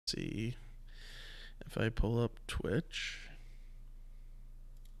see if I pull up Twitch.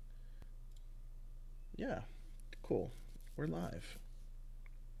 Yeah, cool. We're live.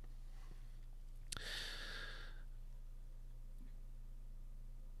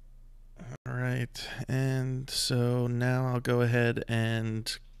 All right, and so now I'll go ahead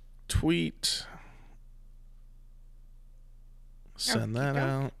and tweet, send that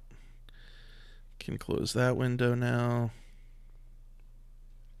out. Can close that window now.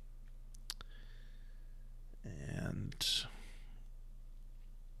 And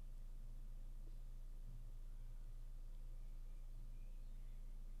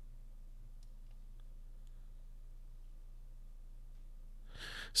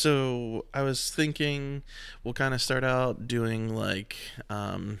so I was thinking we'll kind of start out doing like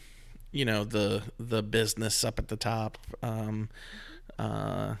the business up at the top, and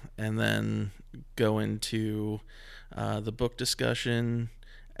then go into the book discussion,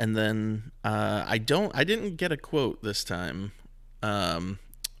 and then I didn't get a quote this time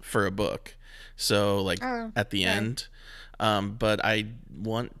for a book, so like at the end, but I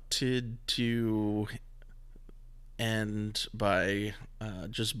wanted to end by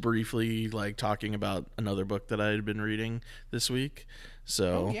just briefly like talking about another book that I had been reading this week.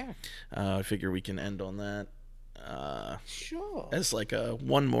 So I figure we can end on that. Sure. As like a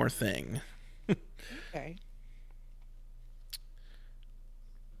one more thing. Okay.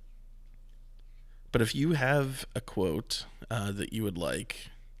 But if you have a quote that you would like.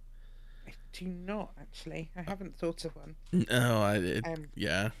 I do not, actually. I haven't thought of one. No,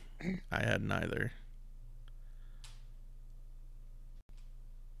 yeah, I hadn't either.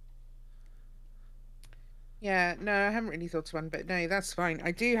 Yeah, no, I haven't really thought of one, but no, that's fine. I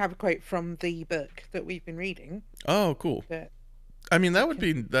do have a quote from the book that we've been reading. Oh, cool. But I mean, that would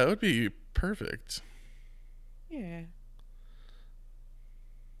be perfect. yeah.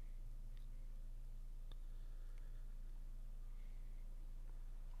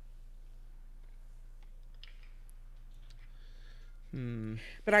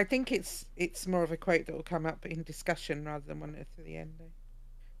 But I think it's more of a quote that will come up in discussion rather than one at the end.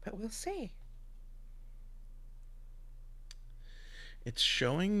 But we'll see. It's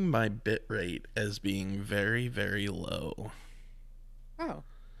showing my bit rate as being very, very low. Oh.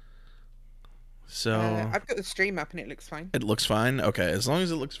 So I've got the stream up and it looks fine. It looks fine? Okay, as long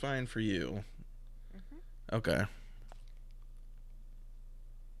as it looks fine for you. Okay.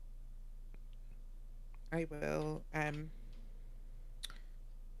 I will go and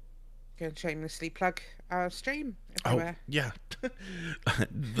shamelessly plug our stream everywhere. Oh, yeah.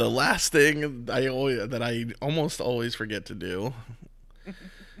 The last thing that I almost always forget to do.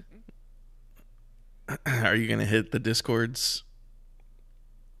 Are you gonna hit the Discords?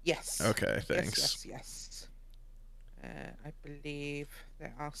 Yes. Okay, thanks. Yes. I believe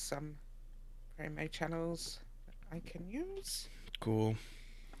there are some promo channels that I can use. Cool.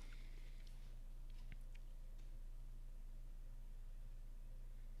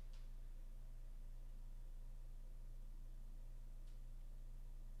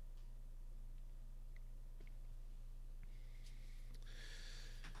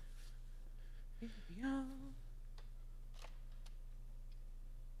 Here we are.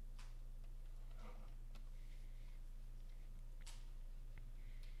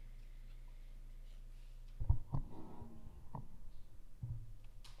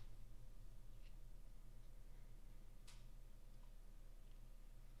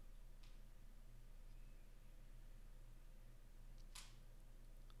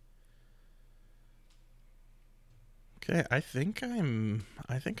 Okay, I think I'm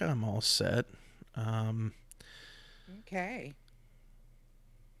all set. Okay.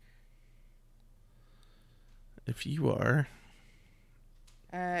 If you are.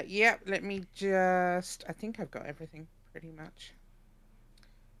 Yep, let me just... I think I've got everything, pretty much.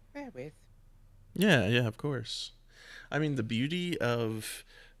 Bear with. Yeah, of course. I mean, the beauty of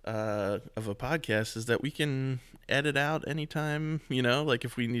a podcast is that we can edit out anytime, like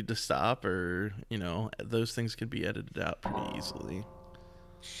if we need to stop or, those things can be edited out pretty easily.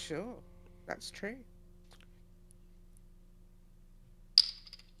 Sure, that's true.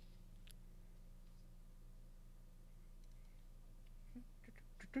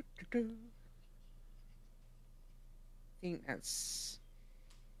 I think that's...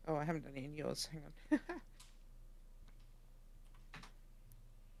 Oh, I haven't done it in yours. Hang on.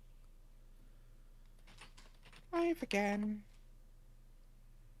 Live again.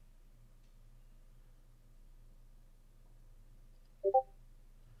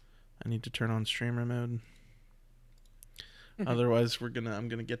 I need to turn on streamer mode. Otherwise, I'm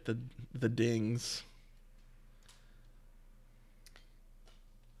gonna get the dings.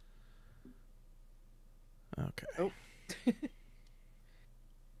 Okay. Oh.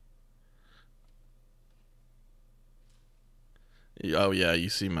 Oh yeah, you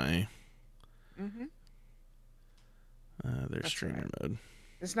see my Mhm. their That's all streamer right. mode.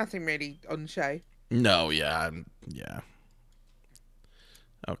 There's nothing really on show. No, yeah, yeah.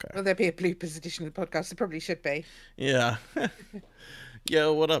 Okay. Will there be a bloopers edition of the podcast? There probably should be. Yeah.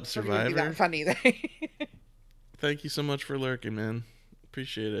 Yo, what up, Probably wouldn't be that Survivor? funny though. Thank you so much for lurking, man.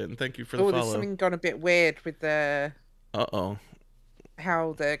 Appreciate it, and thank you for the Oh, there's follow. something gone a bit weird with the Uh-oh.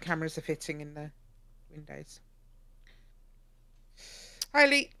 how the cameras are fitting in the windows. Hi,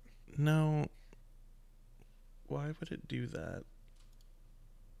 Lee. No. Why would it do that?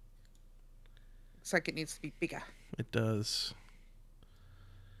 Looks like it needs to be bigger. It does.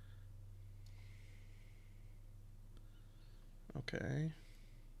 Okay.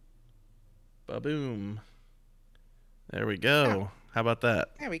 Ba-boom. There we Oh, go. How about that?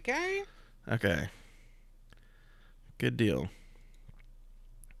 there we go. Okay. Good deal.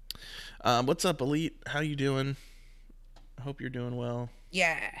 What's up, Elite? How you doing? I hope you're doing well.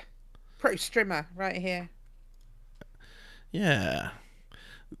 Yeah. Pro streamer right here. Yeah.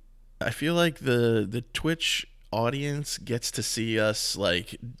 I feel like the Twitch audience gets to see us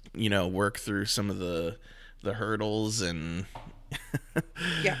like, work through some of the hurdles and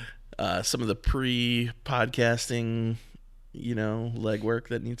Yeah. some of the pre-podcasting, legwork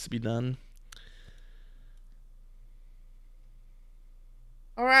that needs to be done.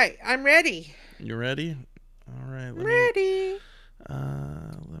 All right, I'm ready. You ready? All right, Ready.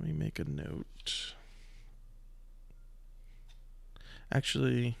 let me make a note.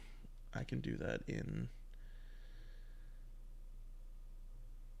 Actually, I can do that in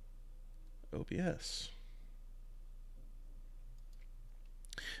OBS.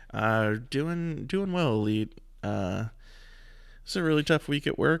 Doing well, Elite. It's a really tough week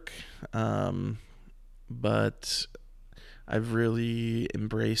at work, but I've really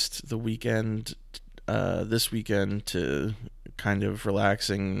embraced the weekend, this weekend, to kind of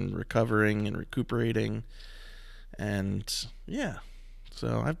relaxing, recovering, and recuperating, and yeah,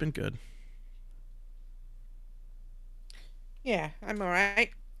 so I've been good. Yeah, I'm all right,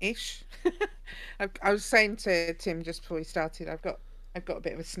 ish. I was saying to Tim just before we started, I've got a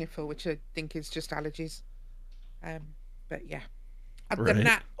bit of a sniffle, which I think is just allergies. But yeah, other than Right.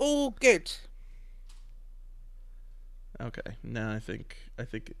 that, all good. Okay. No, I think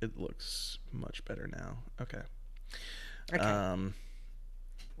it looks much better now. Okay. Okay, Um.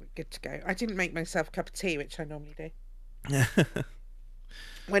 we're good to go. I didn't make myself a cup of tea, which I normally do.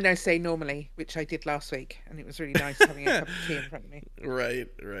 When I say normally, which I did last week, and it was really nice having a cup of tea in front of me. Right.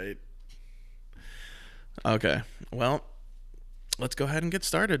 Right. Okay. Well, let's go ahead and get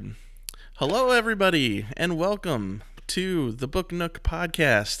started. Hello, everybody, and welcome to the Book Nook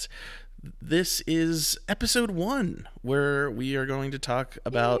podcast. This is episode 1, where we are going to talk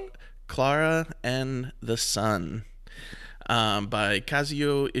about Klara and the Sun, by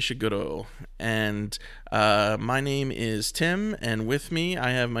Kazuo Ishiguro. And my name is Tim, and with me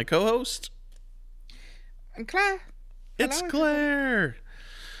I have my co-host. And Claire, It's hello, everybody. Claire.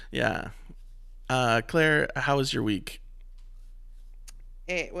 Yeah. Claire, how was your week?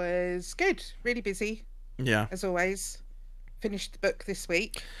 It was good, really busy Yeah. as always. Finished the book this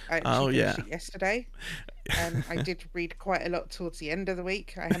week. I Oh, actually yeah. finished it yesterday. I did read quite a lot towards the end of the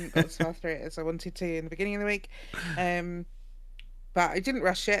week. I hadn't got as far through it as I wanted to in the beginning of the week. But I didn't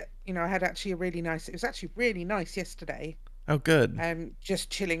rush it. I had actually it was actually really nice yesterday. Oh, good. Just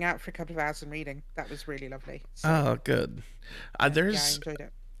chilling out for a couple of hours and reading. That was really lovely. So Oh, good. yeah, I There's enjoyed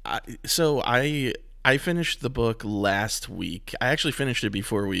it. so I finished the book last week. I actually finished it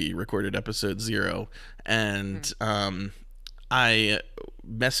before we recorded episode 0, and I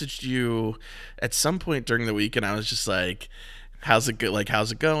messaged you at some point during the week, and I was just like, "How's it go? Like,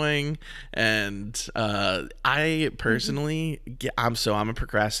 how's it going?" And I personally, I'm a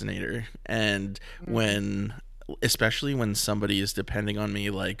procrastinator, and when especially when somebody is depending on me,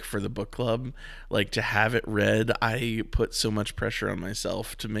 like for the book club, like to have it read, I put so much pressure on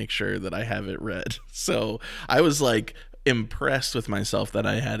myself to make sure that I have it read. So I was like impressed with myself that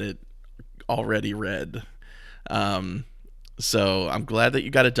I had it already read. um so I'm glad that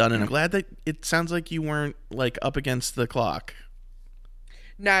you got it done, and I'm glad that it sounds like you weren't like up against the clock.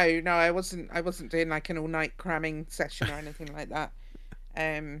 No, no, I wasn't. I wasn't doing like an all-night cramming session or anything like that.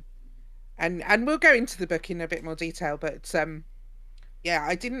 Um, and we'll go into the book in a bit more detail. But yeah,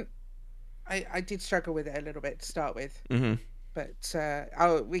 I didn't. I did struggle with it a little bit to start with. Mm-hmm.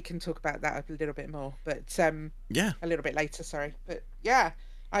 But we can talk about that a little bit more. But Yeah. a little bit later. Sorry. But yeah,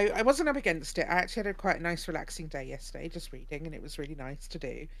 I wasn't up against it. I actually had a quite nice, relaxing day yesterday, just reading, and it was really nice to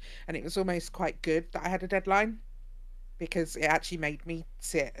do. And it was almost quite good that I had a deadline because it actually made me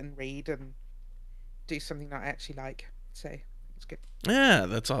sit and read and do something that I actually like. So it's good. Yeah,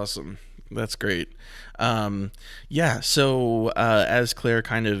 that's awesome. That's great. Um, yeah, so as Claire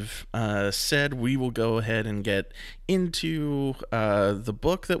kind of said, we will go ahead and get into the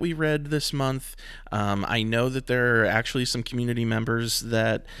book that we read this month. I know that there are actually some community members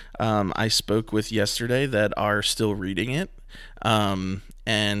that I spoke with yesterday that are still reading it.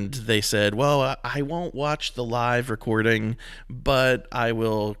 And they said, well, I won't watch the live recording, but I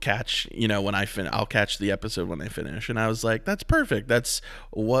will catch, when I'll catch the episode when I finish. And I was like, that's perfect. That's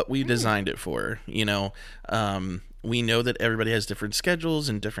what we Mm, designed it for. We know that everybody has different schedules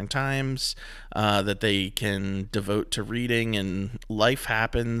and different times that they can devote to reading, and life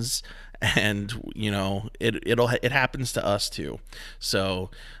happens. And it happens to us too.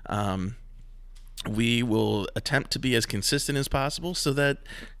 So we will attempt to be as consistent as possible so that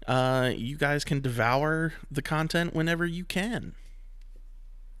you guys can devour the content whenever you can.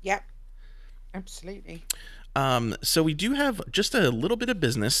 yep, absolutely. So we do have just a little bit of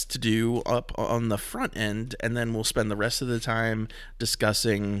business to do up on the front end, and then we'll spend the rest of the time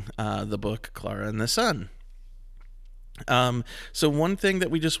discussing the book Klara and the Sun. So one thing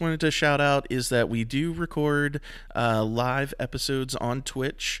that we just wanted to shout out is that we do record live episodes on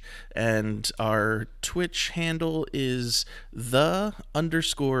Twitch, and our Twitch handle is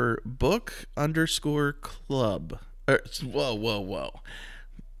the_book_club. Whoa.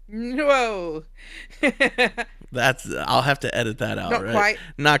 Whoa. I'll have to edit that out, Not right? quite.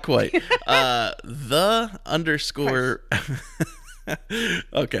 Not quite. The Close. underscore.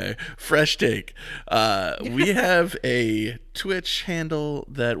 Okay, fresh take. We have a Twitch handle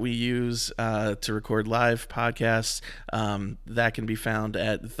that we use to record live podcasts. That can be found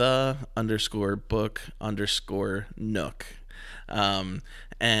at the_book_nook.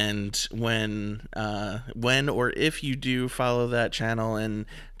 And when or if you do follow that channel and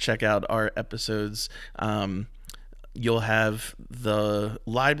check out our episodes, you'll have the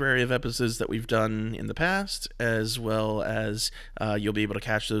library of episodes that we've done in the past, as well as you'll be able to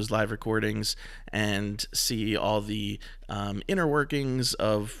catch those live recordings and see all the inner workings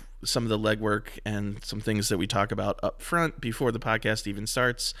of some of the legwork and some things that we talk about up front before the podcast even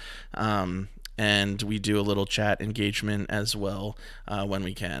starts. And we do a little chat engagement as well when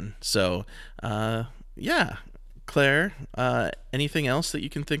we can. So, yeah. Claire, anything else that you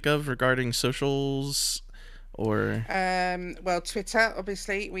can think of regarding socials or? Well, Twitter,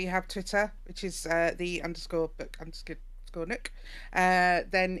 obviously, we have Twitter, which is the_book_nook.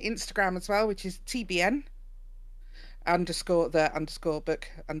 Then Instagram as well, which is TBN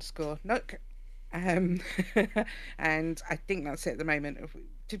 _the_book_nook. And I think that's it at the moment.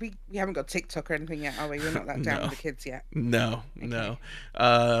 We haven't got TikTok or anything yet, are we? We're not that down No. with the kids yet. No. Okay.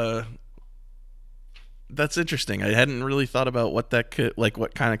 That's interesting. I hadn't really thought about what that could, like,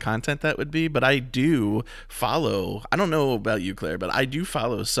 what kind of content that would be, but I do follow. I don't know about you, Claire, but I do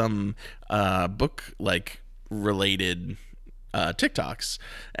follow some book like related TikToks,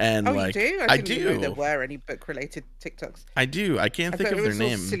 and Oh, you like do? I I didn't even know there do, were any book-related TikToks. I do. I can't I think thought of it their was all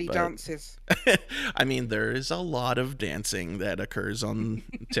name, silly but dances. I mean, there is a lot of dancing that occurs on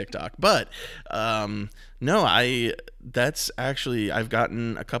TikTok, but no, that's actually, I've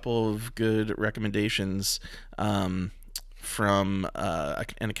gotten a couple of good recommendations from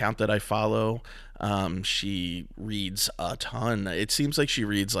an account that I follow. She reads a ton. It seems like she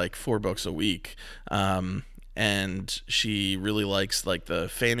reads like 4 books a week. And she really likes like the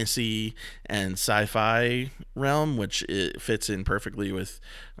fantasy and sci-fi realm, which it fits in perfectly with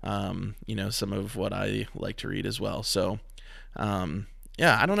some of what I like to read as well. So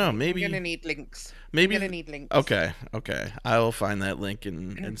yeah, I don't know, Okay, I'm gonna maybe need links. I'm maybe gonna need links. okay, I'll find that link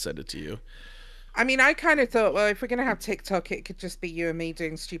and send it to you. I mean, I kind of thought, well, if we're gonna have TikTok, it could just be you and me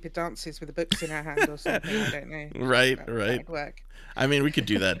doing stupid dances with the books in our hand or something. I don't know. Right, That right. would work. I mean, we could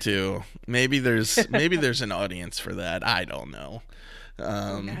do that too. Maybe there's an audience for that. I don't know. Who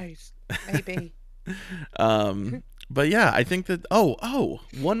Um, knows? Maybe. but yeah, I think that.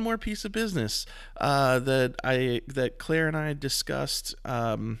 One more piece of business that Claire and I discussed.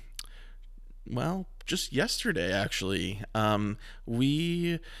 Well, just yesterday actually.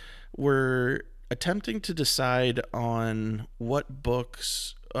 We were attempting to decide on what book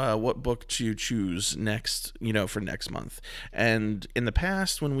to choose next, for next month. And in the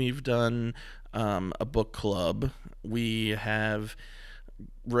past, when we've done a book club, we have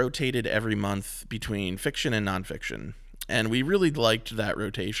rotated every month between fiction and nonfiction. And we really liked that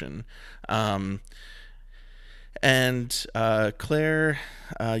rotation. Um, And Claire,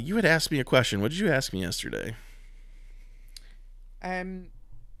 you had asked me a question. What did you ask me yesterday? Um,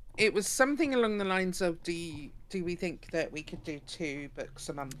 it was something along the lines of, do we think that we could do 2 books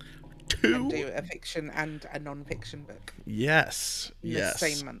a month and Two? do a fiction and a non-fiction book Yes, in the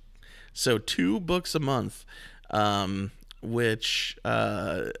same yes. month? So 2 books a month, which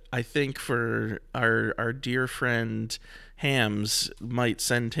I think for our dear friend Hams might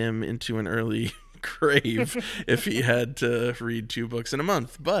send him into an early grave if he had to read 2 books in a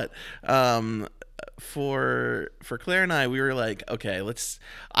month. But for Claire and I, we were like, okay, let's.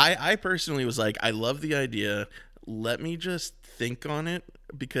 I personally was like, I love the idea. Let me just think on it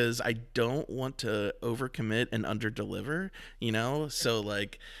because I don't want to overcommit and underdeliver. So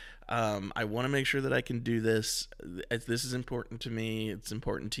like. I want to make sure that I can do this. This is important to me. It's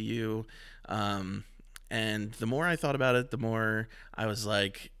important to you. And the more I thought about it, the more I was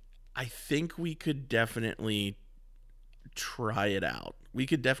like, I think we could definitely try it out. We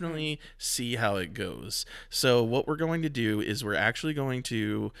could Mm. definitely see how it goes. So, what we're going to do is we're actually going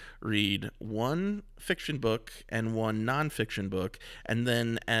to read one fiction book and one nonfiction book. And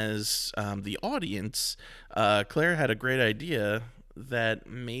then, as the audience, Claire had a great idea that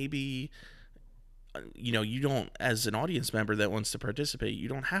maybe you don't, as an audience member that wants to participate, you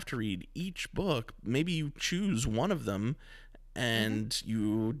don't have to read each book. Maybe you choose one of them Hmm. and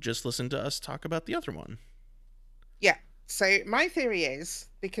you just listen to us talk about the other one. Yeah. So my theory is,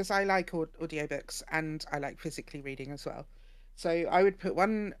 because I like audiobooks and I like physically reading as well. So I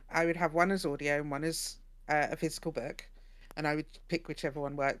would have one as audio and one as a physical book, and I would pick whichever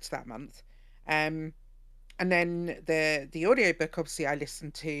one worked that month. Um, and then the audiobook, obviously, I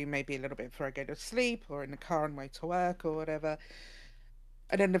listen to maybe a little bit before I go to sleep or in the car on my way to work or whatever.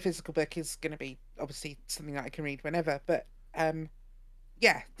 And then the physical book is going to be obviously something that I can read whenever. But um,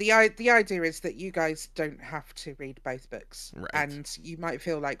 yeah, the idea is that you guys don't have to read both books, Right. and you might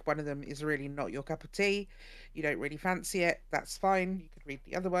feel like one of them is really not your cup of tea. You don't really fancy it. That's fine. You could read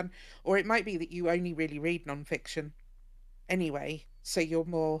the other one, or it might be that you only really read nonfiction anyway, so you'd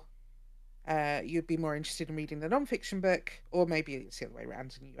be more interested in reading the nonfiction book, or maybe it's the other way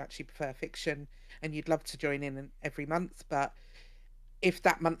around and you actually prefer fiction and you'd love to join in every month. But if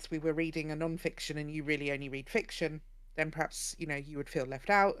that month we were reading a nonfiction and you really only read fiction, then perhaps you would feel left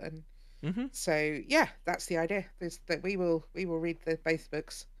out. And Mm-hmm. so yeah, that's the idea. Is that we will read the both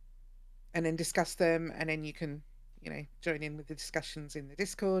books and then discuss them, and then you can join in with the discussions in the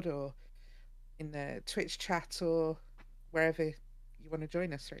Discord or in the Twitch chat or wherever you want to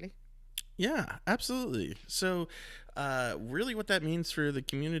join us. Really. Yeah, absolutely. So, really, what that means for the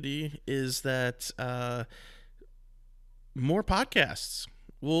community is that more podcasts.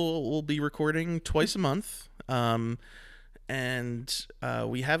 We'll be recording twice a month, and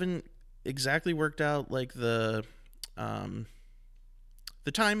we haven't exactly worked out like um,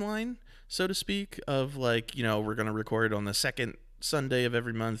 the timeline, so to speak, of like we're gonna record on the second Sunday of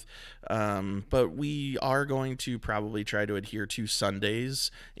every month, but we are going to probably try to adhere to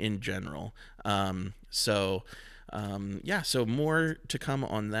Sundays in general. Yeah, so more to come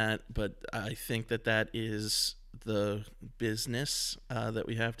on that, but I think that that is the business that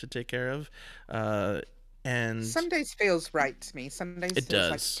we have to take care of, and Sundays feels right to me. Sundays it feels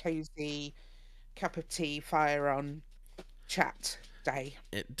like a does. cozy cup of tea, fire on chat day.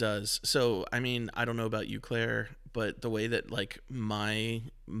 It does. So, I mean, I don't know about you, Claire, but the way that like my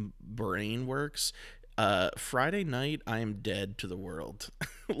brain works, Friday night I am dead to the world.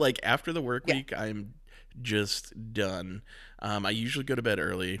 Like after the work Yeah. week, I'm just done. I usually go to bed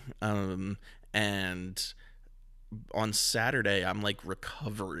early, and on Saturday I'm like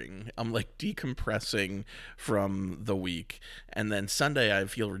recovering. I'm like decompressing from the week. And then Sunday I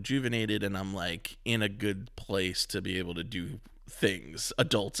feel rejuvenated and I'm like in a good place to be able to do things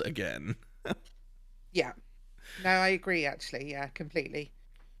adults again. Yeah. No, I agree actually. Yeah, completely.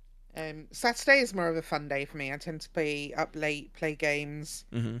 Saturday is more of a fun day for me. I tend to be up late, play games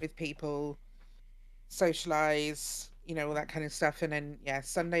Hmm. with people, socialize, all that kind of stuff. And then yeah,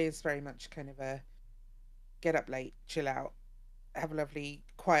 Sunday is very much kind of a get up late, chill out, have a lovely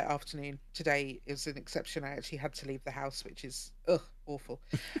quiet afternoon. Today is an exception. I actually had to leave the house, which is awful.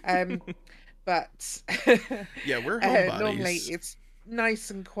 Um, but Yeah, we're normally homebodies. it's nice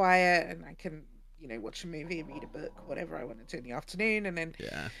and quiet, and I can watch a movie, read a book, whatever I want to do in the afternoon. And then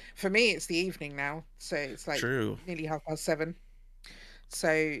Yeah, for me, it's the evening now, so it's like true. nearly 7:30.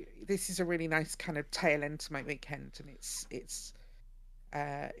 So this is a really nice kind of tail end to my weekend, and it's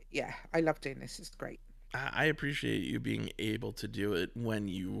yeah, I love doing this. It's great. I appreciate you being able to do it when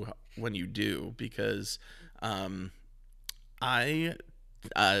you do because um, I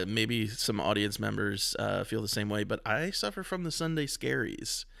maybe some audience members feel the same way, but I suffer from the Sunday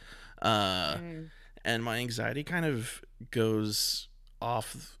scaries. Uh, Mm. and my anxiety kind of goes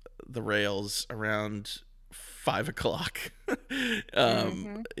off the rails around 5 o'clock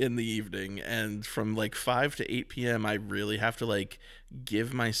Mm-hmm. in the evening, and from like 5 to 8 p.m. I really have to like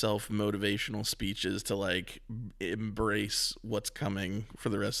give myself motivational speeches to like embrace what's coming for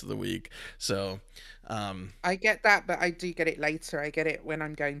the rest of the week. So I get that, but I do get it later. I get it when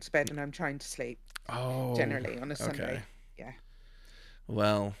I'm going to bed and I'm trying to sleep, oh, generally on a okay, Sunday. Yeah.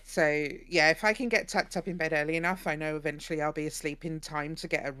 well, So, yeah, if I can get tucked up in bed early enough, I know eventually I'll be asleep in time to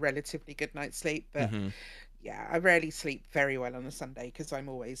get a relatively good night's sleep. But hmm yeah, I rarely sleep very well on a Sunday because I'm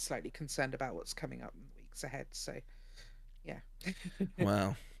always slightly concerned about what's coming up in the weeks ahead. So, yeah.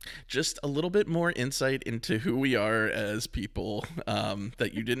 well, just a little bit more insight into who we are as people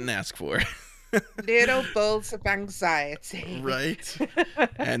that you didn't ask for. Little balls of anxiety. Right.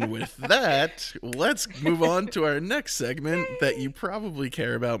 And with that, let's move on to our next segment that you Yay! probably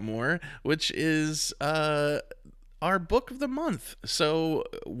care about more, which is our book of the month. So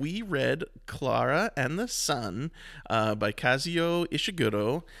we read Klara and the Sun by Kazuo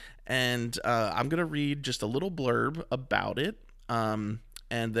Ishiguro, and I'm going to read just a little blurb about it,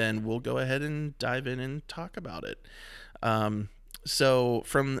 and then we'll go ahead and dive in and talk about it. Um, so,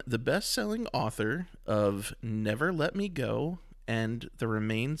 from the best selling author of Never Let Me Go and The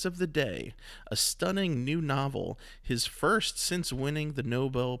Remains of the Day, a stunning new novel, his first since winning the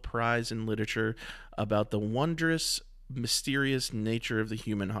Nobel Prize in Literature, about the wondrous, mysterious nature of the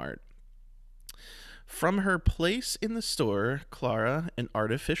human heart. From her place in the store, Klara, an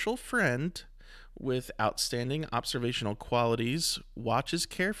artificial friend with outstanding observational qualities, watches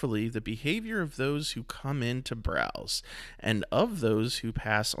carefully the behavior of those who come in to browse and of those who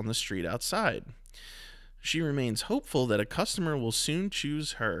pass on the street outside. She remains hopeful that a customer will soon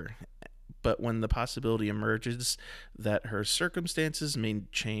choose her, but when the possibility emerges that her circumstances may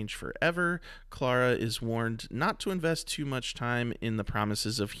change forever, Klara is warned not to invest too much time in the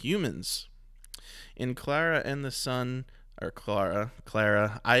promises of humans. In Klara and the Sun, or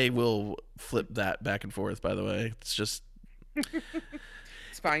Clara, I will flip that back and forth, by the way. It's just,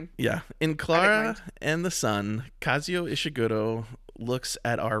 It's fine. yeah. In I don't Clara mind. and the Sun, Kazuo Ishiguro looks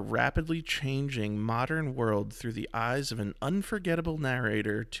at our rapidly changing modern world through the eyes of an unforgettable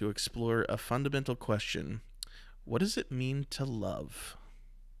narrator to explore a fundamental question: what does it mean to love?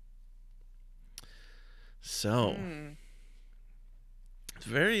 So, Mm. it's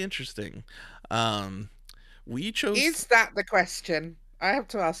very interesting. Um, we chose. Is that the question? I have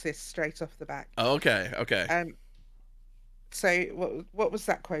to ask this straight off the back. Oh, okay, okay. Um, so what was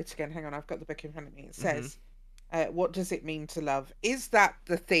that quote again? Hang on, I've got the book in front of me. It hmm says, "What does it mean to love?" Is that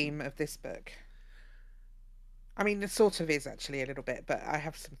the theme of this book? I mean, it sort of is actually a little bit, but I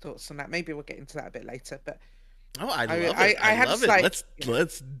have some thoughts on that. Maybe we'll get into that a bit later. But Oh, I I love it. I, I I had a love it. slight, yeah.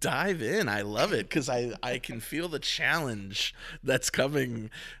 Let's dive in. I love it because I can feel the challenge that's coming.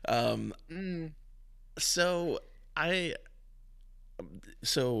 Um, Mm, so I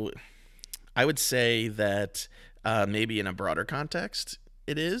so I would say that maybe in a broader context,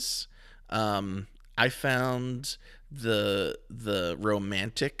 it is. I found the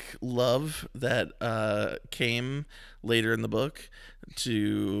romantic love that came later in the book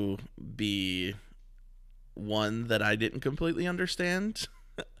to be one that I didn't completely understand.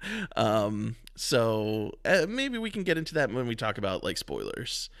 So maybe we can get into that when we talk about like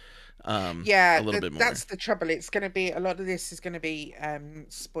spoilers a yeah, little bit more. that's the trouble. It's going to be a lot of this is going to be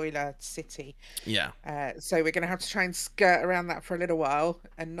spoiler city. Yeah, So we're going to have to try and skirt around that for a little while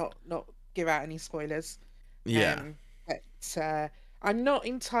and not give out any spoilers. yeah. But I'm not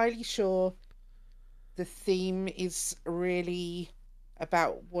entirely sure the theme is really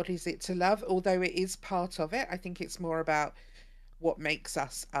about what is it to love, although it is part of it. I think it's more about what makes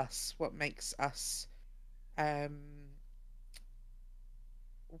us us, what makes us um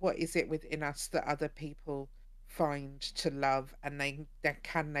what is it within us that other people find to love, and they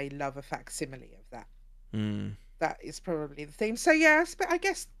can they love a facsimile of that. Mm, That is probably the theme. So yes, but I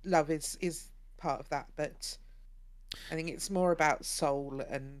guess love is part of that, but I think it's more about soul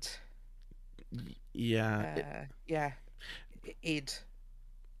and yeah. yeah, id.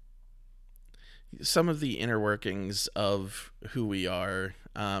 Some of the inner workings of who we are,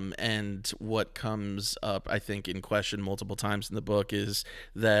 and what comes up, I think, in question multiple times in the book is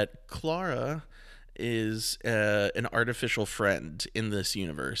that Clara is an artificial friend in this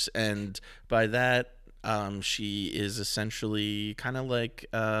universe. And by that, she is essentially kind of like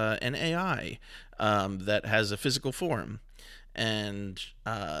an AI that has a physical form. And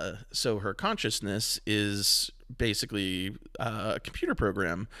so her consciousness is basically a computer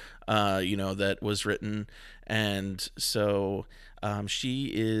program, that was written. And so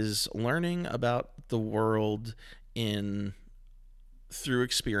she is learning about the world in through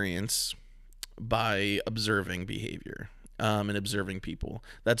experience by observing behavior, and observing people.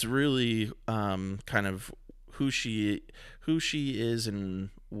 That's really kind of who she who she is and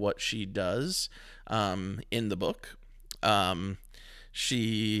what she does in the book. Um,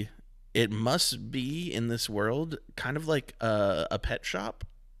 she it must be in this world kind of like a pet shop.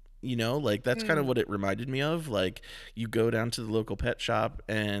 Like that's kind of Mm. what it reminded me of. Like you go down to the local pet shop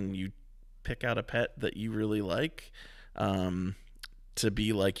and you pick out a pet that you really like, um, to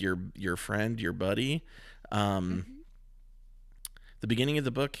be like your friend, your buddy. Um, Hmm. the beginning of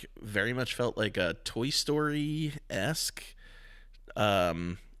the book very much felt like a Toy Story esque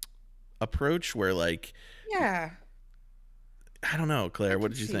um, approach, where like Yeah, I don't know, I Claire,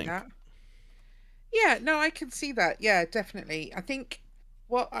 what can did you see think? that. Yeah, no, I can see that. Yeah, definitely. I think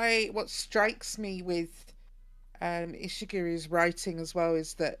what strikes me with Ishiguro's writing as well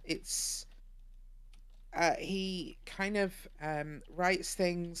is that he kind of writes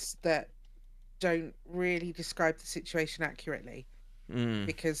things that don't really describe the situation accurately, Mm,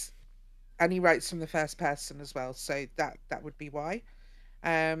 because and he writes from the first person as well, so that would be why.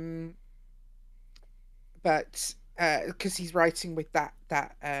 Um, but because he's writing with that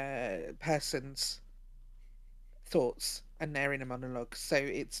person's thoughts and their inner monologue, so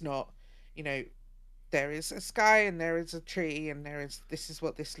it's not, you know, there is a sky and there is a tree and there is this is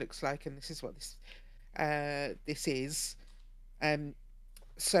what this looks like and this is what this is. Um,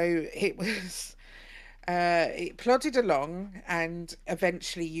 so it was it plodded along, and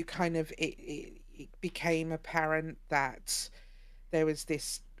eventually you kind of it became apparent that there was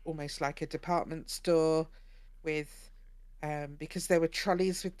this almost like a department store with because there were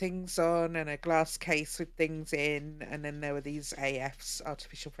trolleys with things on and a glass case with things in, and then there were these AFs,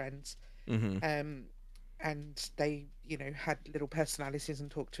 artificial friends, mm-hmm. um, and they, had little personalities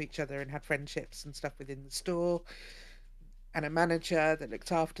and talked to each other and had friendships and stuff within the store, and a manager that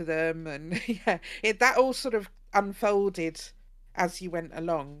looked after them, and yeah, that all sort of unfolded as you went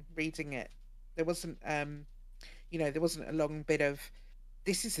along reading it. There wasn't, there wasn't a long bit of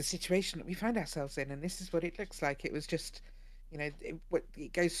this is the situation that we find ourselves in and this is what it looks like. It was just,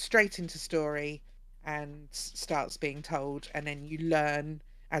 it goes straight into story and starts being told, and then you learn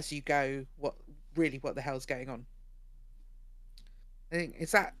as you go what the hell's going on. I think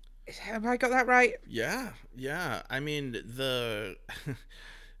is that have I got that right? Yeah, yeah. I mean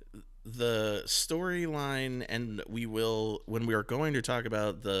the storyline, and we will, when we are going to talk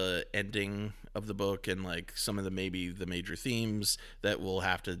about the ending of the book and like some of the maybe the major themes that we'll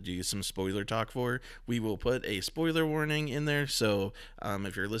have to do some spoiler talk for, we will put a spoiler warning in there. So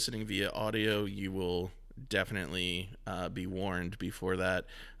if you're listening via audio, you will definitely be warned before that.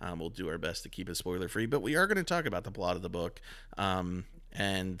 We'll do our best to keep it spoiler free, but we are going to talk about the plot of the book,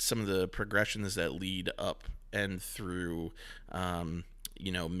 and some of the progressions that lead up and through,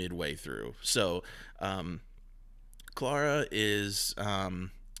 midway through. So, Klara is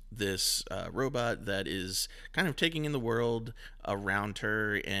this robot that is kind of taking in the world around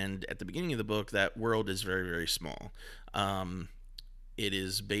her, and at the beginning of the book, that world is very, very small. It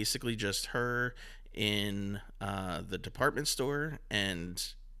is basically just her in the department store, and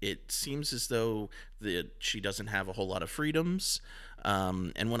it seems as though that she doesn't have a whole lot of freedoms.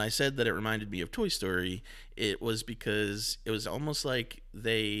 And when I said that it reminded me of Toy Story, it was because it was almost like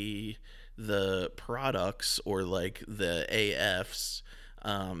the products, or like the AFs,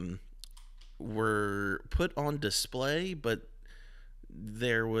 were put on display, but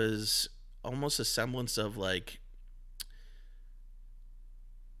there was almost a semblance of like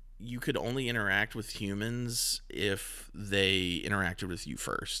you could only interact with humans if they interacted with you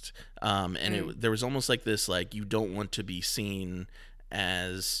first. And Mm, there was almost like this, like you don't want to be seen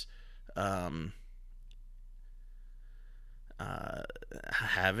as um, uh,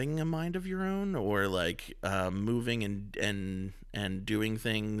 having a mind of your own, or like moving and doing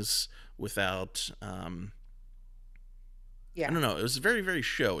things without. I yeah. don't know. It was very, very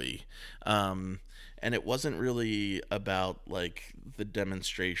showy. Um, and it wasn't really about like the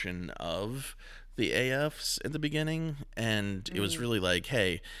demonstration of the AFs at the beginning. And it was Mm, really like,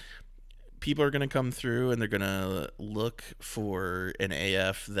 hey, people are going to come through and they're going to look for an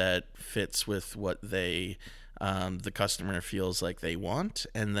AF that fits with what the customer feels like they want.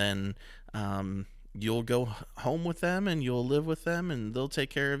 And then you'll go home with them and you'll live with them and they'll take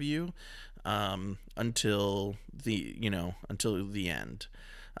care of you, until the end.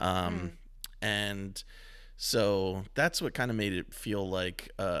 Um, mm, and So that's what kind of made it feel like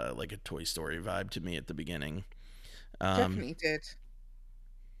a Toy Story vibe to me at the beginning. Um, Definitely did.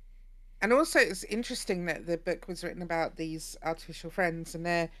 And also, it's interesting that the book was written about these artificial friends, and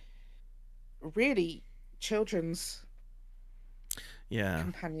they're really children's yeah,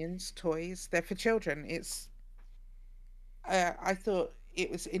 companions, toys. They're for children. It's I thought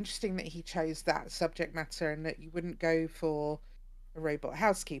it was interesting that he chose that subject matter and that you wouldn't go for a robot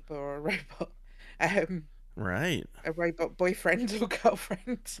housekeeper or um right. a robot boyfriend or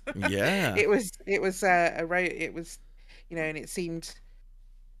girlfriend. Yeah, It was it was, and it seemed,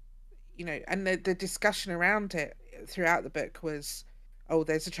 and the discussion around it throughout the book was, oh,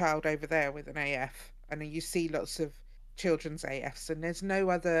 there's a child over there with an AF, and you see lots of children's AFs, and there's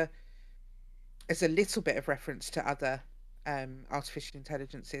a little bit of reference to other artificial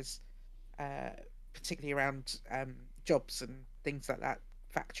intelligences, uh, particularly around jobs and things like that,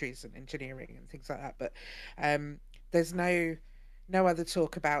 factories and engineering and things like that. But um, there's no other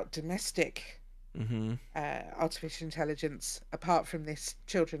talk about domestic hmm, artificial intelligence apart from this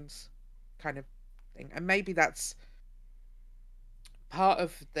children's kind of thing. And maybe that's part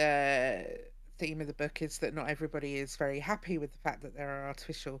of the theme of the book, is that not everybody is very happy with the fact that there are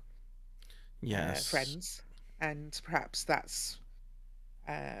artificial yes, friends, and perhaps that's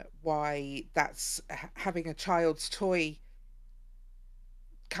why that's having a child's toy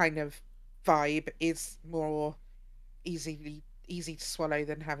kind of vibe is more easy to swallow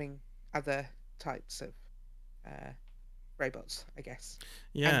than having other types of uh, robots, I guess,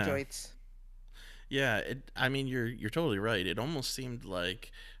 yeah, androids. yeah. I mean, you're totally right. It almost seemed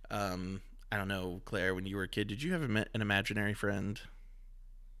like, I don't know, Claire. When you were a kid, did you have an imaginary friend?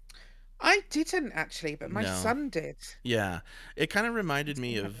 I didn't actually, but my No. son did. Yeah, it kind of My reminded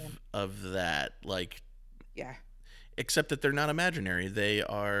me son had one. of that. Like, Yeah. except that they're not imaginary. They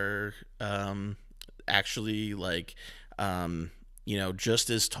are actually like um, just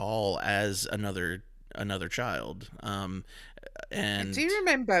as tall as another child. I And do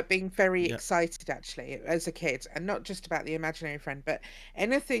remember being very yeah, excited actually as a kid, and not just about the imaginary friend, but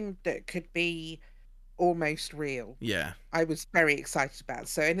anything that could be almost real. yeah, I was very excited about.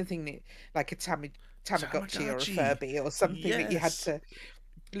 So anything that, like a Tamagotchi or a Tamagotchi. Furby or something that you had Yes. to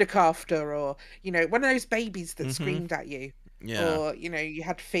look after, or one of those babies that Mm-hmm. screamed at you, Yeah. or you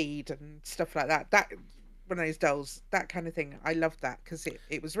had feed and stuff like that. That one of those dolls, that kind of thing. I loved that because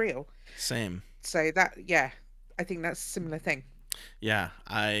it was real. Same. So that, yeah, I think that's a similar thing. Yeah,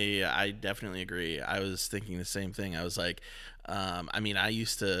 I definitely agree. I was thinking the same thing. I was like, I mean, I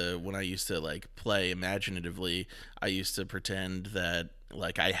used to when I used to like play imaginatively, I used to pretend that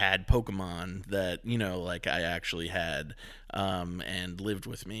like I had Pokemon that like I actually had, and lived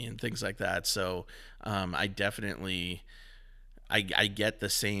with me and things like that. So I definitely I get the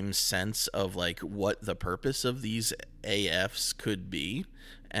same sense of like what the purpose of these AFs could be,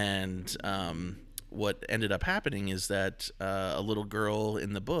 and what ended up happening is that a little girl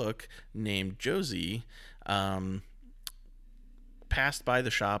in the book named Josie um, passed by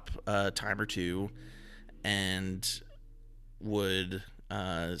the shop a time or two and would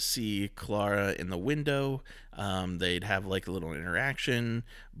see Klara in the window. They'd have like a little interaction,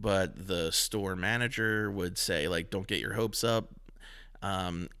 but the store manager would say like, "Don't get your hopes up."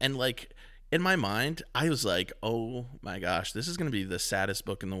 And like in my mind, I was like, "Oh my gosh, this is gonna be the saddest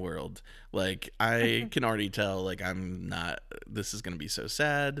book in the world." Like I can already tell, like I'm not. This is gonna be so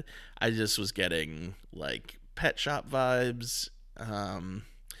sad. I just was getting like pet shop vibes.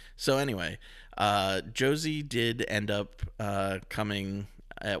 So anyway, Josie did end up coming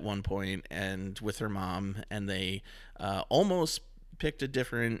at one point and with her mom, and they almost picked a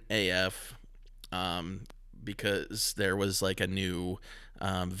different AF, um, because there was like a new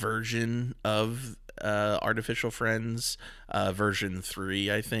version of Artificial Friends, version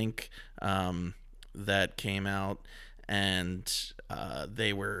 3, I think, that came out, and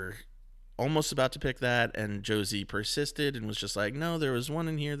they were almost about to pick that, and Josie persisted and was just like, no, there was one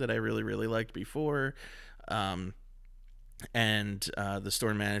in here that I really, really liked before. Um, and the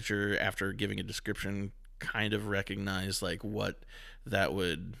store manager, after giving a description, kind of recognized like what that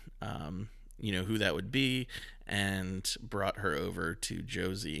would, who that would be, and brought her over to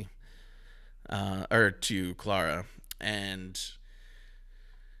Josie, or to Klara. And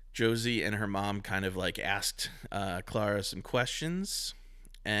Josie and her mom kind of like asked Klara some questions.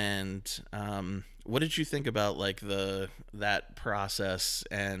 And what did you think about like the that process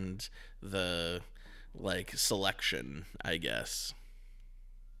and the like selection, I guess?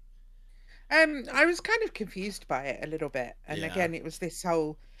 I was kind of confused by it a little bit, and Yeah. again, it was this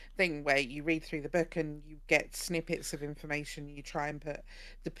whole thing where you read through the book and you get snippets of information. You try and put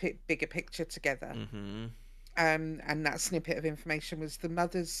the bigger picture together. Mm-hmm. And that snippet of information was the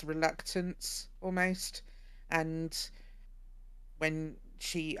mother's reluctance almost. And when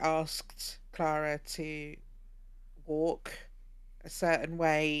she asked Klara to walk a certain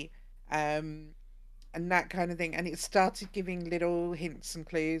way, um, and that kind of thing. And it started giving little hints and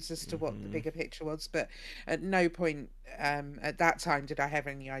clues as to what the Hmm. bigger picture was. But at no point at that time did I have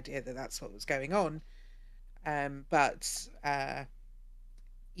any idea that that's what was going on. But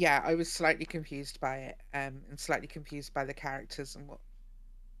yeah, I was slightly confused by it, and slightly confused by the characters and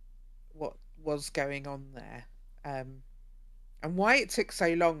what was going on there. Um, and why it took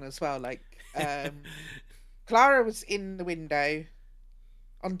so long as well. Like, Klara was in the window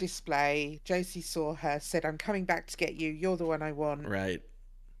on display. Josie saw her, said, "I'm coming back to get you. You're the one I want." Right.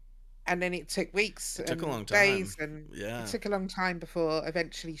 And then it took weeks It took a and long time. days, and it Yeah. took a long time before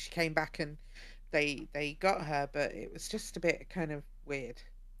eventually she came back and they got her. But it was just a bit kind of weird.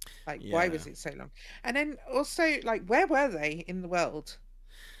 Like, why Yeah. was it so long? And then also, like, where were they in the world?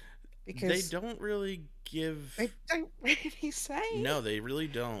 They Because don't really they give. don't really say. No, they really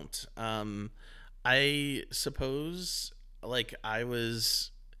don't. I suppose, like,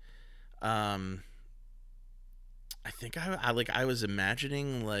 um, I think I was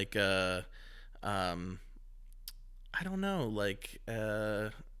imagining like um, I don't know, like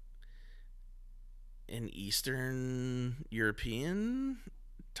an Eastern European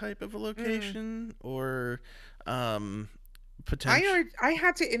type of a Mm. location, or um, potential. I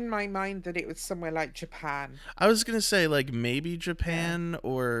had it in my mind that it was somewhere like Japan. I was gonna say like maybe Yeah. Japan,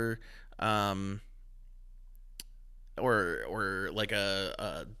 um, or like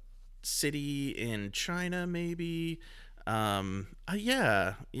a city in China, maybe.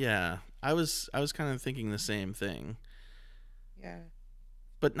 Yeah, yeah. I was kind of thinking the same thing, Yeah.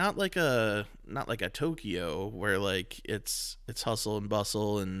 but not like a Tokyo where like it's hustle and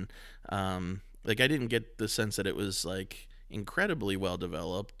bustle, and like I didn't get the sense that it was like incredibly well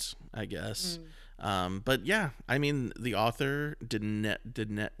developed, I guess. Mm. But yeah, I mean the author didn't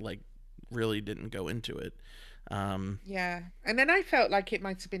like really didn't go into it. Um, Yeah, and then I felt like it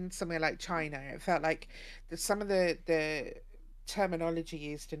might have been somewhere like China. It felt like some of the terminology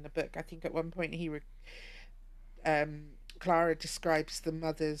used in the book. I think at one point Klara describes the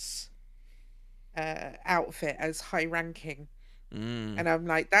mother's outfit as high ranking, mm, and I'm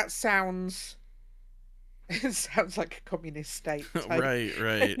like, that sounds it sounds like a communist state type right,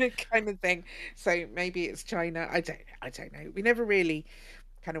 right. kind of thing. So maybe it's China. I don't know. We never really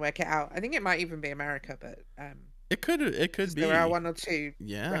kind of work it out. I think it might even be America, but It could because there are be. one or two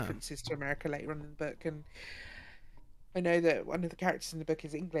Yeah. references to America later on in the book, and I know that one of the characters in the book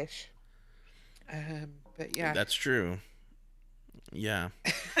is English. But yeah, That's true. Yeah.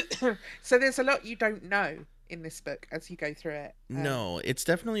 so there's a lot you don't know in this book as you go through it. No, it's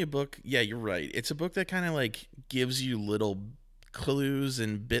definitely a book. Yeah, you're right. It's a book that kind of like gives you little clues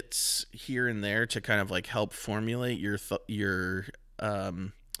and bits here and there to kind of like help formulate your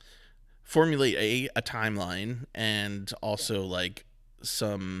um formulate a timeline, and Yeah, also like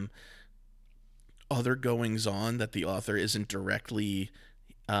some other goings on that the author isn't directly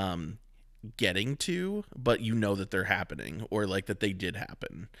um getting to, but you know that they're happening, or like that they did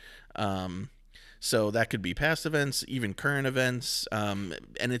happen. Um, so that could be past events, even current events. And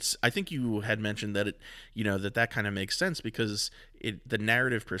it's, I think you had mentioned that that kind of makes sense because the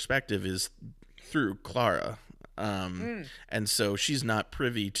narrative perspective is through Klara. mm, And so she's not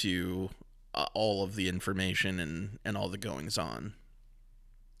privy to all of the information and all the goings on.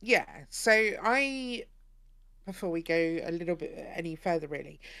 yeah. So I, before we go a little bit any further,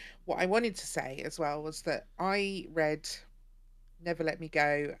 really, what I wanted to say as well was that I read Never Let Me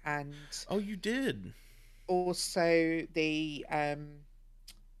Go and Oh, you did? also the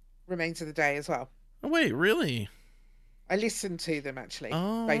Remains of the Day as well. Oh, wait, really? I listened to them actually,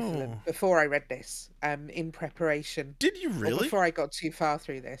 both of them, Oh, before I read this, in preparation, did you or really? before I got too far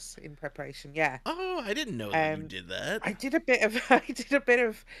through this in preparation. Yeah. Oh, I didn't know that you Um, did that. I did a bit of, I did a bit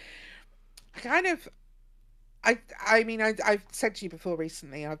of, kind of, I mean, I've said to you before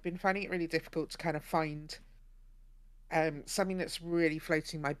recently, I've been finding it really difficult to kind of find, something that's really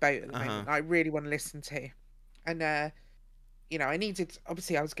floating my boat at the Uh huh. moment. I really want to listen to, and I needed,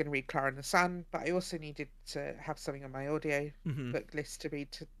 obviously I was going to read Clara and the Sun, but I also needed to have something on my audio Hmm. book list to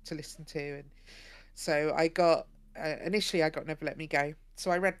read to listen to. And so I got, initially I got Never Let Me Go.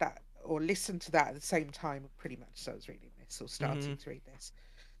 So I read that or listened to that at the same time, pretty much. So I was reading this or Hmm. starting to read this.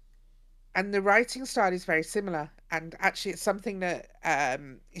 And the writing style is very similar. And actually, it's something that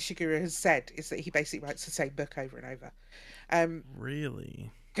Ishiguro has said is that he basically writes the same book over and over. Um,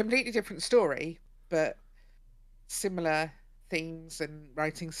 Really? Completely different story, but similar themes and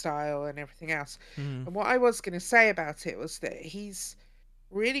writing style and everything else. Mm. And what I was going to say about it was that he's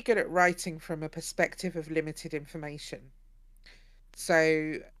really good at writing from a perspective of limited information.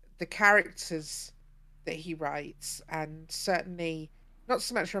 So the characters that he writes, and certainly not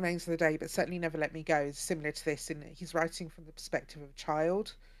so much Remains of the Day, but certainly Never Let Me Go, is similar to this in that he's writing from the perspective of a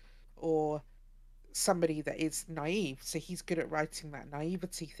child or somebody that is naive. So he's good at writing that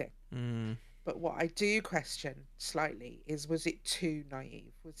naivety thing. Mm. But what I do question slightly is, was it too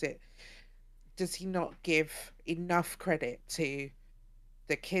naive? Does he not give enough credit to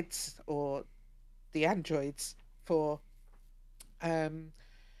the kids or the androids for um,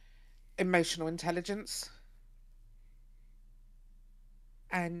 emotional intelligence?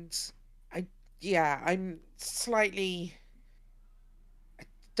 And I, yeah, I'm slightly, I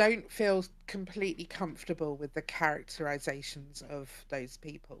don't feel completely comfortable with the characterizations of those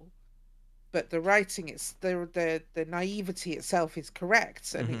people. But the writing, it's the naivety itself is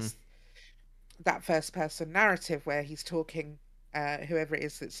correct, and Mm-hmm. it's that first person narrative where he's talking, whoever it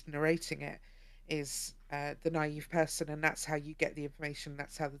is that's narrating it is the naive person, and that's how you get the information.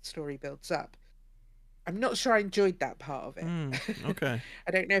 That's how the story builds up. I'm not sure I enjoyed that part of it. Mm. Okay.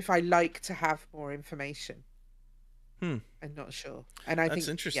 I don't know if I like to have more information. Hmm. I'm not sure. And I That's think,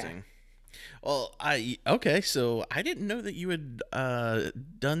 yeah, interesting. Well, I okay, so I didn't know that you had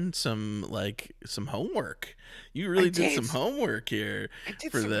done some some homework. You I really did did. some homework here I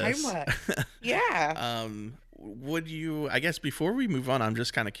did for some this. homework. Yeah. Would you? I guess before we move on, I'm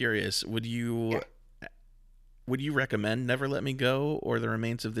just kind of curious. Yeah. Would you recommend Never Let Me Go or The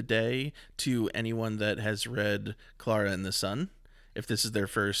Remains of the Day to anyone that has read Klara and the Sun? If this is their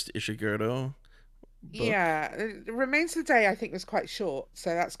first Ishiguro book? Yeah. Remains of the Day, I think, was quite short.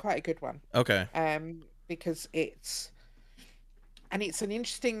 So that's quite a good one. Okay. Because it's an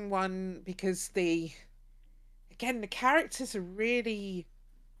interesting one because again, the characters are really,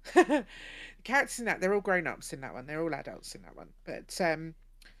 the characters in that, they're all grown ups in that one. They're all adults in that one. But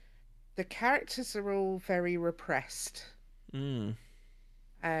the characters are all very repressed. Mm.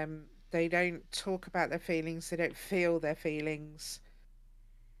 They don't talk about their feelings. They don't feel their feelings.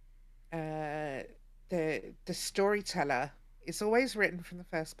 Uh, the storyteller is always written from the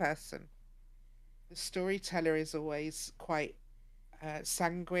first person. The storyteller is always quite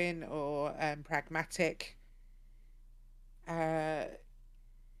sanguine or pragmatic. Uh,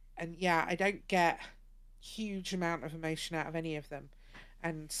 and yeah, I don't get huge amount of emotion out of any of them.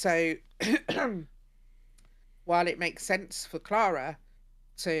 And so while it makes sense for Klara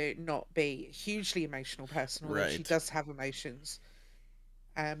to not be a hugely emotional person, although she Right. does have emotions,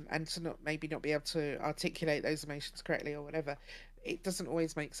 and to maybe not be able to articulate those emotions correctly or whatever, it doesn't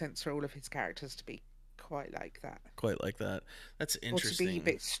always make sense for all of his characters to be quite like that. Quite like that. That's Or to be a interesting.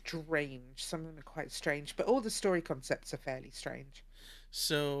 bit strange. Some of them are quite strange, but all the story concepts are fairly strange.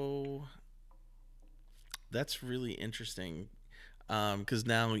 So that's really interesting. Because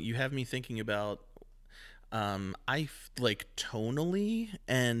now you have me thinking about like tonally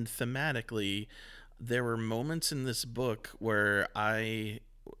and thematically, there were moments in this book where I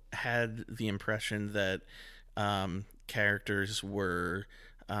had the impression that characters were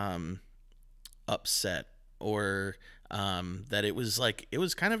upset or that it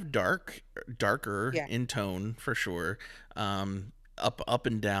was kind of darker Yeah, in tone for sure. Up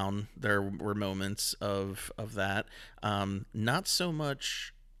and down there were moments of that. Not so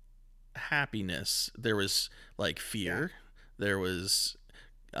much happiness. There was like yeah, fear. There was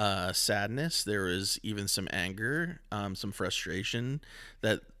sadness. There was even some anger, some frustration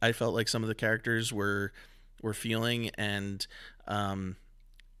that I felt like some of the characters were feeling, and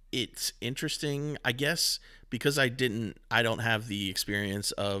it's interesting, I guess, because I don't have the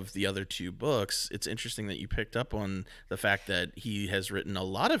experience of the other two books. It's interesting that you picked up on the fact that he has written a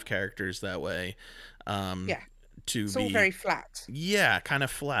lot of characters that way, um, yeah. to It's all be, very flat. yeah, kind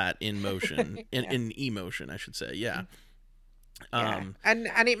of flat in motion, Yeah, in emotion, I should say. Yeah. yeah, Um,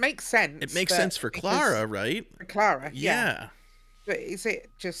 and it makes it sense, makes but sense for because Klara, right? for Klara, yeah. Yeah. But is it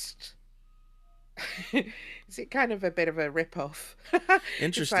just is it kind of a bit of a rip-off? It's like, oh,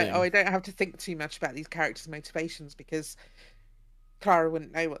 Interesting. I don't have to think too much about these characters' motivations because Clara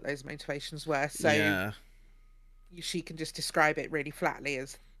wouldn't know what those motivations were, so Yeah. she can just describe it really flatly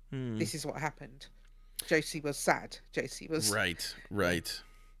as Hmm. this is what happened. Josie was sad. Josie was, Right. yeah. Right.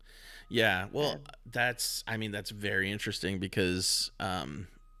 Yeah. Well, Um, I mean, that's very interesting because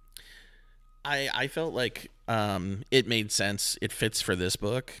I felt like it made sense. It fits for this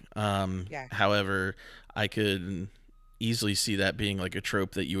book. yeah. However, I could easily see that being like a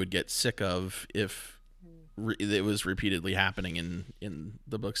trope that you would get sick of if Mm. it was repeatedly happening in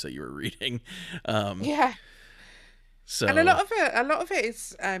the books that you were reading. Um, Yeah. And So a lot of it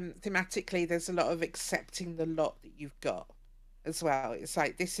is thematically. There's a lot of accepting the lot that you've got as well. It's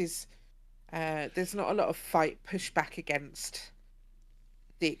like this is there's not a lot of fight pushback against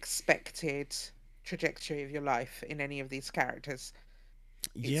the expected trajectory of your life in any of these characters.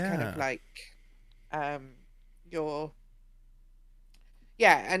 It's kind of yeah. like um you're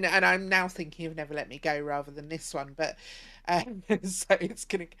yeah, and I'm now thinking of Never Let Me Go rather than this one, but so it's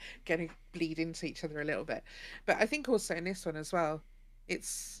gonna bleed into each other a little bit. But I think also in this one as well,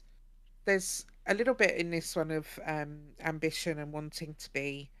 it's there's a little bit in this one of ambition and wanting to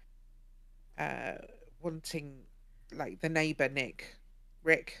be uh wanting like the neighbor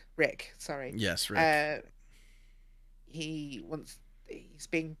Rick, sorry. Yes, Rick. Uh he's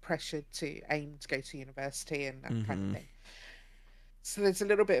being pressured to aim to go to university and that kind of Mm-hmm. thing. So there's a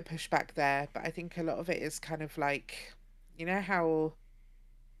little bit of pushback there, but I think a lot of it is kind of like, you know how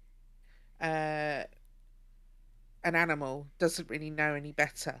uh, an animal doesn't really know any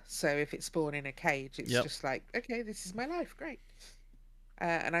better. So if it's born in a cage, it's Yep. just like, okay, this is my life, great.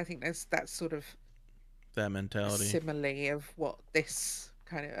 And I think there's that sort of That mentality. simile of what this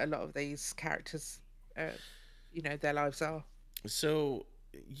kind of a lot of these characters, uh, their lives are. So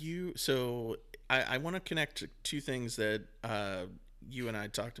so I want to connect two things that you and I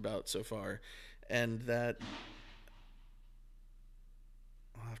talked about so far, and that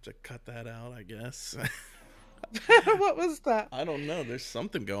I'll have to cut that out, I guess. What was that? I don't know. There's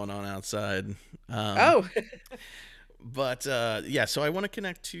something going on outside. Um, Oh, but yeah, so I want to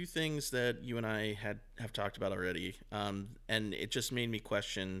connect two things that you and I have talked about already, and it just made me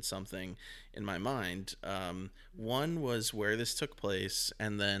question something in my mind. One was where this took place,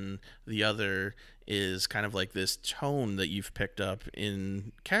 and then the other is kind of like this tone that you've picked up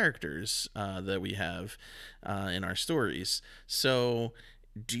in characters that we have in our stories. So,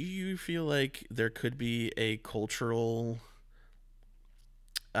 do you feel like there could be a cultural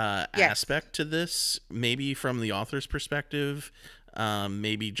yes. aspect to this, maybe from the author's perspective,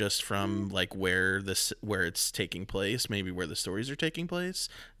 maybe just Mm, from like where it's taking place, maybe where the stories are taking place,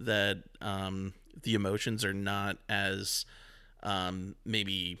 that the emotions are not as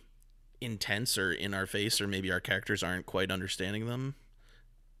maybe intense or in our face, or maybe our characters aren't quite understanding them.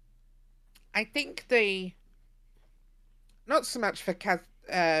 I think the not so much for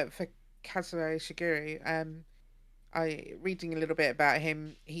Kazuo Ishiguro. I reading a little bit about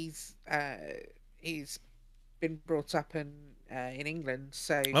him. He's been brought up in England,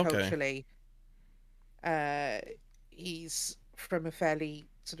 so Okay. culturally, uh, he's from a fairly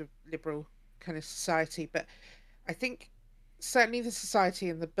sort of liberal kind of society. But I think certainly the society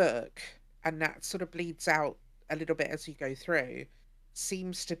in the book, and that sort of bleeds out a little bit as you go through,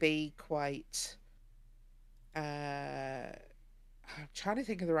 seems to be quite. I'm trying to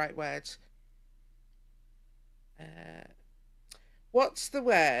think of the right word. Uh, what's the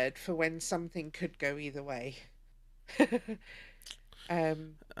word for when something could go either way?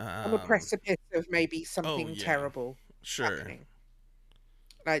 um, on the Um, precipice of maybe oh something yeah, terrible sure. happening.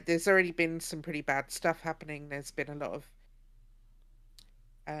 Like there's already been some pretty bad stuff happening. There's been a lot of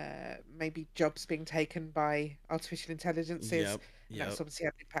maybe jobs being taken by artificial intelligences, Yep. and that's Yep. obviously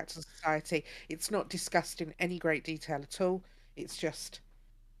had an impact on society. It's not discussed in any great detail at all. It's just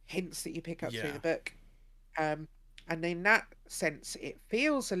hints that you pick up through the Yeah. book. Um, and in that sense, it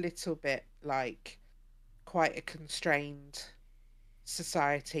feels a little bit like quite a constrained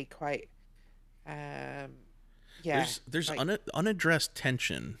society, quite, um, yeah, There's like, unaddressed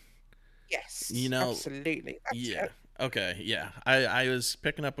tension. You yes, know, absolutely. That's yeah. it. Okay, yeah. I was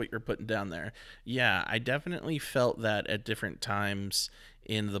picking up what you're putting down there. Yeah, I definitely felt that at different times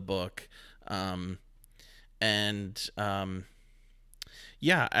in the book. Um, and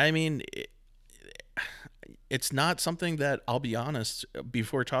yeah, I mean, it's not something that, I'll be honest,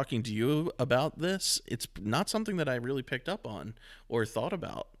 before talking to you about this, it's not something that I really picked up on or thought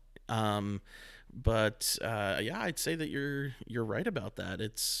about. Um, but yeah, I'd say that you're right about that.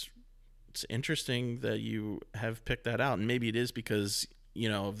 It's interesting that you have picked that out, and maybe it is because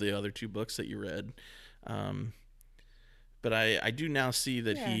of the other two books that you read. Um, but I do now see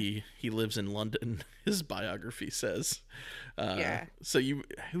that Yeah, he lives in London. His biography says. yeah. So you,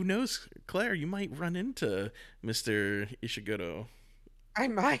 who knows, Claire? You might run into Mr. Ishiguro. I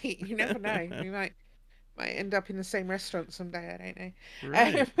might. You never know. We might end up in the same restaurant someday.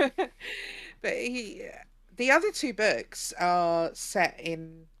 I Right. don't know. But the other two books are set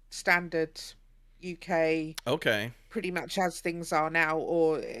in standard UK, Okay. pretty much as things are now,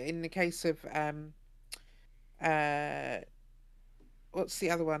 or in the case of uh, what's the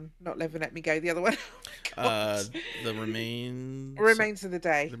other one? Not Live and Let Me Go. The other one. Oh my Uh, God. the remains Remains of the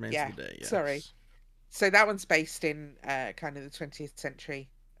Day. the remains of Yeah. the day. Sorry. Yes. So that one's based in kind of the 20th century,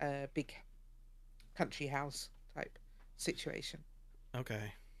 big country house type situation.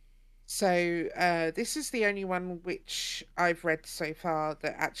 Okay. So this is the only one which I've read so far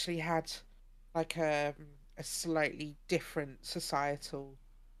that actually had like a slightly different societal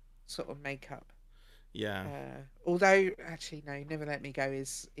sort of makeup. Yeah. Although actually no, Never Let Me Go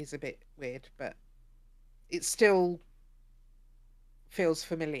is a bit weird, but it still feels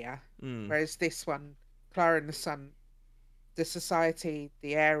familiar. Mm. Whereas this one, Clara and the Sun, the society,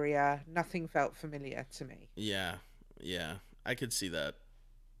 the area, nothing felt familiar to me. Yeah. Yeah. I could see that.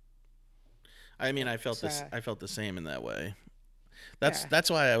 I mean, But I felt the same in that way. That's yeah. that's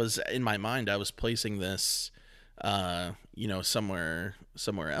why I was in my mind. I was placing this,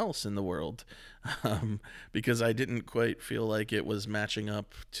 somewhere else in the world, because I didn't quite feel like it was matching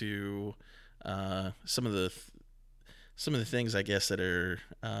up to some of the things I guess that are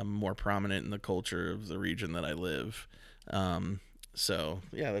more prominent in the culture of the region that I live. Um, so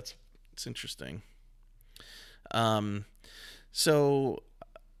yeah, that's it's interesting. Um, so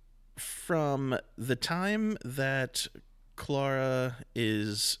from the time that Klara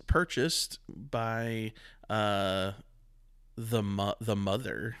is purchased by uh, the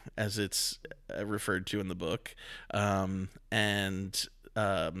mother, as it's referred to in the book, and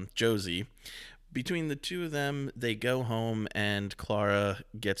Josie. Between the two of them, they go home, and Klara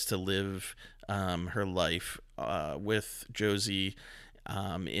gets to live her life with Josie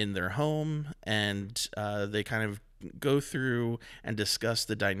in their home, and they kind of go through and discuss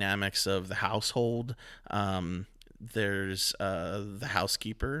the dynamics of the household. There's the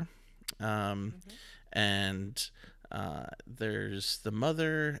housekeeper, um, Hmm. and there's the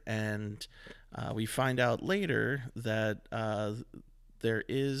mother, and we find out later that there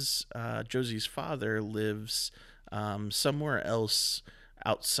is Josie's father lives somewhere else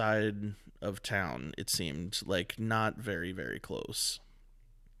outside of town. It seemed like not very very close.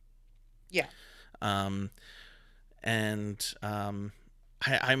 Yeah. Um, and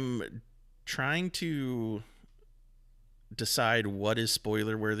I'm trying to decide what is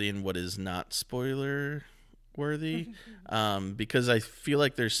spoiler worthy and what is not spoiler worthy, because I feel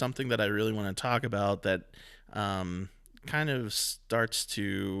like there's something that I really want to talk about that kind of starts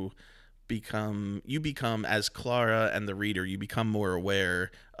to become as Klara and the reader, you become more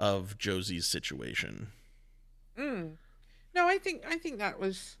aware of Josie's situation. Mm. No, I think that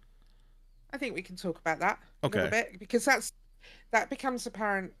was. I think we can talk about that a little Okay. bit because that becomes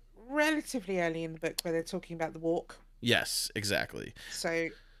apparent relatively early in the book where they're talking about the walk. Yes, exactly. So I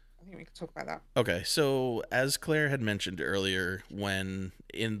think we can talk about that. Okay, so as Claire had mentioned earlier, when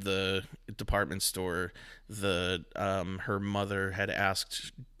in the department store, the her mother had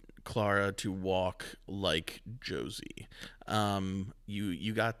asked Klara to walk like Josie.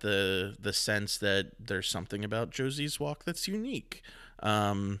 You got the sense that there's something about Josie's walk that's unique,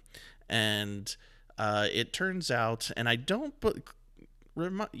 and it turns out, and I don't, but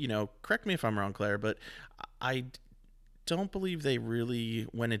correct me if I'm wrong, Claire, but I don't believe they really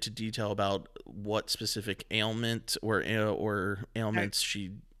went into detail about what specific ailment or No. ailments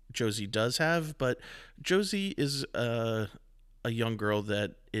Josie does have, but Josie is a young girl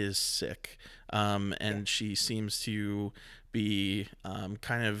that is sick, Yeah. and she seems to be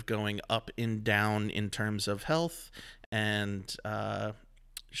kind of going up and down in terms of health, and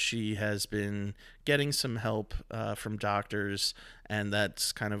she has been getting some help from doctors, and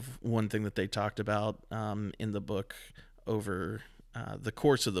that's kind of one thing that they talked about in the book over the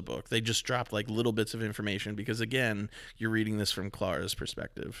course of the book. They just dropped like little bits of information because, again, you're reading this from Clara's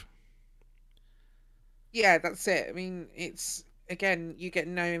perspective. Yeah, that's it. I mean, it's again, you get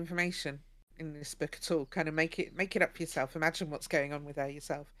no information in this book at all. Kind of make it up for yourself. Imagine what's going on with her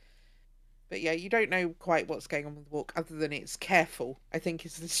yourself. But yeah, you don't know quite what's going on with the walk, other than it's careful, I think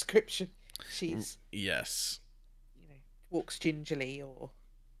is the description. She's, Yes. walks gingerly or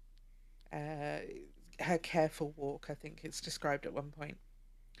uh, her careful walk, I think it's described at one point.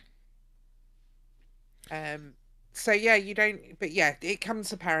 Um, so yeah, you don't, but yeah, it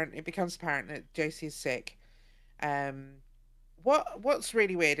becomes apparent that Josie is sick. Um, what's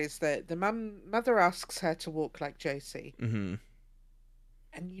really weird is that the mother asks her to walk like Josie, Mm-hmm.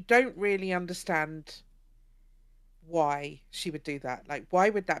 and you don't really understand why she would do that. Like, why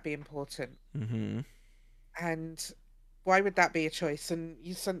would that be important? Mm-hmm. And why would that be a choice? And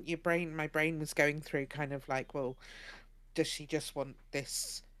my brain was going through kind of like, well, does she just want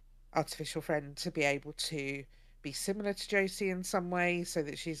this artificial friend to be able to be similar to Josie in some way so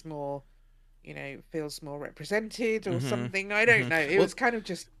that she's more, feels more represented or Mm-hmm. something? I don't Mm-hmm. know. It Well, was kind of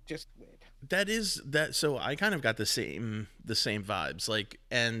just weird. That is that. So I kind of got the same vibes. Like,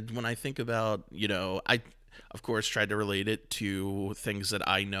 and when I think about, I of course tried to relate it to things that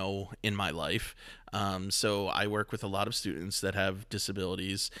I know in my life. So I work with a lot of students that have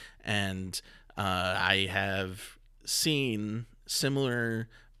disabilities, and I have seen similar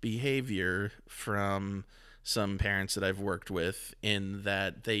behavior from some parents that I've worked with, in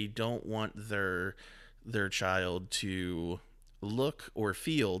that they don't want their child to look or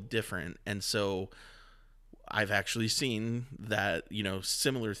feel different. And so I've actually seen that,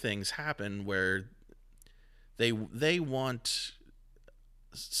 similar things happen where they want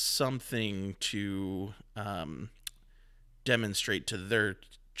something to demonstrate to their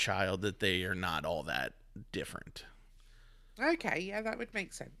child that they are not all that different. Okay, yeah, that would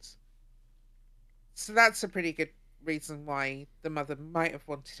make sense. So that's a pretty good reason why the mother might have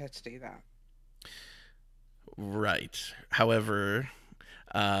wanted her to do that. Right. However,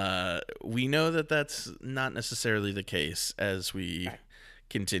 we know that that's not necessarily the case as we Right.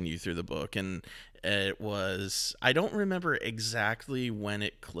 continue through the book. And I don't remember exactly when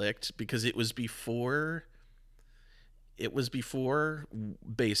it clicked, because it was before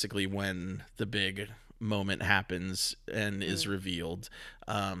basically when the big moment happens and is Mm, revealed.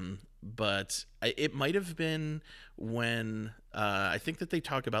 But it might have been when I think that they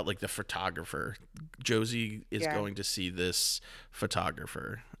talk about, like, the photographer. Josie is yeah. going to see this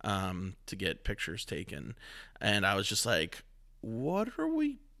photographer to get pictures taken, and I was just like,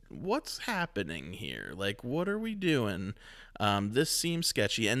 what's happening here? Like, what are we doing? This seems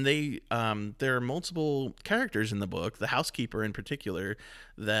sketchy. And there are multiple characters in the book, the housekeeper in particular,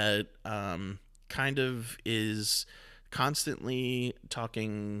 that kind of is constantly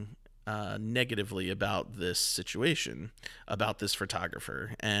talking negatively about this situation, about this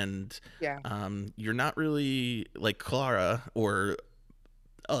photographer. And Yeah. you're not really, like, Klara or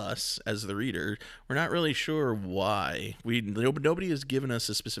us as the reader, we're not really sure why. Nobody has given us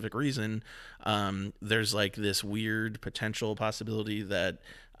a specific reason. There's like this weird potential possibility that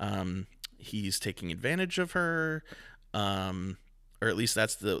he's taking advantage of her, or at least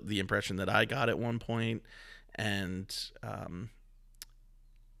that's the impression that I got at one point. And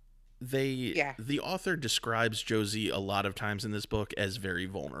Yeah. the author describes Josie a lot of times in this book as very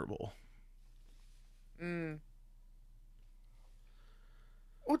vulnerable. Mm.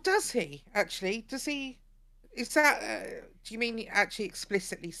 Or does he actually? Does he? Is that? Do you mean he actually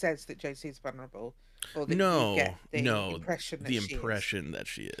explicitly says that Josie is vulnerable, or that you No, get the no, impression that the she is? impression that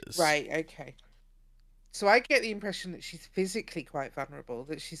she is. Right. Okay. So I get the impression that she's physically quite vulnerable,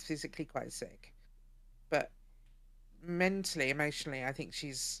 that she's physically quite sick, but mentally, emotionally, I think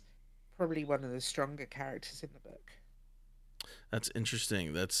she's probably one of the stronger characters in the book. That's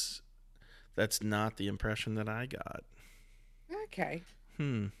interesting. That's not the impression that I got. Okay.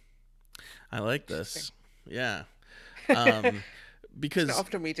 Hmm. I like Interesting. this. Yeah. It's Um not because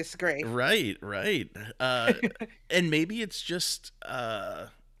often we disagree. right, right. And maybe it's just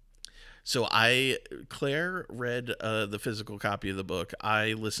so I Claire read the physical copy of the book.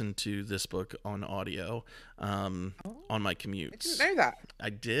 I listened to this book on audio on Oh, my I didn't commutes. know that. I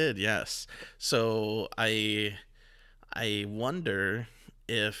did, yes. So I wonder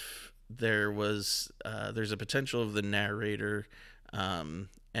if there's a potential of the narrator and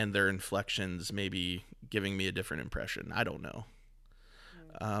their inflections maybe giving me a different impression. I don't know.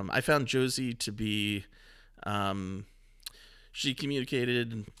 Hmm. I found Josie to be um, she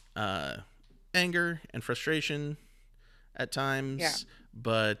communicated anger and frustration at Yeah. times,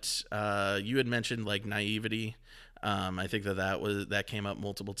 but you had mentioned, like, naivety. I think that came up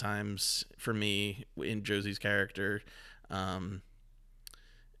multiple times for me in Josie's character, um,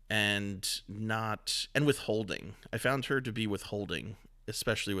 and not and withholding. I found her to be withholding,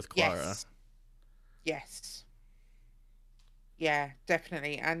 especially with Klara. Yes. Yes. Yeah,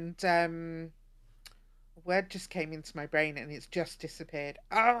 definitely. And a word just came into my brain and it's just disappeared.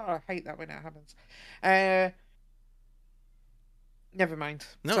 Oh, I hate that when it happens. Uh, Never mind.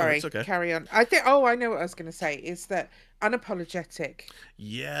 No, that's Sorry. okay. Carry on. I think. Oh, I know what I was going to say. Is that unapologetic?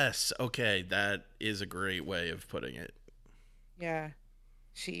 Yes, okay, that is a great way of putting it. Yeah,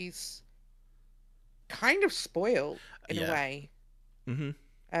 she's kind of spoiled in a Yeah. way. Mm-hmm.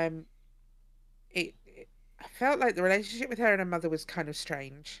 Um, I felt like the relationship with her and her mother was kind of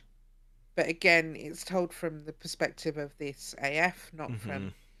strange. But again, it's told from the perspective of this AF, not Mm-hmm.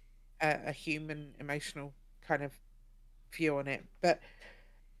 from a human emotional kind of view on it. But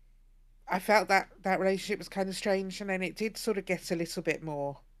I felt that that relationship was kind of strange, and then it did sort of get a little bit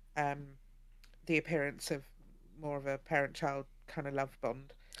more um, the appearance of more of a parent-child kind of love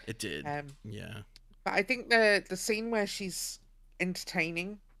bond. It did. Um, Yeah. but I think the scene where she's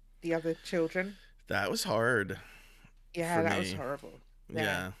entertaining, the other children. That was hard Yeah, for that was me. horrible. Yeah,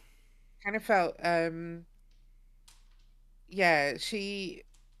 Yeah. kind of felt. Yeah, she.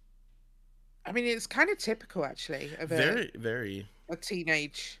 I mean, it's kind of typical actually of Very, very. a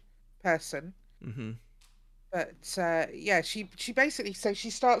teenage person. Hmm. But yeah, she basically so she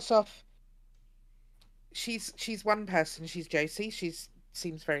starts off. She's one person. She's Josie. She's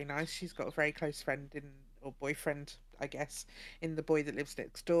seems very nice. She's got a very close friend in or boyfriend, I guess, in the boy that lives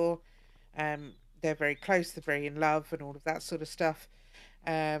next door. They're very close. They're very in love and all of that sort of stuff.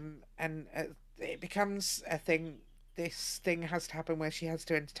 And it becomes a thing. This thing has to happen where she has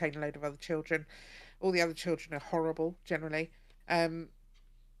to entertain a load of other children. All the other children are horrible generally. Um,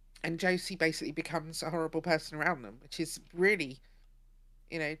 and Josie basically becomes a horrible person around them, which is really,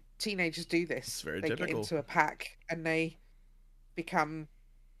 teenagers do It's this. very They get typical. into a pack and they become,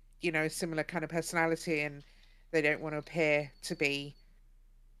 a similar kind of personality, and they don't want to appear to be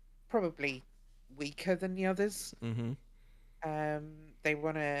probably weaker than the others. Hmm. They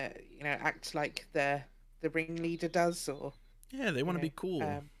want to, act like the ringleader does, or Yeah, they you want to be know,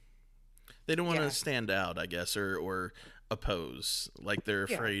 cool. um, They don't want to yeah, stand out, I guess, or oppose. Like they're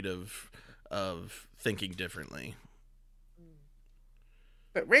yeah. afraid of thinking differently. Mm.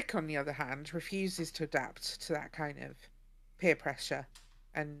 But Rick, on the other hand, refuses to adapt to that kind of peer pressure,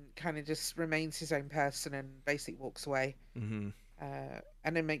 and kind of just remains his own person and basically walks away. Hmm.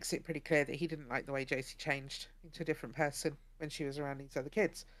 And then makes it pretty clear that he didn't like the way Josie changed into a different person when she was around these other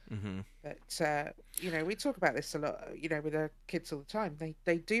kids. Hmm. But we talk about this a lot, with our kids all the time.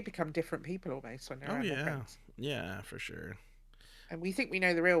 They do become different people almost when they're Oh around their yeah, friends, yeah, for sure. and we think we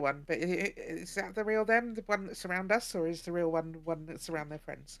know the real one. But is that the real them, the one that's around us, or is the real one the one that's around their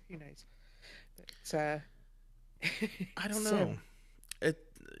friends? Who knows? But I don't it's know. It.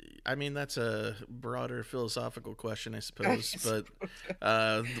 I mean, that's a broader philosophical question, I suppose, it's-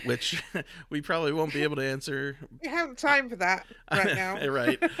 but which we probably won't be able to answer. we haven't time for that right now.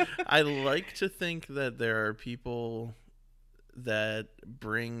 Right. I like to think that there are people that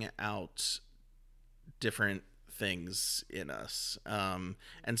bring out different things in us.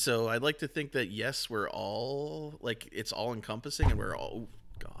 And so I'd like to think that yes, we're all like it's all encompassing, and we're all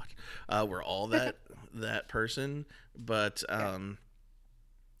God, we're all that person. But Yeah.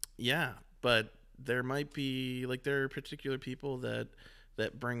 yeah, but there might be like there are particular people that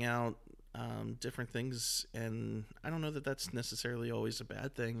bring out different things, and I don't know that that's necessarily always a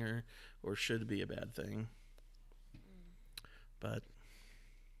bad thing or should be a bad thing. But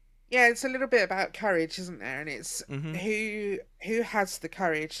Yeah, it's a little bit about courage, isn't there? And it's mm-hmm. who has the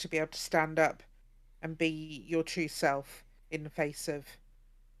courage to be able to stand up and be your true self in the face of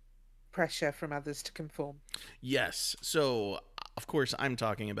pressure from others to conform. Yes. So, of course, I'm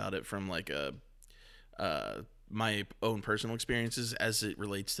talking about it from like a my own personal experiences as it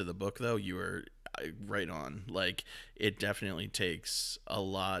relates to the book. Though you are right on. Like, it definitely takes a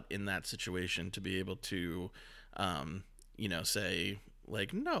lot in that situation to be able to, say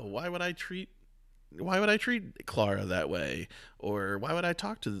like, no, why would I treat Klara that way, or why would I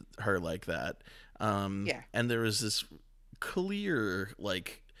talk to her like that? Yeah, And there was this clear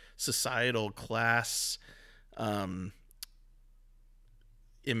like societal class um,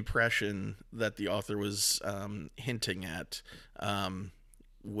 impression that the author was hinting at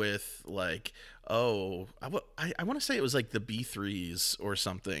with like, oh, I want to say it was like the B3s or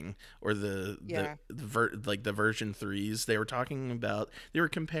something, or yeah, like the version threes. They were talking about, they were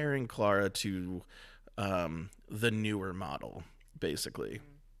comparing Klara to the newer model, basically.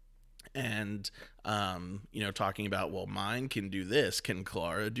 mm, And talking about, well, mine can do this, can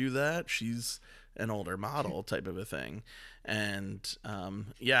Clara do that, she's an older model, type of a thing. And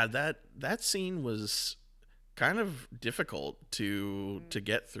yeah, that scene was kind of difficult to mm,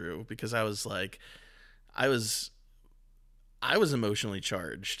 get through, because I was like, i was I was emotionally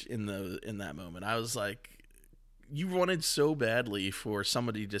charged in that moment. I was like, you wanted so badly for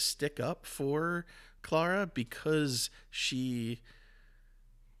somebody to stick up for Clara because she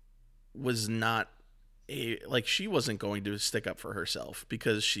was not like, she wasn't going to stick up for herself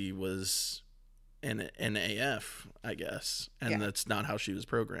because she was an AF, I guess, and yeah, that's not how she was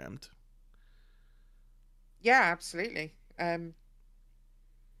programmed. yeah, absolutely.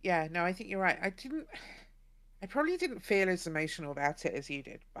 Yeah, no, I think you're right. I probably didn't feel as emotional about it as you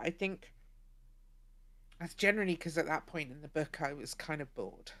did, but I think that's generally because at that point in the book I was kind of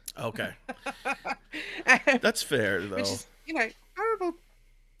bored. Okay, Um, that's fair which though. is, horrible.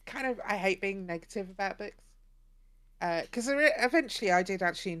 Kind of, I hate being negative about books. Because eventually I did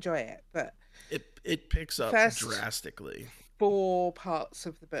actually enjoy it, but It picks the up first drastically. 4 parts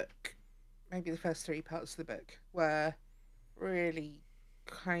of the book, maybe the first 3 parts of the book, were really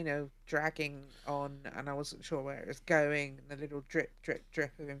kind of dragging on, and I wasn't sure where it was going, and the little drip, drip,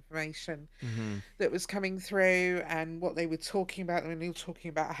 drip of information Mm-hmm. that was coming through, and what they were talking about. And they were talking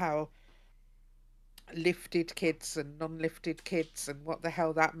about how lifted kids and non-lifted kids and what the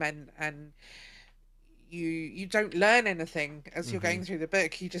hell that meant. And you don't learn anything as you're Mm-hmm. going through the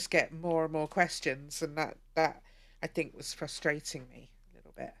book. You just get more and more questions, and that I think was frustrating me a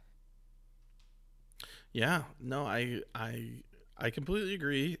little bit. Yeah, no, I completely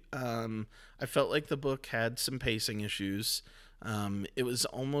agree. I felt like the book had some pacing issues. It was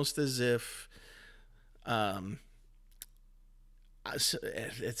almost as if um,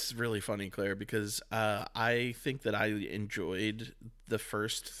 it's really funny, Claire, because I think that I enjoyed the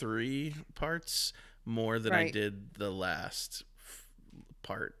first three parts more than I Right. did the last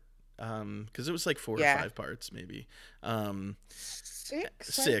part. Because it was like four or Yeah. five parts, maybe. Um,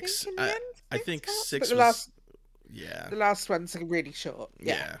 Six, I think, six. in the I end. I Six think parts, but six was, yeah. the last one's really short.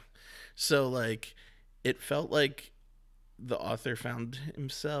 Yeah. Yeah. So like it felt like the author found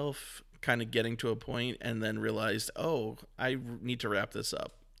himself kind of getting to a point and then realized, "Oh, I need to wrap this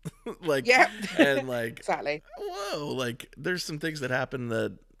up." like Yeah. and like Exactly. whoa, like there's some things that happened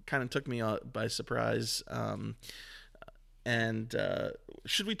that kind of took me by surprise. And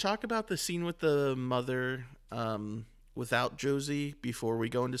should we talk about the scene with the mother without Josie before we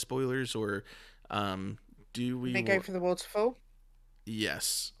go into spoilers, or um, do And we? they go for the waterfall,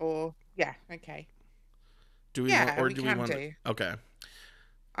 Yes. or yeah, okay. Do we want, Yeah, or we do we can want? do. Okay.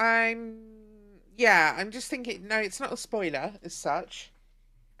 I'm just thinking, no, it's not a spoiler as such.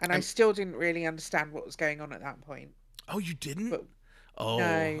 And I I'm. still didn't really understand what was going on at that point. Oh, you didn't? But Oh,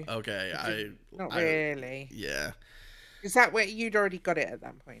 no, okay. I didn't. Not I, really. yeah, Is that where you'd already got it at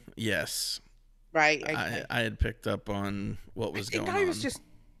that point? yes. Right, I, okay. I had picked up on what I was think going I was on just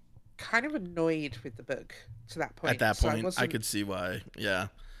kind of annoyed with the book to that at point. that So point. I could see why. Yeah,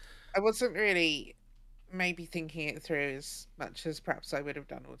 I wasn't really maybe thinking it through as much as perhaps I would have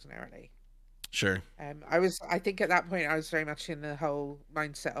done ordinarily. sure. I think at that point I was very much in the whole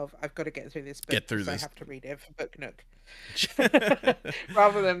mindset of I've got to get through this book Get through because I this. have to read it for Book Nook.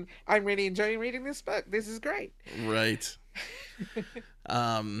 Rather than I'm really enjoying reading this book. This is great. Right.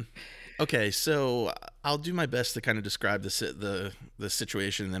 Um. Okay, so I'll do my best to kind of describe the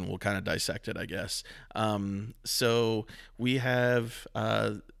situation, and then we'll kind of dissect it, I guess. So we have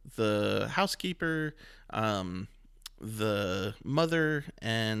the housekeeper, the mother,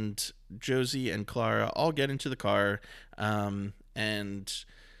 and Josie and Klara all get into the car, and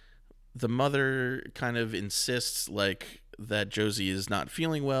the mother kind of insists like that Josie is not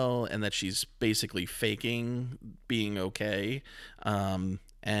feeling well and that she's basically faking being okay,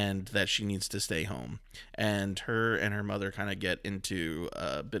 and that she needs to stay home. And her mother kind of get into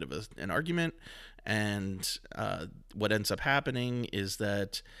a bit of an argument, and what ends up happening is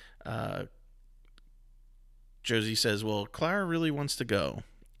that Josie says, "Well, Clara really wants to go,"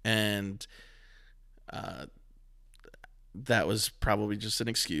 and uh, that was probably just an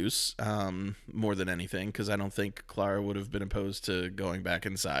excuse, more than anything, because I don't think Clara would have been opposed to going back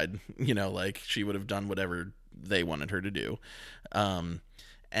inside. Like she would have done whatever they wanted her to do. Um,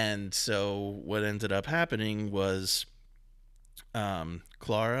 and so what ended up happening was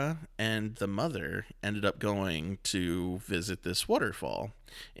Clara and the mother ended up going to visit this waterfall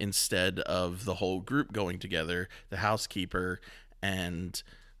instead of the whole group going together. The housekeeper and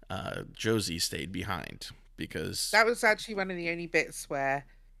Josie stayed behind because. That was actually one of the only bits where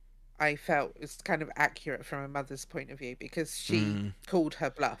I felt was kind of accurate from a mother's point of view because she Mm, called her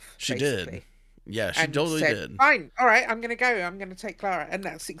bluff, she did. basically, Yeah, she and totally said, did. "Fine, all right, I'm going to go. I'm going to take Clara," and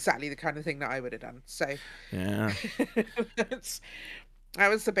that's exactly the kind of thing that I would have done. So Yeah. that's, that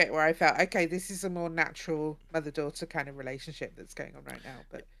was the bit where I felt, okay, this is a more natural mother-daughter kind of relationship that's going on right now.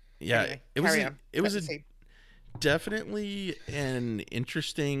 But Yeah, anyway, it was carry a, on. it Set was the a scene. definitely an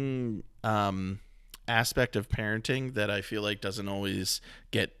interesting aspect of parenting that I feel like doesn't always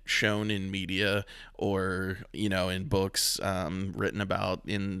get shown in media or in books written about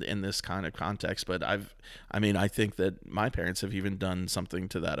in this kind of context. But I think that my parents have even done something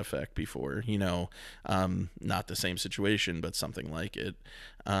to that effect before. Not the same situation, but something like it.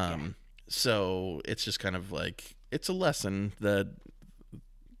 Yeah, So it's just kind of like it's a lesson that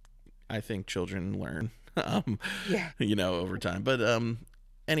I think children learn, yeah. over time. But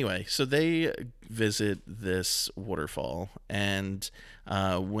anyway, so they visit this waterfall, and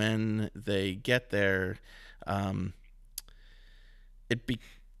when they get there, um, it be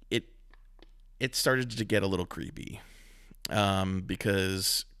it it started to get a little creepy.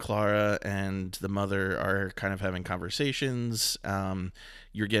 because Klara and the mother are kind of having conversations.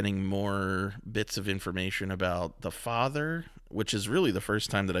 You're getting more bits of information about the father, which is really the first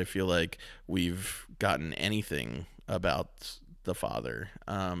time that I feel like we've gotten anything about the father,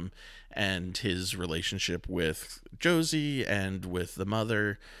 and his relationship with Josie and with the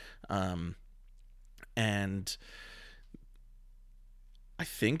mother. And I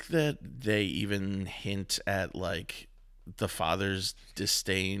think that they even hint at like the father's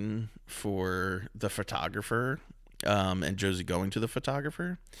disdain for the photographer, and Josie going to the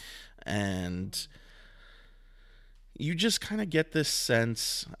photographer. And you just kind of get this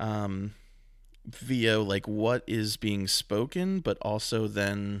sense, via like what is being spoken, but also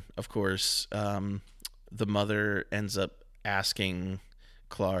then, of course, the mother ends up asking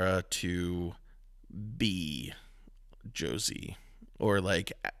Klara to be Josie, or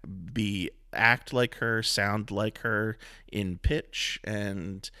like be act like her, sound like her in pitch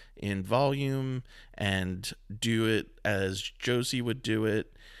and in volume, and do it as Josie would do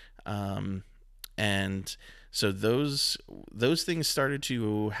it. And so those things started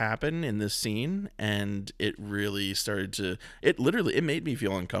to happen in this scene, and it really started to, it made me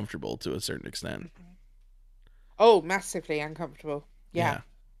feel uncomfortable to a certain extent. Mhm. Oh, massively uncomfortable. Yeah. Yeah.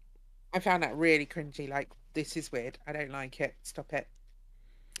 I found that really cringy. Like, this is weird. I don't like it. Stop it.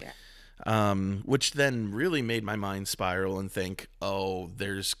 Yeah. Which then really made my mind spiral and think, oh,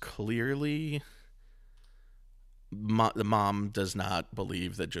 there's clearly the mom does not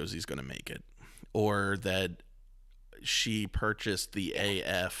believe that Josie's going to make it, or that she purchased the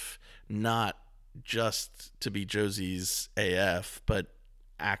Yeah. AF not just to be Josie's AF, but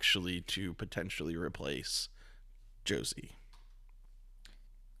actually to potentially replace Josie.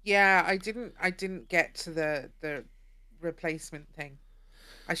 Yeah, I didn't get to the replacement thing.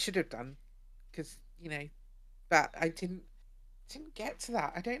 I should have done because, but I didn't get to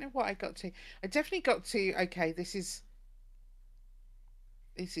that. I don't know what I got to. I definitely got to, okay, this is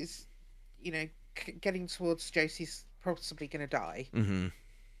getting towards Josie's possibly going to die. Mm-hmm.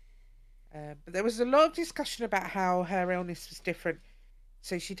 But there was a lot of discussion about how her illness was different.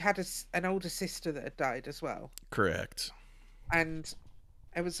 So she'd had an older sister that had died as well. Correct. And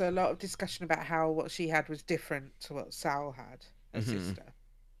there was a lot of discussion about how what she had was different to what Sal had, her Mm-hmm. sister.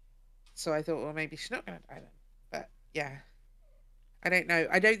 So I thought, well, maybe she's not going to die then. But yeah, I don't know.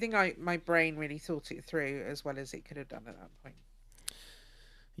 I don't think my brain really thought it through as well as it could have done at that point.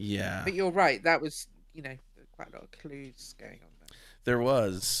 Yeah. But you're right. That was, quite a lot of clues going on there.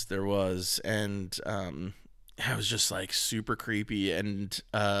 There was, and I was just like super creepy, and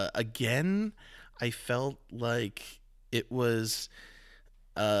again, I felt like it was,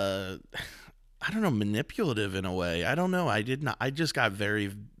 uh, I don't know, manipulative in a way. I don't know. I did not. I just got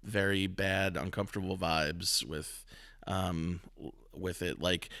very, very bad, uncomfortable vibes um, with it.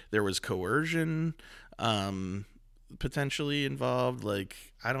 Like there was coercion, um, potentially involved. Like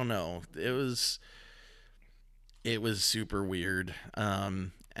I don't know. It was super weird.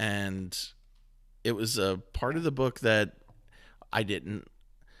 And it was a part Yeah. of the book that I didn't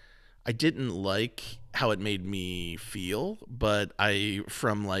I didn't like how it made me feel, but I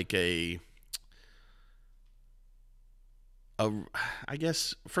from like a I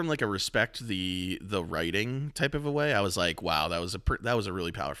guess from like a respect the writing type of a way, I was like, wow, that was a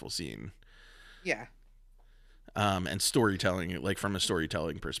really powerful scene. Yeah. And storytelling, like from a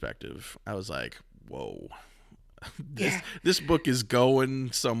storytelling perspective, I was like, whoa, this Yeah. this book is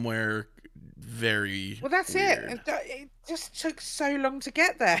going somewhere very Well, that's it. weird. It just took so long to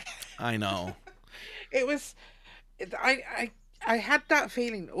get there. I know. It was, I had that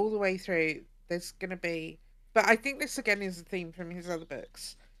feeling all the way through. There's gonna be, but I think this again is a theme from his other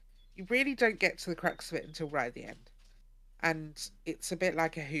books. You really don't get to the crux of it until right at the end, and it's a bit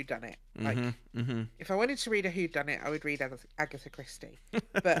like a whodunit. Mm-hmm. Like, Mm-hmm. if I wanted to read a whodunit, I would read Agatha Christie.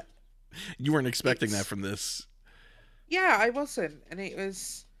 But You weren't expecting that it's, from this. yeah, I wasn't, and it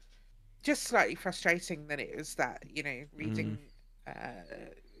was just slightly frustrating that it was that, Mm. reading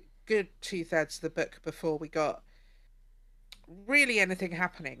good 2/3 of the book before we got really anything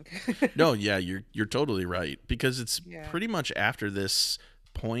happening. No, yeah, you're totally right, because it's Yeah, pretty much after this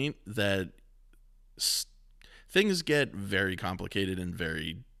point that s- things get very complicated and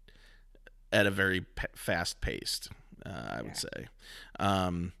very at a very fast paced. I would yeah, say.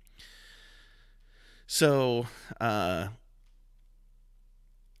 Um, so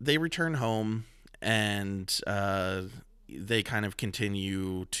they return home, and they kind of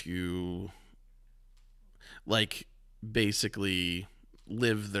continue to like basically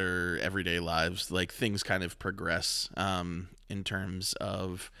live their everyday lives, like things kind of progress in terms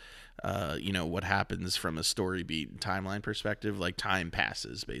of what happens from a story beat timeline perspective. Like time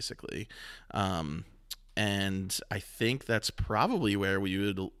passes basically. And I think that's probably where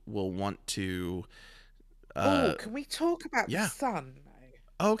we will want to Oh, uh can we talk about the yeah. sun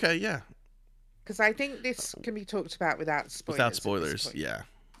though? Okay, yeah. Because I think this can be talked about without Without spoilers at this spoilers, point. yeah.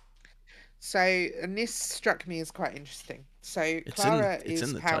 So, and this struck me as quite interesting. So, It's in Klara it's in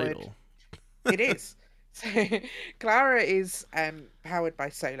is the powered. title. It is. So, Klara is powered by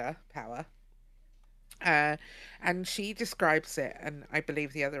solar power. Uh, and she describes it, and I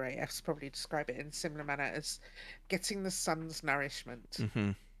believe the other AFs probably describe it in a similar manner as getting the sun's nourishment.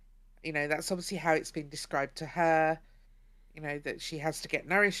 Mhm. That's obviously how it's been described to her. That she has to get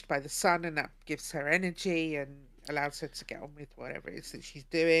nourished by the sun, and that gives her energy and allows her to get on with whatever it is that she's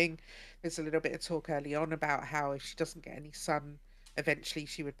doing. There's a little bit of talk early on about how if she doesn't get any sun, eventually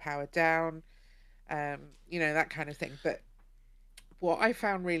she would power down, that kind of thing. But what I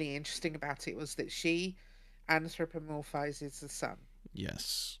found really interesting about it was that she anthropomorphizes the sun.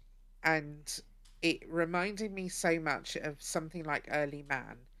 Yes. And it reminded me so much of something like Early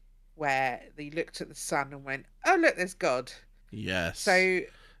Man, where they looked at the sun and went, "Oh, look, there's God." Yes. So,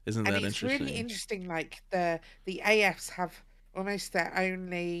 Isn't and that it's really interesting? interesting. Like the AFs have almost their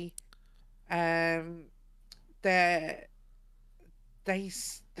only um their they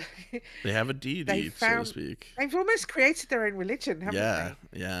s- They have a they deity, so to found speak. they've almost created their own religion, haven't Yeah,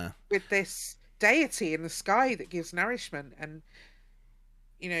 they? yeah. With this deity in the sky that gives nourishment, and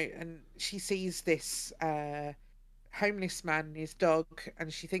she sees this homeless man and his dog,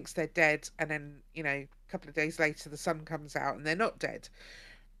 and she thinks they're dead, and then a couple of days later the sun comes out and they're not dead.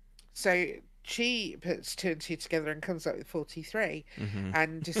 So she puts two and two together and comes up with 43, Mhm.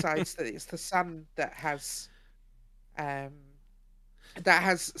 and decides that it's the sun um that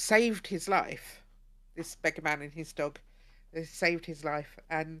has saved his life. This beggar man and his dog, they saved his life,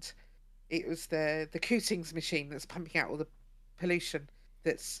 and it was the cootings machine that's pumping out all the pollution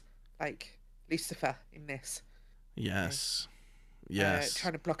that's like Lucifer in this, you know, Yes. Yes.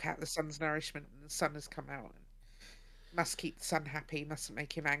 trying to block out the sun's nourishment, and the sun has come out and must keep the sun happy, mustn't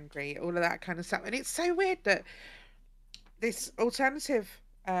make him angry, all of that kind of stuff. And it's so weird that this alternative,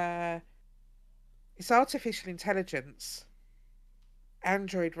 this artificial intelligence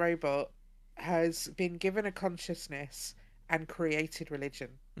android robot has been given a consciousness and created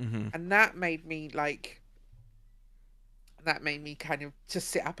religion. Mhm. And that made me kind of just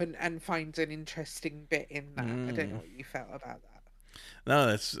sit up and find an interesting bit in that. I don't know Mm. what you felt about that. No,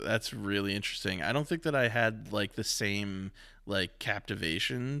 that's really interesting. I don't think that I had like the same like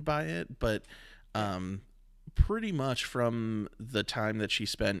captivation by it, but Yeah. um pretty much from the time that she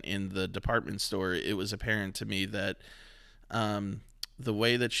spent in the department store, it was apparent to me that um the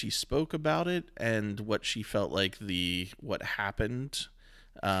way that she spoke about it and what she felt like the what happened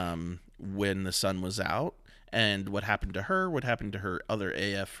when the sun was out and what happened to her, what happened to her other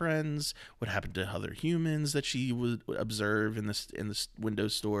AF friends, what happened to other humans that she would observe in this window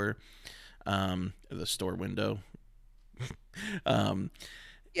store, the store window. um,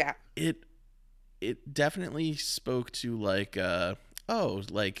 Yeah. it it definitely spoke to like oh,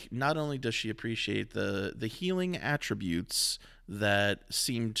 like not only does she appreciate the healing attributes that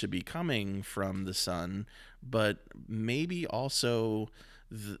seem to be coming from the sun, but maybe also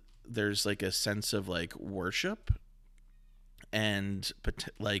there's like a sense of like worship and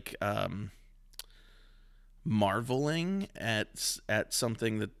like marveling at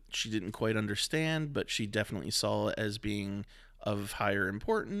something that she didn't quite understand, but she definitely saw as being of higher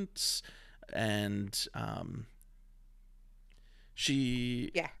importance. And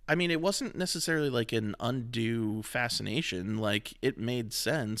she, Yeah. I mean, it wasn't necessarily like an undue fascination. Like it made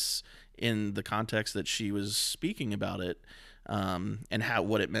sense in the context that she was speaking about it, and how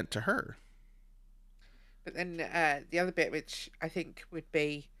what it meant to her. But then the other bit, which I think would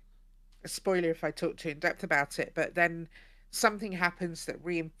be a spoiler if I talk too in depth about it, but then something happens that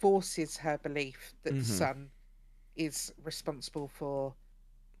reinforces her belief that the Mm-hmm. sun is responsible for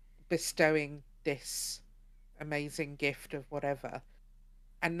bestowing this amazing gift of whatever.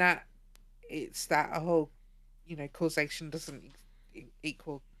 And that it's that a whole, causation doesn't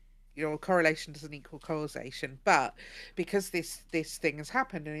equal, correlation doesn't equal causation, but because this thing has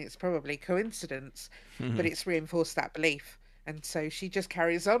happened and it's probably coincidence, but it's reinforced that belief. And so she just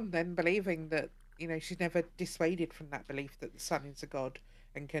carries on then believing that, she's never dissuaded from that belief that the sun is a god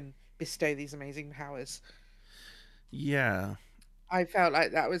and can bestow these amazing powers. Yeah. I felt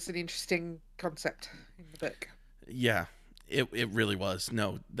like that was an interesting concept in the book. Yeah, it really was.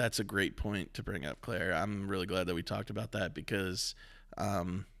 No, that's a great point to bring up, Claire. I'm really glad that we talked about that because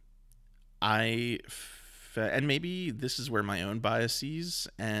Um, and maybe this is where my own biases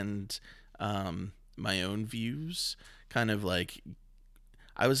and my own views kind of like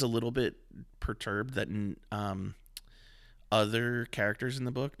I was a little bit perturbed that other characters in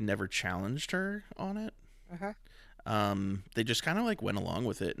the book never challenged her on it. Uh-huh. They just kind of like went along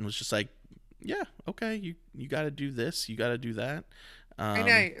with it and was just like, yeah, okay, you got to do this, you got to do that. I Um,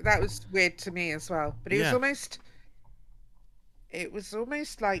 know that was weird to me as well, but yeah. it was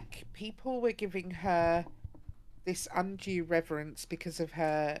almost like people were giving her this undue reverence because of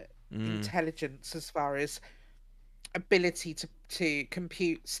her Mm, intelligence as far as ability to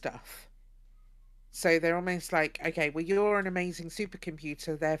compute stuff. So they're almost like, okay, well, you're an amazing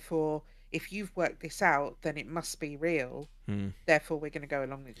supercomputer, therefore, if you've worked this out, then it must be real. mm. Therefore, we're going to go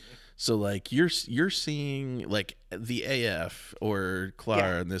along with you. So like you're seeing like the AF or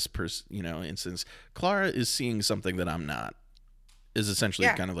Yeah, Klara in this instance. Klara is seeing something that I'm not. Is essentially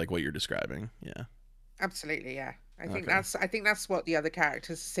yeah, kind of like what you're describing. Yeah. absolutely, yeah. Okay. I think that's what the other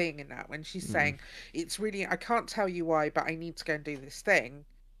character's seeing in that when she's Mm. saying, "It's really I can't tell you why, but I need to go and do this thing."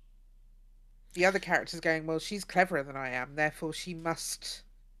 The other character's going, "Well, she's cleverer than I am, therefore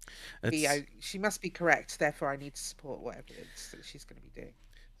That's she must be correct. Therefore, I need to support whatever it is that she's going to be doing."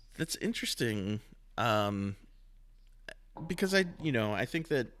 that's interesting. Um, because I think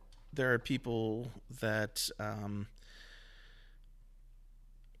that there are people that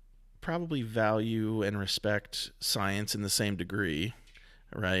probably value and respect science in the same degree,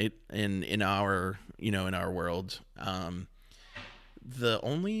 right? In our in our world, the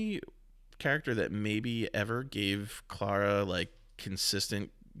only character that maybe ever gave Klara like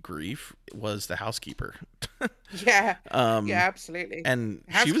consistent grief was the housekeeper. Yeah, um, yeah, absolutely. and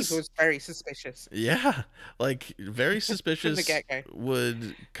The she housekeeper was was very suspicious yeah, like very from the suspicious. get-go.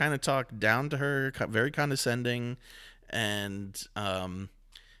 Would kind of talk down to her, very condescending, and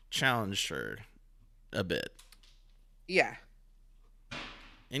challenged her a bit Yeah,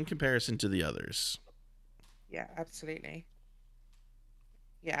 in comparison to the others. yeah, absolutely.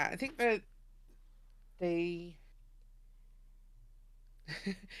 Yeah, I think that the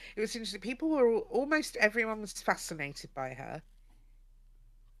it was interesting. People were almost everyone was fascinated by her,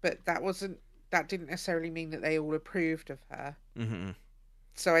 but that didn't necessarily mean that they all approved of her. Hmm.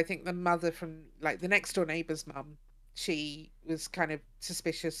 So I think the mother from like the next door neighbor's mum, she was kind of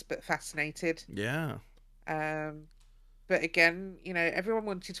suspicious but fascinated. Yeah, Um, but again, everyone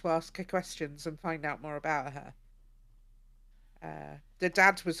wanted to ask her questions and find out more about her. The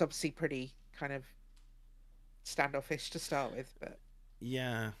dad was obviously pretty kind of standoffish to start with, but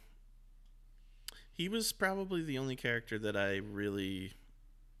yeah. He was probably the only character that I really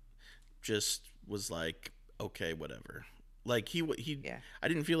just was like, okay, whatever. Like he, yeah, I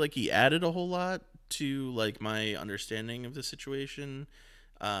didn't feel like he added a whole lot to like my understanding of the situation.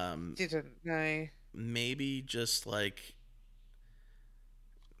 Um, didn't know. maybe just like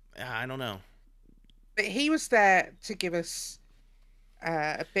I don't know. But he was there to give us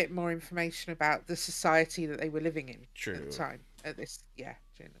a bit more information about the society that they were living in at the True, time. Yeah,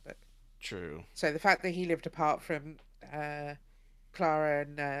 during the book. true. So the fact that he lived apart from Clara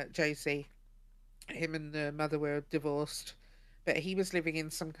and Josie, him and the mother were divorced, but he was living in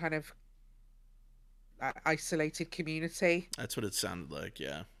some kind of isolated community. That's what it sounded like.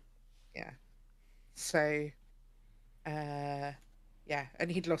 Yeah. Yeah. So, uh, yeah,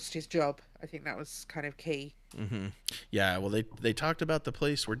 and he'd lost his job. I think that was kind of key. Hmm. Yeah. Well, they talked about the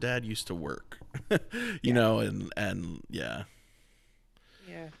place where Dad used to work, Yeah. and yeah.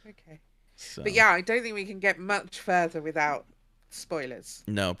 Yeah. Okay. But So yeah, I don't think we can get much further without spoilers,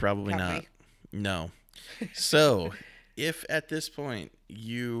 no, probably can not. we? No. So if at this point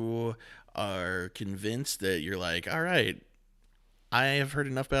you are convinced that you're like, all right, I have heard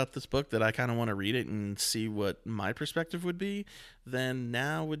enough about this book that I kind of want to read it and see what my perspective would be, then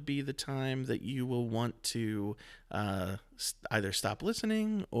now would be the time that you will want to either stop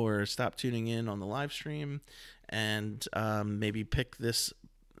listening or stop tuning in on the live stream and maybe pick this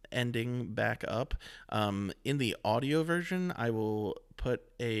ending back up. In the audio version, I will put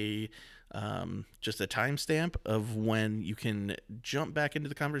a just a timestamp of when you can jump back into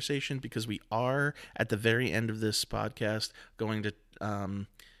the conversation because we are at the very end of this podcast going to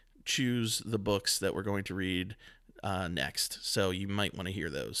choose the books that we're going to read next. So you might want to hear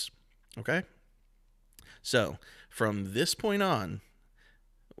those. Okay? So from this point on,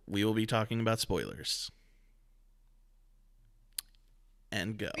 we will be talking about spoilers.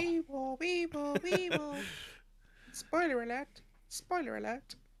 And go. We will. Spoiler alert. Spoiler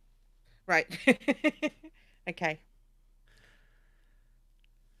alert. Right. Okay.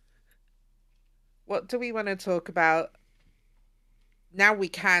 What do we want to talk about now we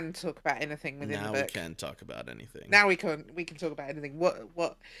can talk about anything within the Now we book. can talk about anything. Now we can talk about anything.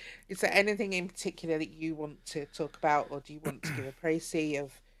 What is there anything in particular that you want to talk about, or do you want to give a précis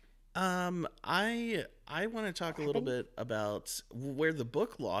of I want to talk what a little happened? bit about where the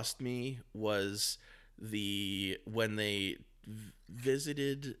book lost me was the when they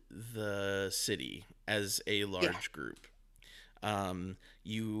visited the city as a Yeah, large group.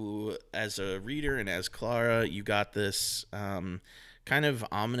 You, as a reader and as Klara, you got this kind of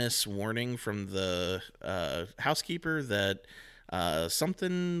ominous warning from the housekeeper that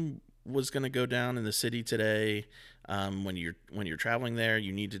something was going to go down in the city today. When you're traveling there,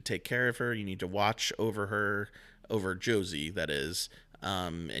 you need to take care of her. You need to watch over her, over Josie, that is,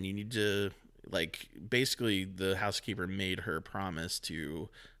 and you need to like basically the housekeeper made her promise to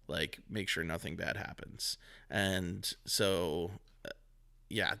like make sure nothing bad happens. And so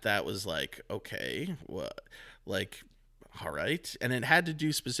yeah, that was like, okay, what, like, all right. And it had to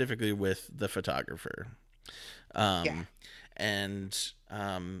do specifically with the photographer. yeah. Um, and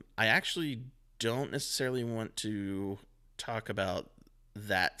I actually don't necessarily want to talk about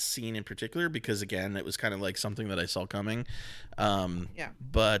that scene in particular because, again, it was kind of like something that I saw coming. Yeah.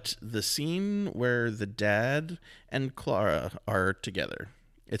 But the scene where the dad and Klara are together,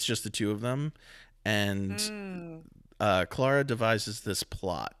 it's just the two of them. And Mm. Klara devises this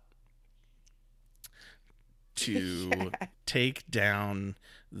plot to Yeah. take down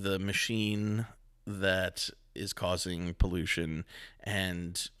the machine that is causing pollution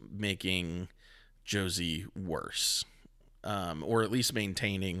and making Josie worse. Or at least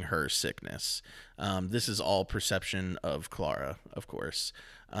maintaining her sickness. This is all perception of Klara, of course.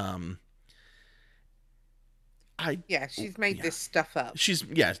 Um, I Yeah, she's made yeah, this stuff up she's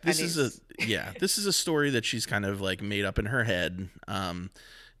yeah. and This is a it's yeah. This is a story that she's kind of like made up in her head.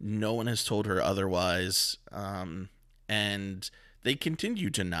 No one has told her otherwise, and they continue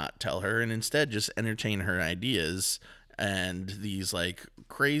to not tell her, and instead just entertain her ideas and these like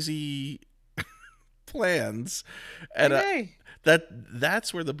crazy plans, I and know.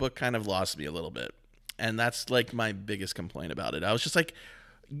 that's where the book kind of lost me a little bit, and that's like my biggest complaint about it. I was just like,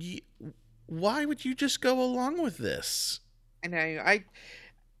 why would you just go along with this? I know.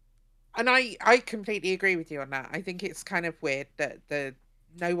 I completely agree with you on that. I think it's kind of weird that the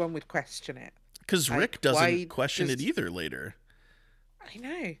no one would question it. Because Like, Rick doesn't why question it does either later. I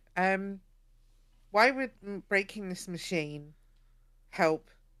know. Why would breaking this machine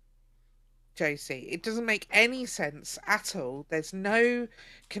help Josie? It doesn't make any sense at all. There's no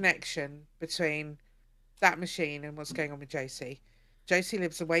connection between that machine and what's going on with Josie. Josie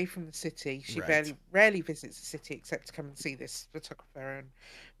lives away from the city. She Right. rarely visits the city except to come and see this photographer and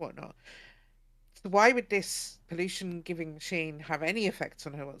whatnot. So why would this pollution giving machine have any effect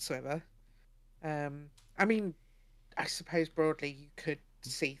on her whatsoever? I mean, I suppose broadly you could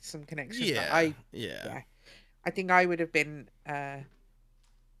see some connection, but Yeah. Yeah. yeah, I think I would have been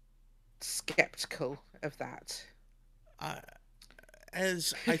skeptical of that.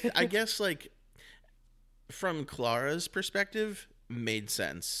 I, I guess like from Clara's perspective made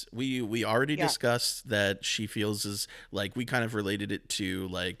sense. We already Yeah. discussed that she feels as like we kind of related it to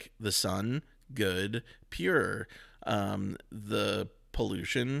like the sun, good, pure, the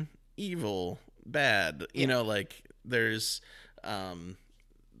pollution, evil, bad. You Yeah. know, like there's um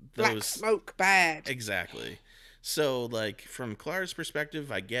Black those smoke, bad. exactly. So like from Clara's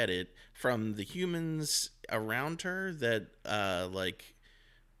perspective, I get it. From the humans around her that like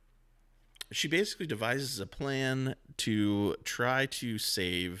she basically devises a plan to try to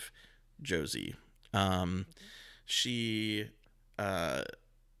save Josie. Um, she uh,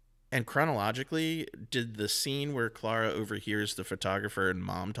 and chronologically, did the scene where Klara overhears the photographer and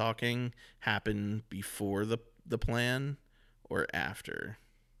mom talking happen before the plan or after?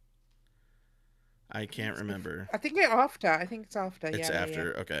 I can't remember. I think it after. I think it's after. It's Yeah, yeah, yeah.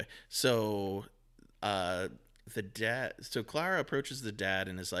 after. Okay. So uh the dad so Klara approaches the dad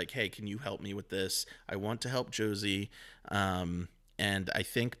and is like, "Hey, can you help me with this? I want to help Josie. And I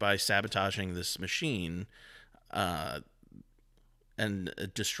think by sabotaging this machine uh and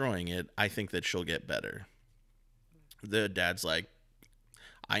destroying it, I think that she'll get better." The dad's like,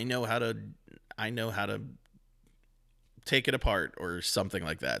 "I know how to I know how to take it apart or something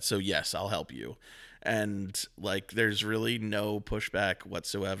like that. So yes, I'll help you." And like there's really no pushback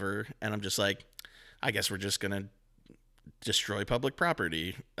whatsoever, and I'm just like, I guess we're just going to destroy public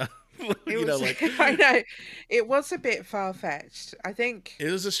property. It You know, was. like I know. It was a bit far fetched. I think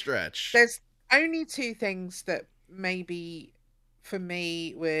it was a stretch. there's only two things that maybe for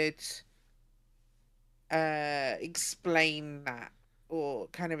me would explain that or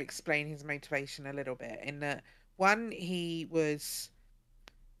kind of explain his motivation a little bit in that one he was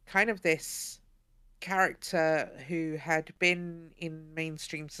kind of this character who had been in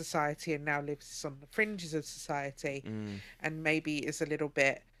mainstream society and now lives on the fringes of society, Mm. and maybe is a little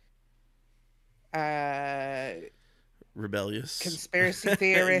bit uh Rebellious. conspiracy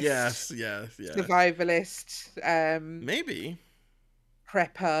theorist, Yes, yes, yeah. survivalist, Maybe.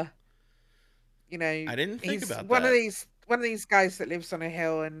 prepper. You know, I didn't think he's about that. one of these guys that lives on a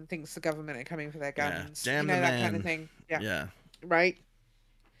hill and thinks the government are coming for their Yeah. guns. You Damn the know, that kind of man. thing. Yeah. Yeah. Right.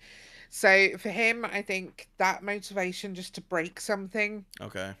 So for him, I think that motivation just to break something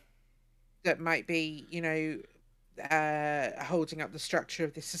Okay. that might be, holding up the structure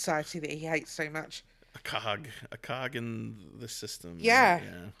of this society that he hates so much. A cog in the system, right? Yeah.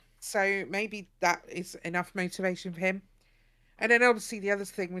 Yeah. So maybe that is enough motivation for him. And then obviously the other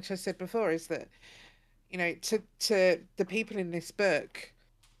thing which I said before is that, to the people in this book,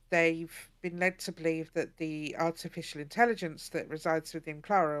 they've been led to believe that the artificial intelligence that resides within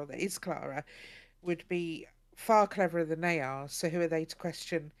Klara, or that is Klara, would be far cleverer than they are. So who are they to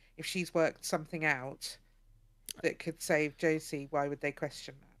question if she's worked something out that could save Josie? Why would they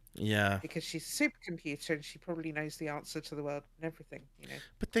question that? Yeah. Because she's a supercomputer and she probably knows the answer to the world and everything.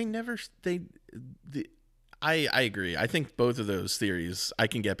 But they never the I agree. I think both of those theories I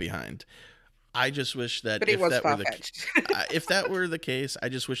can get behind. I just wish that But it was far fetched. if that were the case, I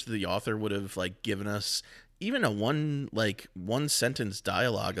just wish that the author would have like given us even a one sentence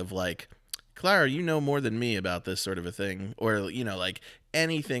dialogue of like, Clara, you know more than me about this sort of a thing, or like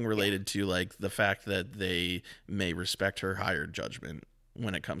anything Yeah. related to like the fact that they may respect her higher judgment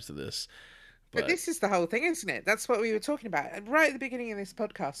when it comes to this. But But this is the whole thing, isn't it? That's what we were talking about. And right at the beginning of this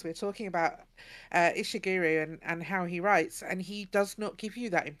podcast, we were talking about Ishiguro and how he writes, and he does not give you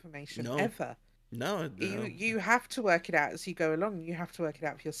that information no, ever. no, You no, you have to work it out as you go along. You have to work it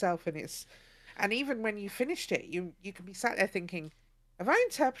out for yourself, and even when you finished it, you can be sat there thinking, "Have I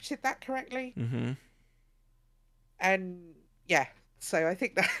interpreted that correctly?" mm-hmm. And yeah, so I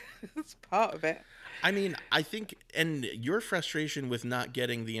think that's part of it. I mean, I think, and your frustration with not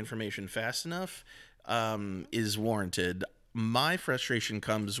getting the information fast enough is warranted. My frustration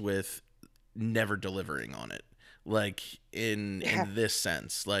comes with never delivering on it. Like Yeah, in this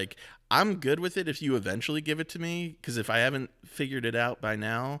sense, like I'm good with it if you eventually give it to me, because if I haven't figured it out by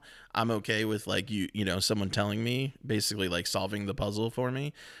now, I'm okay with like someone telling me, basically like solving the puzzle for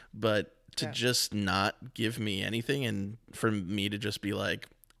me. But to yeah. just not give me anything and for me to just be like,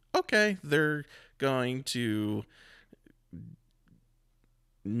 okay, they're going to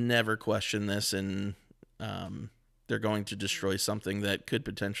never question this, and they're going to destroy something that could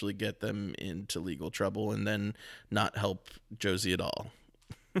potentially get them into legal trouble and then not help Josie at all.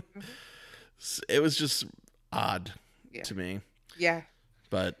 Hmm. It was just odd Yeah, to me. yeah.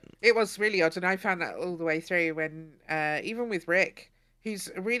 But It was really odd, and I found that all the way through when, even with Rick, who's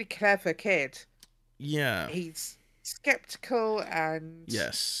a really clever kid, yeah, he's skeptical and,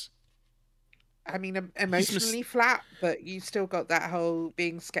 yes. I mean, He's emotionally flat, but you still got that whole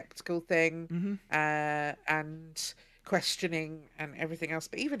being skeptical thing, mm-hmm. and questioning and everything else.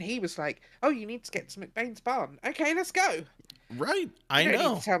 But even he was like, "Oh, you need to get to McBain's barn. Okay, let's go. Right. You I don't need to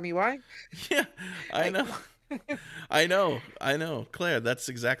know. tell me why." Yeah, I Like, know. I know, Claire. That's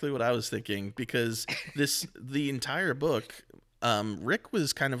exactly what I was thinking, because the entire book, Rick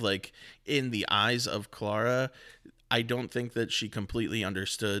was kind of like in the eyes of Clara. I don't think that she completely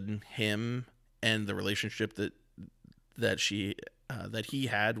understood him and the relationship that he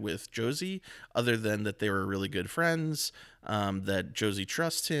had with Josie, other than that they were really good friends, that Josie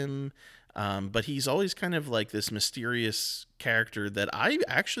trusts him. But he's always kind of like this mysterious character that I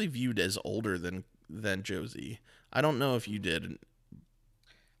actually viewed as older than Josie. I don't know if you did.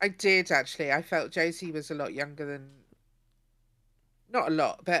 I did actually. I felt Josie was a lot younger than, not a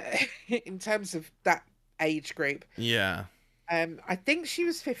lot, but in terms of that age group. Yeah. I think she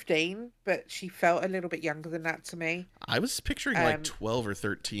was 15, but she felt a little bit younger than that to me. I was picturing like Um, 12 or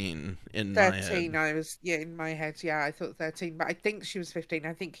 13 in my 13, head. I was, yeah, in my head, yeah, I thought 13, but I think she was 15.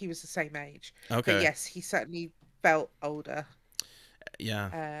 I think he was the same age. But Okay. yes, he certainly felt older Yeah.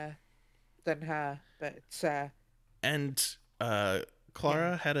 uh, than her. But And yeah,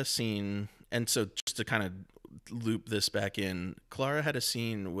 Clara had a scene, and so just to kind of loop this back in, Clara had a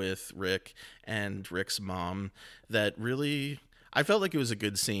scene with Rick and Rick's mom that really, I felt like it was a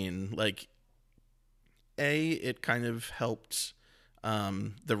good scene. Like, it kind of helped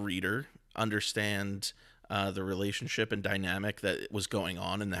the reader understand the relationship and dynamic that was going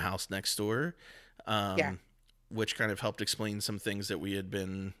on in the house next door, yeah, um, which kind of helped explain some things that we had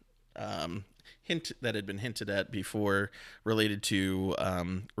been that had been hinted at before, related to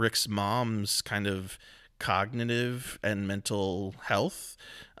Rick's mom's kind of cognitive and mental health,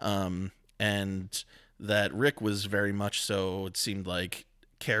 and that Rick was very much so. It seemed like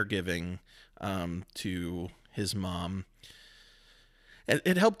caregiving to his mom.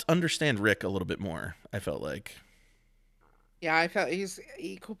 It helped understand Rick a little bit more. I felt like. Yeah, I felt he's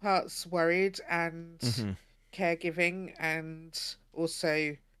equal parts worried and Hmm. caregiving and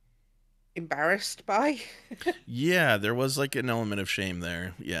also embarrassed by. Yeah, there was like an element of shame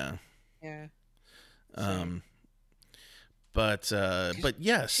there. Yeah. Yeah. So Um, 'cause but she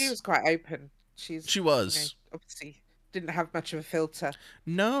yes, was quite open. She's, she you know, was. obviously didn't have much of a filter.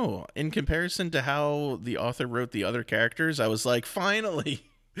 No, in comparison to how the author wrote the other characters, I was like, finally,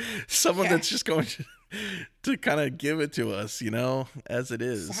 someone Yeah, that's just going to kind of give it to us, as it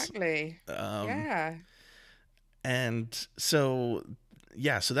is. exactly. Um, Yeah. and so,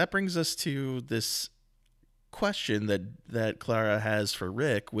 yeah, so that brings us to this question that Klara has for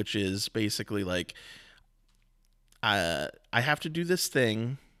Rick, which is basically like, I have to do this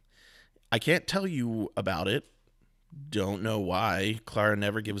thing. I can't tell you about it. Don't know why. Klara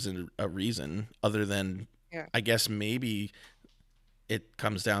never gives a reason other than, Yeah. I guess maybe it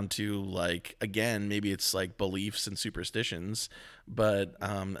comes down to, like, again, maybe it's like beliefs and superstitions, but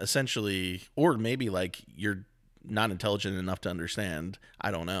essentially, or maybe like you're not intelligent enough to understand.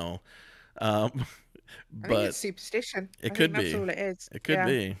 I don't know. Um, I think it's but superstition. it I think could that's be. all it is. It could Yeah.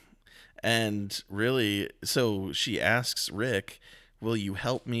 be. And really, so she asks Rick, "Will you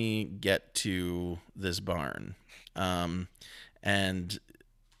help me get to this barn?" Um, and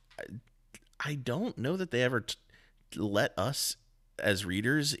I don't know that they ever let us as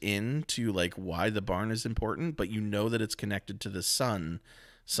readers into like why the barn is important, but that it's connected to the sun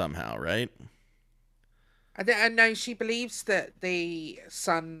somehow, right? I know she believes that the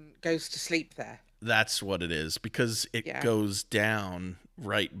sun goes to sleep there. That's what it is because it Yeah. goes down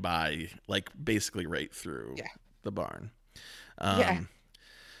right by, like, basically right through Yeah. the barn. Yeah. Um,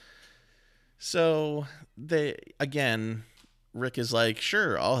 so they again, Rick is like,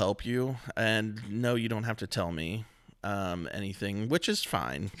 "Sure, I'll help you, and no, you don't have to tell me anything," which is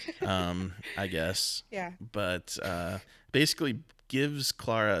fine, I guess. Yeah. But basically, gives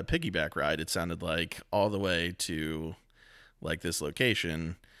Klara a piggyback ride. It sounded like all the way to like this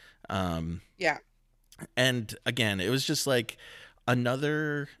location, um, Yeah. and again, it was just like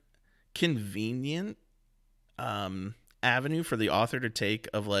another convenient avenue for the author to take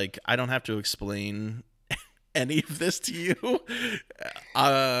of like, I don't have to explain any of this to you.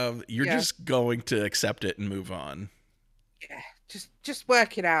 You're Yeah. just going to accept it and move on. Yeah. Just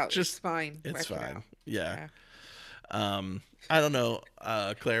work it out. It's Just, fine. it's Work it fine. out. Yeah. Yeah. I don't know,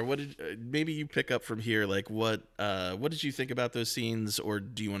 Claire. What did maybe you pick up from here? Like, what did you think about those scenes, or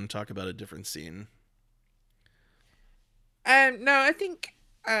do you want to talk about a different scene? No, I think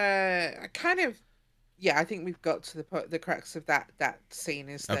I kind of yeah, I think we've got to the crux of that scene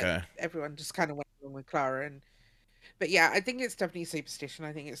is that Okay. everyone just kind of went along with Clara and but yeah, I think it's definitely superstition.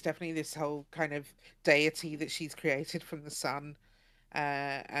 I think it's definitely this whole kind of deity that she's created from the sun,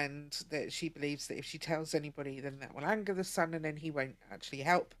 and that she believes that if she tells anybody, then that will anger the sun, and then he won't actually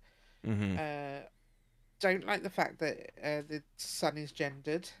help. Mm-hmm. Uh, don't like the fact that the sun is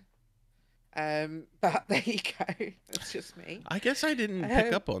gendered. But there you go. That's just me. I guess I didn't pick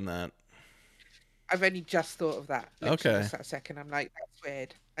Um, up on that. I've only just thought of that, literally Okay. just that second. I'm like, that's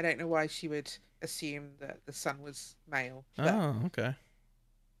weird. I don't know why she would assume that the sun was male, but Oh, okay.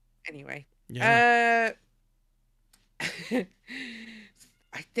 anyway. Yeah. Uh,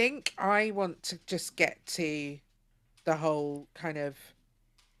 I think I want to just get to the whole kind of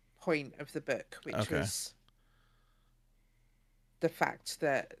point of the book, which Okay. was the fact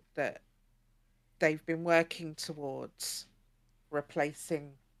that they've been working towards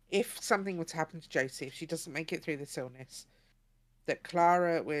replacing. If something were to happen to Josie, if she doesn't make it through this illness, that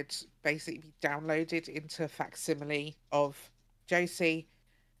Klara would basically be downloaded into a facsimile of Josie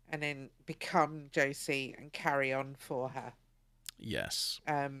and then become Josie and carry on Yes.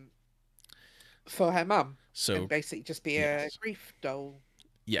 um, for her mum, and So, basically just be a yes. grief doll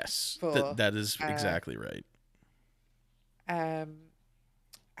Yes. That for that is uh, exactly right. um,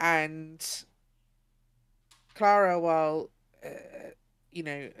 and Clara, while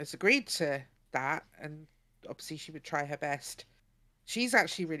has agreed to that, and obviously she would try her best. She's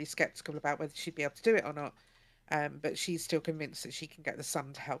actually really skeptical about whether she'd be able to do it or not. But she's still convinced that she can get the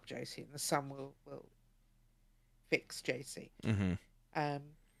sun to help Josie, and the sun will fix Josie. Mm-hmm. Um,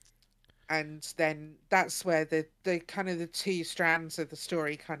 and then that's where the kind of the two strands of the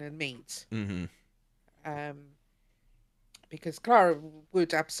story kind of meet. Mm-hmm. Um, because Clara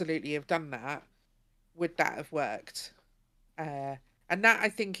would absolutely have done that. Would that have worked? Uh, And that I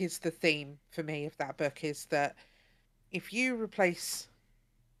think is the theme for me of that book, is that if you replace,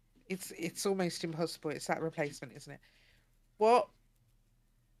 it's almost impossible. It's that replacement, isn't it? What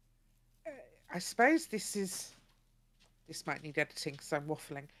I suppose this might need editing because I'm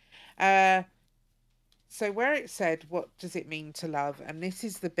waffling. Uh, so where it said, "What does it mean to love?" and this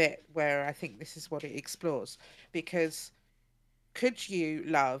is the bit where I think this is what it explores, because could you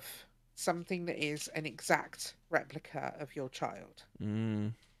love something that is an exact replica of your child?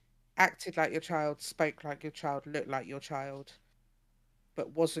 Mm, Acted like your child, spoke like your child, looked like your child,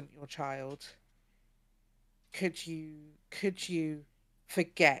 but wasn't your child. Could you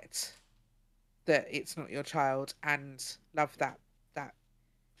forget that it's not your child and love that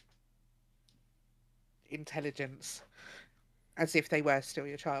intelligence as if they were still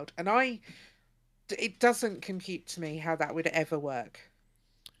your child? And it doesn't compute to me how that would ever work.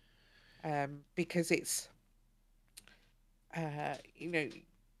 Because it's you know,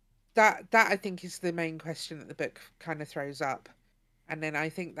 that I think is the main question that the book kind of throws up. And then I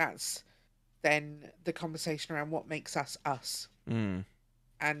think that's then the conversation around what makes us us. mm.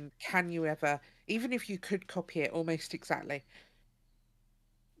 And can you ever, even if you could copy it almost exactly,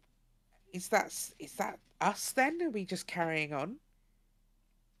 is that us then? Are we just carrying on?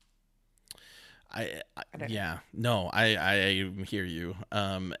 I don't know. Yeah, no, I hear you.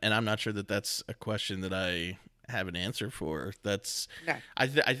 And I'm not sure that that's a question that I have an answer for. That's, No. I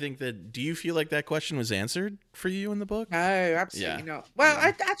think that, do you feel like that question was answered for you in the No, book? absolutely Yeah. not. Well,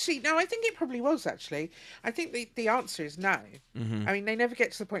 Yeah. I actually no, I think it probably was actually. I think the answer is no. Mm-hmm. I mean, they never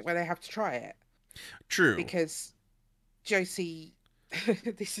get to the point where they have to try it True. because Josie.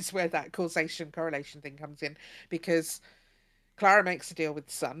 This is where that causation correlation thing comes in, because Klara makes a deal with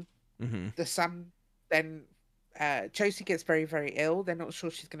the son. Mm-hmm. The son then Josie gets very very ill. They're not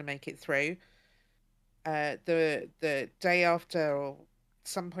sure she's going to make it through. The day after, or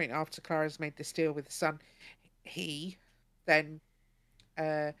some point after Clara's made this deal with the son, he then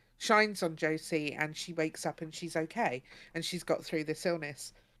shines on Josie, and she wakes up and she's okay, and she's got through this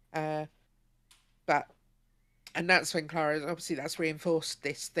illness. Uh, but and that's when Clara, obviously that's reinforced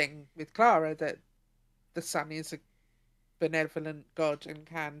this thing with Clara, that the sun is a benevolent god and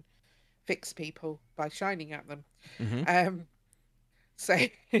can fix people by shining at them. Mm-hmm. Um, so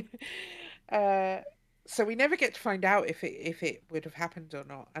uh, so we never get to find out if it would have happened or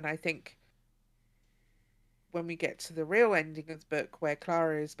not. And I think when we get to the real ending of the book, where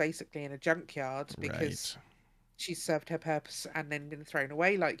Clara is basically in a junkyard because Right. she's served her purpose and then been thrown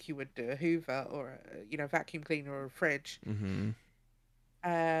away like you would do a Hoover or a vacuum cleaner or a fridge. Mm-hmm.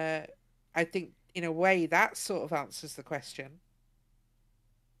 Uh, I think in a way that sort of answers the question,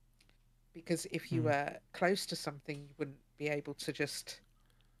 because if you Mm. were close to something, you wouldn't be able to just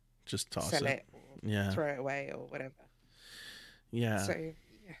Just toss sell it. it or Yeah. throw it away or whatever. Yeah. So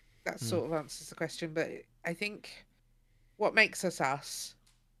yeah, that Mm. sort of answers the question. But I think what makes us us,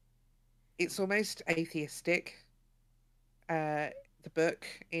 it's almost atheistic. Uh, the book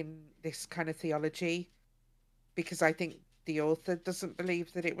in this kind of theology, because I think the author doesn't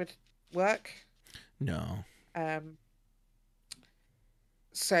believe that it would work. No. Um,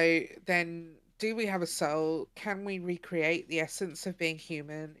 so then, do we have a soul? Can we recreate the essence of being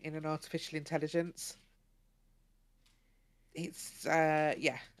human in an artificial intelligence? It's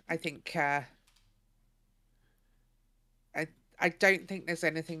yeah, I think I I don't think there's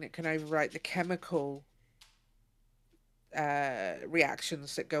anything that can overwrite the chemical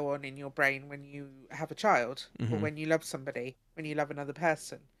reactions that go on in your brain when you have a child, or Mm-hmm. when you love somebody, when you love another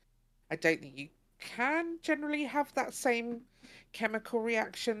person. I don't think you can generally have that same chemical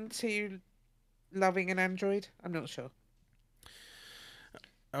reaction to loving an android. I'm not sure.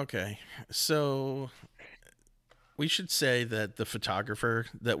 Okay. So we should say that the photographer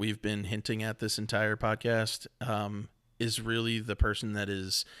that we've been hinting at this entire podcast, is really the person that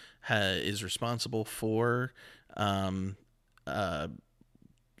is responsible for, um, uh,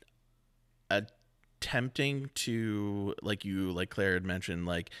 attempting to, like Claire had mentioned,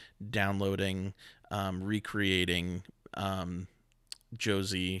 like downloading, recreating,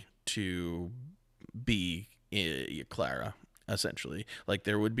 Josie to be, Klara, essentially. Like,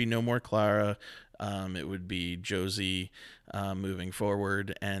 there would be no more Klara. It would be Josie, moving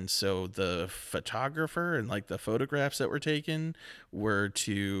forward. And so the photographer and like the photographs that were taken were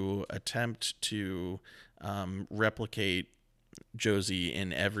to attempt to, replicate Josie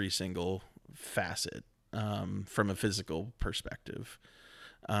in every single facet, from a physical perspective.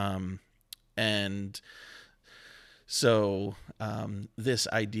 And so, this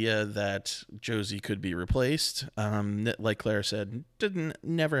idea that Josie could be replaced, like Claire said, didn't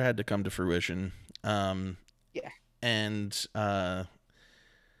never had to come to fruition. Um, Yeah. and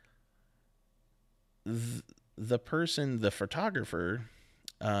the person, the photographer,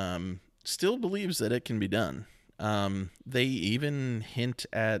 still believes that it can be done. They even hint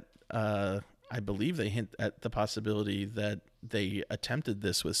at, I believe they hint at the possibility that they attempted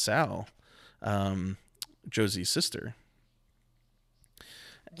this with Sal, um, Josie's sister.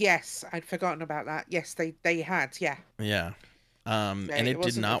 Yes, I'd forgotten about that. Yes, they had. Yeah. Yeah. So And it it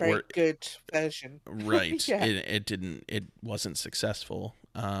did wasn't a not very work. good version. Right. Yeah. It didn't, it wasn't successful.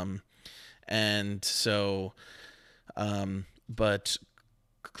 And so, but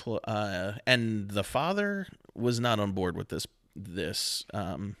and the father was not on board with this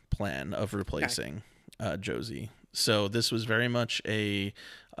plan of No. replacing Josie. So this was very much a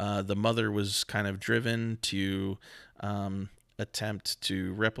the mother was kind of driven to attempt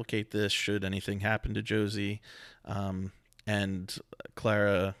to replicate this should anything happen to Josie. And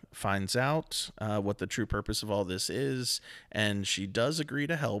Klara finds out what the true purpose of all this is, and she does agree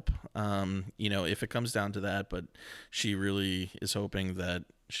to help. If it comes down to that, but she really is hoping that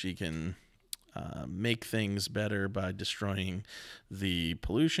she can make things better by destroying the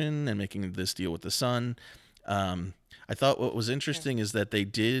pollution and making this deal with the sun. I thought what was Yeah. interesting is that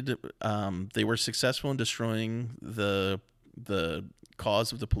they were successful in destroying the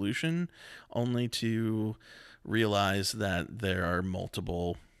cause of the pollution, only to realize that there are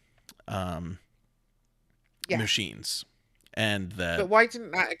multiple Yeah. machines, and But that why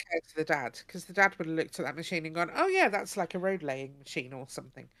didn't that occur to the dad? Because the dad would have looked at that machine and gone, "Oh yeah, that's like a road laying machine or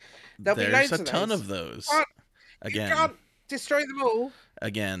something." There'll be there's a loads of ton those. of those. Can't, you Again, can't destroy them all.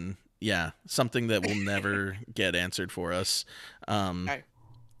 again, yeah, something that will never get answered for us. Um, No,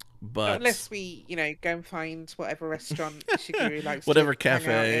 not but unless we, go and find whatever restaurant Ishiguro likes to whatever hang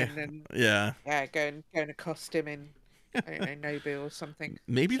out cafe, in, and yeah, yeah, go and accost him in, I don't know, Nobu or something.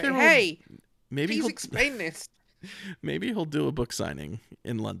 maybe Say, there will. hey, Maybe please he'll. explain this. Maybe he'll do a book signing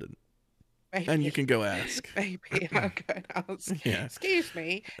in London, and you Maybe, can go ask. maybe I'll go and ask. Yeah, Excuse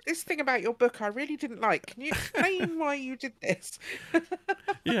me, this thing about your book I really didn't like. Can you explain why you did this?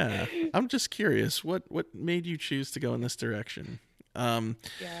 yeah. I'm just curious. What made you choose to go in this direction? Um,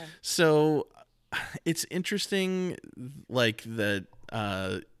 Yeah, so it's interesting, like that.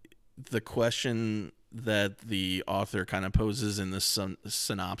 The question that the author kind of poses in the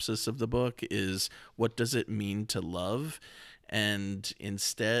synopsis of the book is, what does it mean to love? And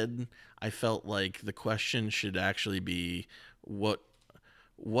instead, I felt like the question should actually be, what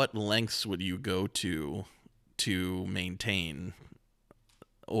what lengths would you go to maintain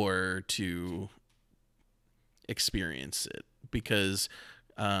or to experience it? Because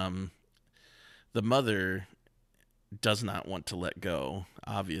um, the mother does not want to let go,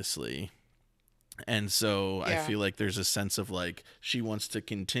 obviously. And so I yeah, feel like there's a sense of like she wants to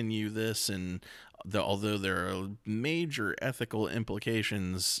continue this, and although there are major ethical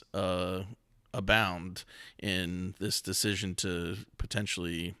implications abound in this decision to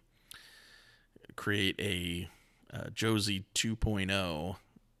potentially create a Josie 2.0,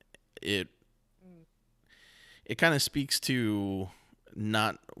 it mm, it kind of speaks to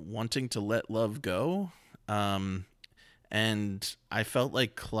not wanting to let love go. Um, and I felt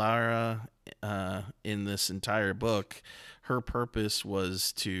like Klara, in this entire book, her purpose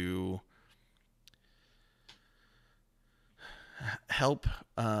was to help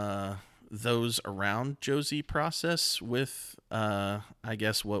those around Josie process with, I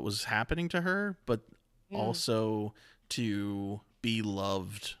guess, what was happening to her, but mm, also to be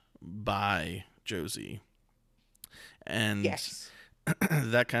loved by Josie. And yes,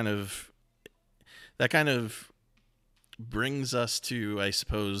 that kind of that kind of brings us to, I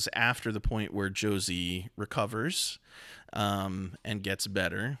suppose, after the point where Josie recovers, and gets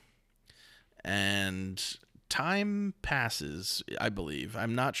better, and time passes. I believe,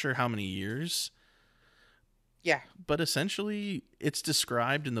 I'm not sure how many years, yeah, but essentially, it's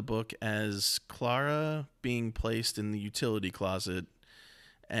described in the book as Klara being placed in the utility closet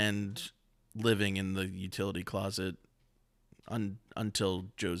and living in the utility closet until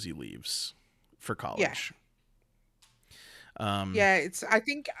Josie leaves for yeah. college. Um, Yeah, it's I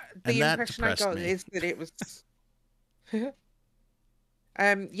think the and that impression I depressed got me. is that it was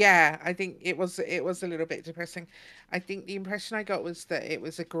yeah, I think it was a little bit depressing. I think the impression I got was that it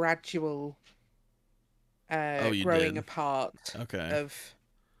was a gradual Oh, you growing did? apart Okay. of,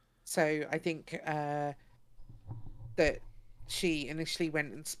 so I think that she initially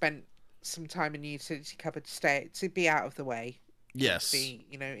went and spent some time in the utility cupboard to be out of the way, not to Yes. be,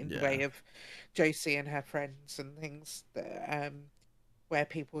 in the Yeah. way of Josie and her friends and things that where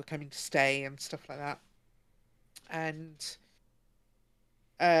people were coming to stay and stuff like that. And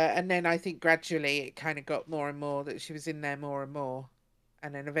and then I think gradually it kind of got more and more that she was in there more and more.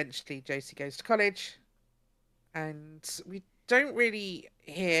 And then eventually Josie goes to college, and we don't really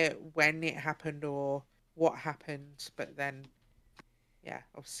hear when it happened or what happened, but then yeah,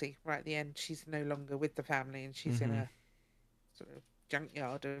 obviously right at the end she's no longer with the family and she's in Mm-hmm. a sort of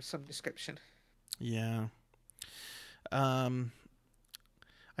junkyard of some description. Yeah. Um,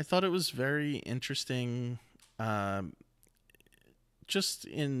 I thought it was very interesting. Um, just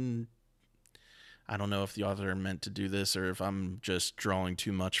in, I don't know if the author meant to do this or if I'm just drawing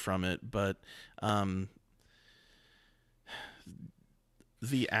too much from it, but um,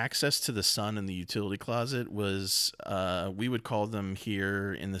 the access to the sun in the utility closet was, we would call them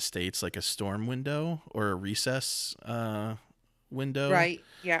here in the States like a storm window or a recess window. Right,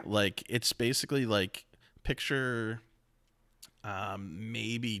 yeah, Like, it's basically like, picture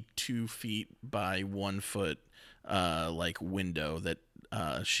maybe 2 feet by 1 foot, like window that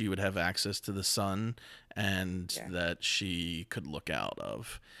she would have access to the sun and yeah. that she could look out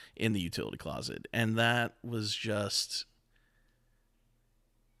of in the utility closet. And that was just,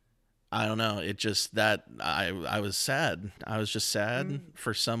 I don't know. It just that I was sad. I was just sad Mm,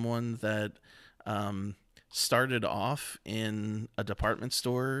 for someone that um, started off in a department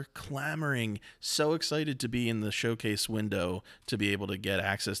store, clamoring, so excited to be in the showcase window to be able to get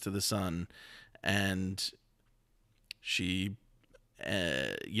access to the sun, and she,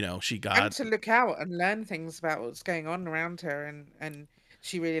 she and got to look out and learn things about what's going on around her, and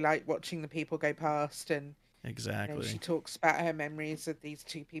she really liked watching the people go past, and she exactly. talks about her memories of these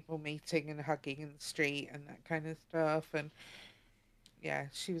two people meeting and hugging in the street and that kind of stuff. And yeah,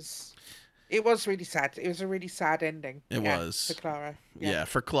 she was. It was really sad. It was a really sad ending. It Yeah, for was, Klara. Yeah, yeah,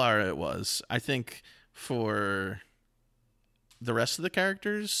 for Klara it was. I think for the rest of the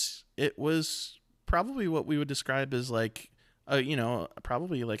characters, it was probably what we would describe as like,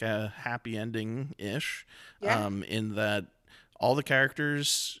 probably like a happy ending ish, yeah. in that all the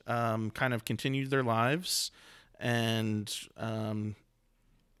characters kind of continued their lives, and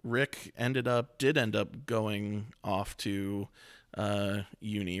Rick did end up going off to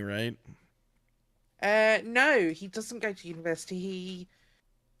uni, right? No, he doesn't go to university. He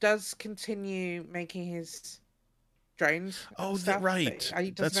does continue making his drones and Oh, that stuff, but right.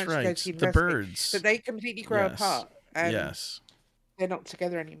 he doesn't That's actually go right. to The university. But birds. they completely grow Yes. apart. Yes. They're not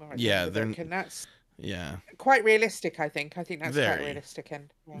together anymore at the end of Yeah, the they're book, and that's yeah. quite realistic. I think that's quite a Very, realistic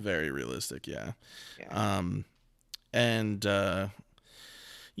end. Yeah, very realistic, yeah. yeah, Um and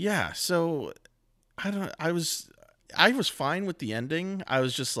yeah, so I was fine with the ending. I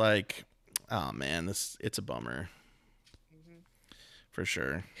was just like, oh man, this it's a bummer hmm for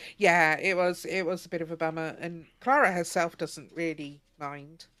sure. yeah. It was a bit of a bummer, and Clara herself doesn't really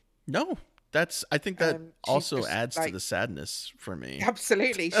mind. No, I think that She's also just adds to like the sadness for me.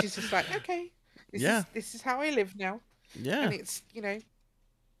 absolutely. She's just like, okay, Yeah. this is how I live now, Yeah. and it's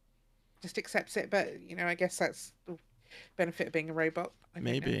just accepts it. But I guess that's the benefit of being a robot. I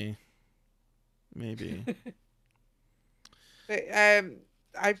don't know. Maybe. Maybe. But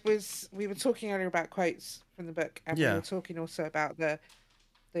we were talking earlier about quotes from the book, and we were Yeah. talking also about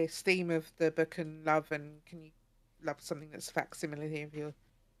this theme of the book and love, and can you love something that's a facsimile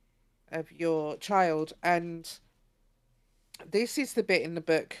of your child? And this is the bit in the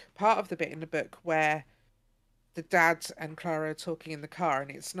book, part of the bit in the book where the dad and Clara are talking in the car,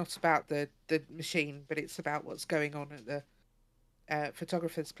 and it's not about the machine, but it's about what's going on at the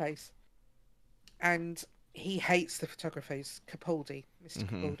photographer's place. And he hates the photographers, Capaldi, Mr. Mhm.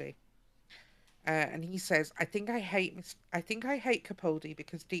 Capaldi. And he says, I think I hate Capaldi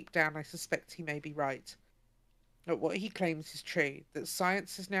because deep down I suspect he may be right. But what he claims is true, that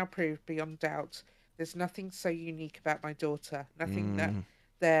science has now proved beyond doubt there's nothing so unique about my daughter, nothing that Mm.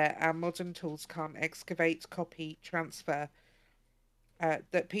 our modern tools can't excavate, copy, transfer,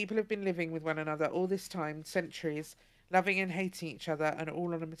 that people have been living with one another all this time, centuries, loving and hating each other, and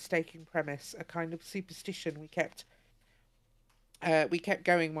all on a mistaken premise, a kind of superstition we kept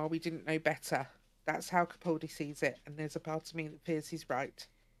going while we didn't know better. That's how Capaldi sees it, and there's a part of me that fears he's right.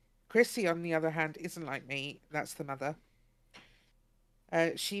 Chrissy, on the other hand, isn't like me. That's the mother.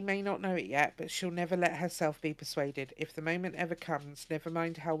 She may not know it yet, but she'll never let herself be persuaded. If the moment ever comes, never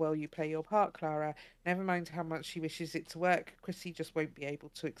mind how well you play your part, Clara, never mind how much she wishes it to work, Chrissy just won't be able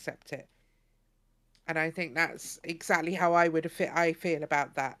to accept it. And I think that's exactly how I feel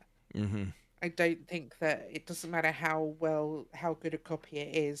about that. Mhm. I don't think that it doesn't matter how good a copy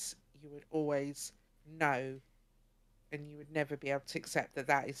it is, you would always know, and you would never be able to accept that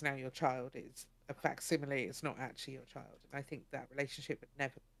that is now your child. It's a facsimile, it's not actually your child. And I think that relationship would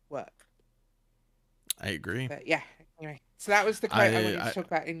never work. I agree. But yeah, anyway. So that was the quote I I wanted to I talk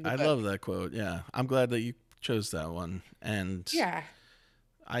about in the I book. love that quote. Yeah. I'm glad that you chose that one. And Yeah.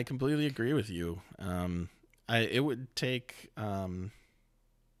 I completely agree with you. It would take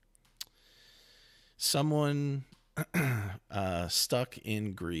someone stuck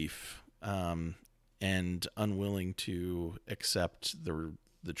in grief and unwilling to accept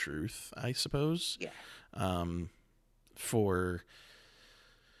the truth, I suppose, Yeah. um, for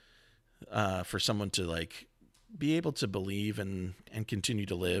for someone to like be able to believe and continue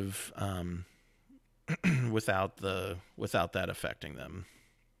to live without that affecting them.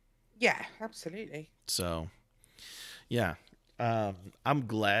 Yeah, absolutely. So yeah, I'm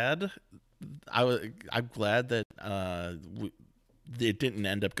glad. I'm glad that it didn't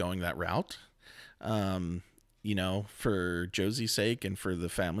end up going that route. Um, for Josie's sake and for the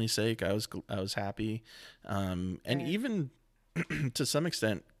family's sake, I was happy, and Yeah. even to some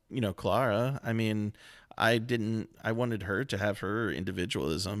extent, Clara. I mean, I wanted her to have her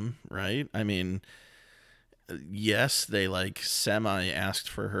individualism, right? I mean, yes, they like semi asked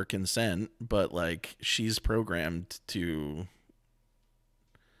for her consent, but like she's programmed to,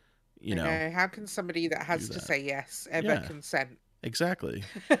 you I know, know. How can somebody that do has to that. say yes ever Yeah, consent? exactly.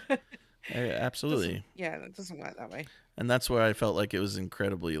 Doesn't, Absolutely. yeah, that doesn't work that way. And that's where I felt like it was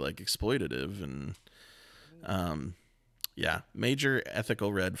incredibly like exploitative and Mm. um yeah, major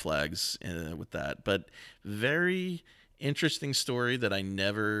ethical red flags with that, but very interesting story that I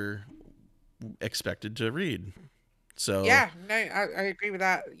never expected to read. So, Yeah, no, I agree with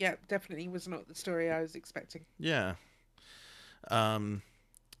that. Yeah, definitely was not the story I was expecting. yeah. Um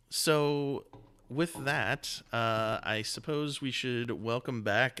so with that, I suppose we should welcome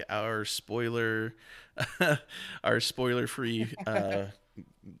back our spoiler our spoiler-free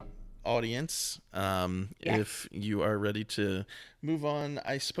audience. If Yes, you are ready to move on,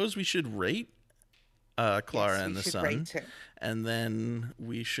 I suppose we should rate Clara yes, and we the should Sun, rate it. and then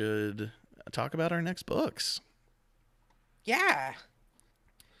we should talk about our next books. Yeah.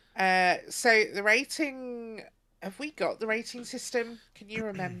 So the rating, have we got the rating system? Can you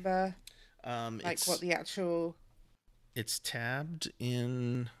remember Um, like what it's the actual it's tabbed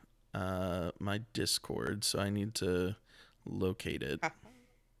in my Discord, so I need to locate it.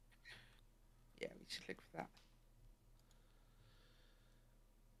 Yeah, we should look for that.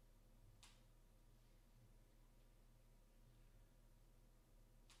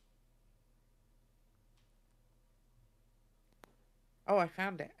 Oh, I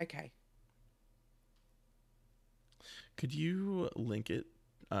found it. Okay. Could you link it?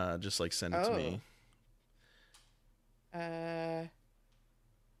 Just like send it to Oh. me. Uh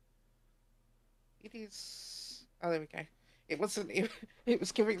it is, oh, there we go. It wasn't it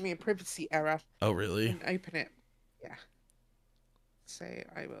was giving me a privacy error. Oh, really? Wouldn't open it. Yeah. So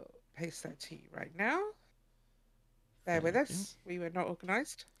I will paste that to you right now. Bear with Thank you. us. We were not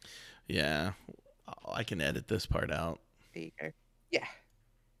organized. Yeah, I can edit this part out. There you go. Yeah.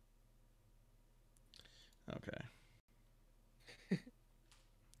 Okay.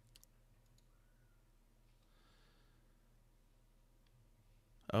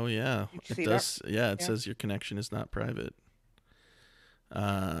 Oh yeah, Did you it see that? does. Yeah, it Yeah. says your connection is not private.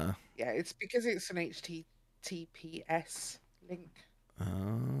 Uh Yeah, it's because it's an HTTPS link. oh.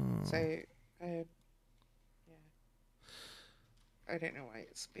 So, um, yeah, I don't know why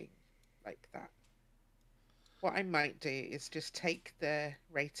it's being like that. What I might do is just take the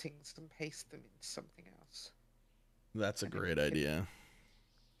ratings and paste them into something else, That's a and then we great can idea.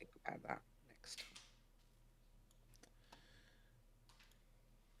 think about that next time.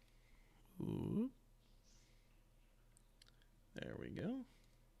 Ooh, there we go.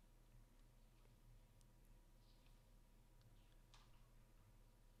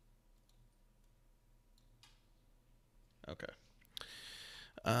 Okay.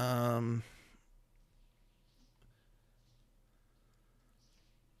 Um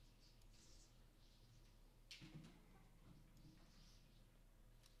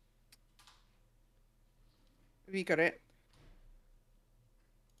Have you got it?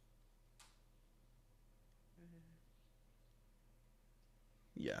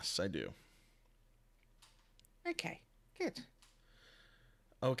 yes, I do. Okay, good.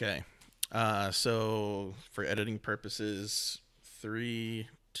 Okay. So for editing purposes, three,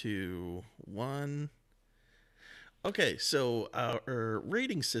 two, one. Okay, so our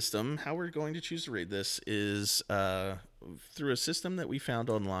rating system, how we're going to choose to rate this is through a system that we found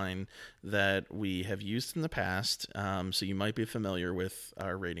online that we have used in the past. So you might be familiar with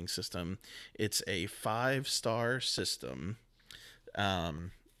our rating system. It's a 5-star system.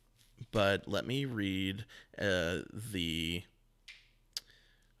 Um, but let me read the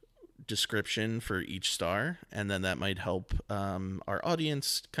description for each star, and then that might help our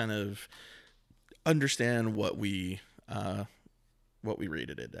audience kind of understand what we what we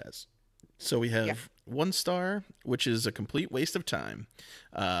rated it as. So we Yeah. have 1 star, which is a complete waste of time,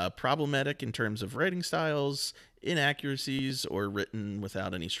 problematic in terms of writing styles, inaccuracies, or written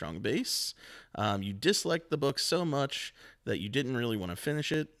without any strong base. You disliked the book so much that you didn't really want to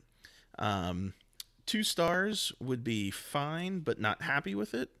finish it. Um, 2 stars would be fine, but not happy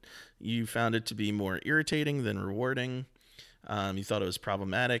with it. You found it to be more irritating than rewarding. You thought it was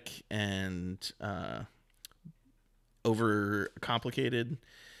problematic and over complicated,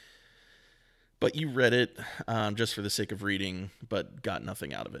 but you read it just for the sake of reading, but got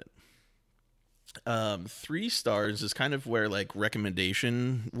nothing out of it. 3 stars is kind of where like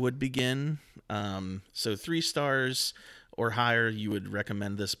recommendation would begin. So 3 stars or higher, you would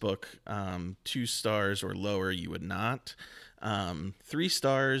recommend this book. 2 stars or lower, you would not. 3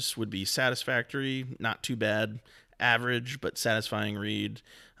 stars would be satisfactory, not too bad, average but satisfying read.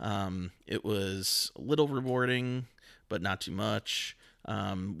 It was a little rewarding, but not too much.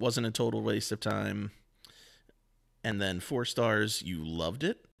 Wasn't a total waste of time. And then 4 stars, you loved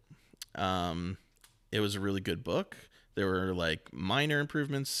it. It was a really good book. There were like minor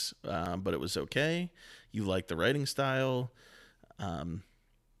improvements, but it was okay. You liked the writing style.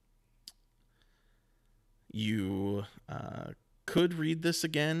 You could read this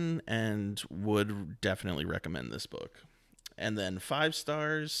again and would definitely recommend this book. And then 5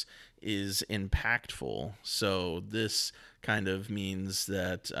 stars is impactful. So this kind of means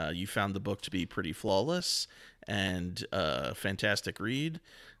that you found the book to be pretty flawless and a fantastic read,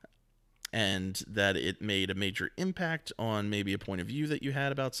 and that it made a major impact on maybe a point of view that you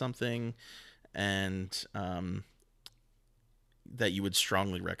had about something, and that you would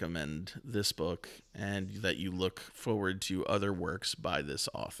strongly recommend this book, and that you look forward to other works by this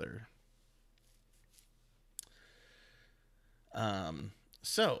author.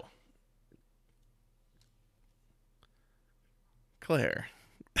 So, Claire,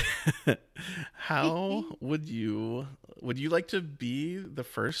 how would you like to be the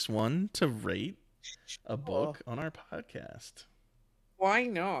first one to rate a Oh, book on our podcast? why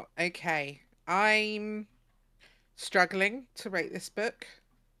not? Okay. I'm struggling to rate this book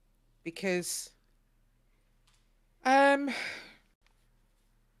because um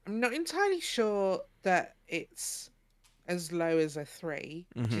I'm not entirely sure that it's as low as a 3,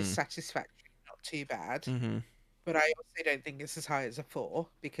 which is Mm-hmm. satisfactory, not too bad. Mm-hmm. But I also don't think it's as high as a 4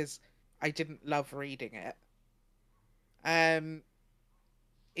 because I didn't love reading it. Um,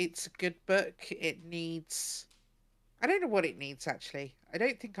 it's a good book. It needs, I don't know what it needs actually. I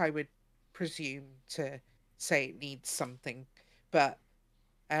don't think I would presume to say it needs something, but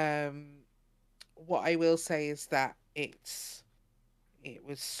um, what I will say is that it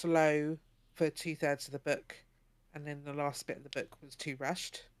was slow for 2/3 of the book, and then the last bit of the book was too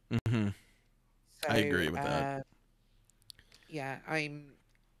rushed. Mm-hmm. I So, agree with that. yeah, I'm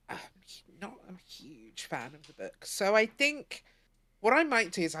not a huge fan of the book. So I think what I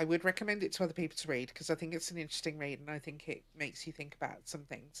might do is I would recommend it to other people to read because I think it's an interesting read and I think it makes you think about some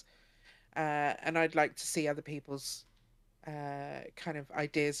things. And I'd like to see other people's kind of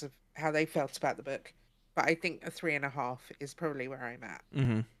ideas of how they felt about the book. But I think a 3.5 is probably where I'm at.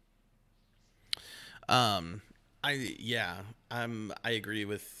 Mm-hmm. Um, I yeah, I agree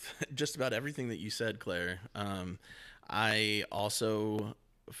with just about everything that you said, Claire. I also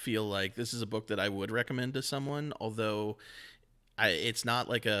feel like this is a book that I would recommend to someone, although it's not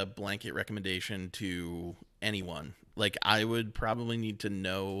like a blanket recommendation to anyone. Like I would probably need to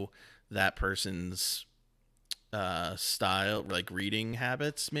know that person's style, like reading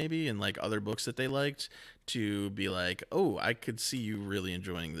habits, maybe, and like other books that they liked, to be like, oh, I could see you really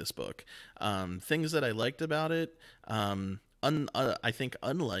enjoying this book. Things that I liked about it. I think,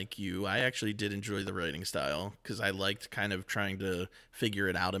 unlike you, I actually did enjoy the writing style because I liked kind of trying to figure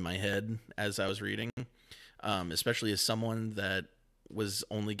it out in my head as I was reading, especially as someone that was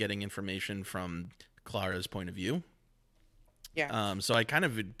only getting information from Klara's point of view. Yeah. So I kind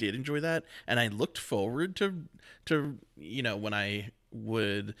of did enjoy that, and I looked forward to when I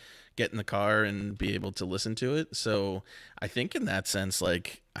would get in the car and be able to listen to it. So I think in that sense,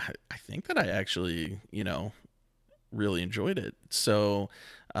 like I think that I actually really enjoyed it. So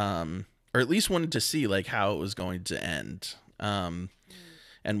or at least wanted to see like how it was going to end, Mm.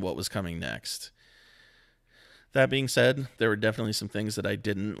 and what was coming next. That being said, there were definitely some things that I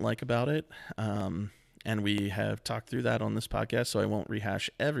didn't like about it. And we have talked through that on this podcast, so I won't rehash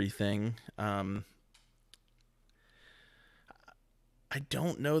everything. I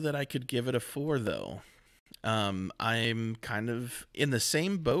don't know that I could give it a 4, though. I'm kind of in the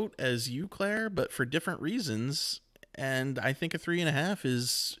same boat as you, Claire, but for different reasons. And I think a 3.5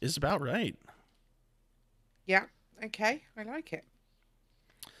 is about right. Yeah. Okay. I like it.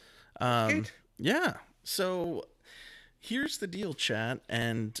 That's Um, good. yeah. So here's the deal, chat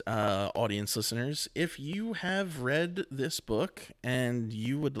and audience listeners. If you have read this book and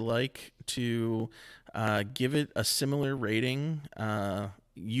you would like to give it a similar rating,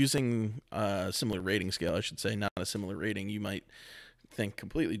 using a similar rating scale, I should say, not a similar rating, you might think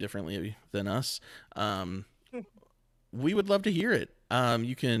completely differently than us. Um, we would love to hear it.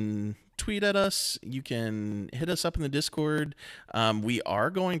 You can tweet at us. You can hit us up in the Discord. We are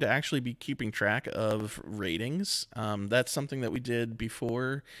going to actually be keeping track of ratings. That's something that we did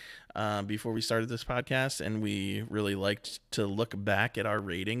before we started this podcast, and we really liked to look back at our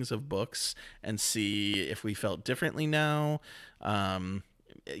ratings of books and see if we felt differently now. Has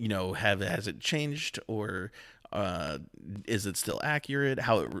it changed, or is it still accurate?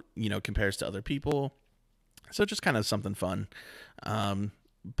 How it compares to other people. So just kind of something fun. Um,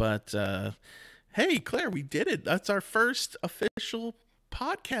 but hey, Claire, we did it. That's our first official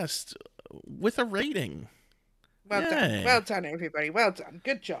podcast with a rating. Well done. Yay. Well done, everybody. Well done.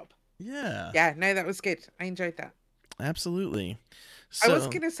 Good job. Yeah, Yeah, no, that was good. I enjoyed that. absolutely. I was So,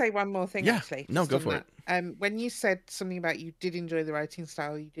 going to say one more thing, yeah, actually, no, just go on for it. that. When you said something about you did enjoy the writing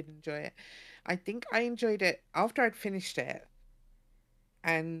style, you did enjoy it. I think I enjoyed it after I'd finished it,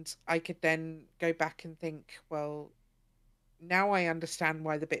 and I could then go back and think, well, now I understand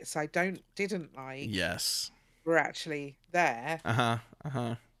why the bits I didn't like Yes. were actually there. Uh huh. Uh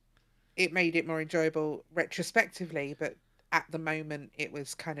huh. It made it more enjoyable retrospectively, but at the moment it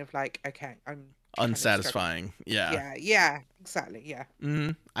was kind of like, okay, I'm kind of struggling. Unsatisfying. Yeah. Yeah, yeah, exactly. Yeah,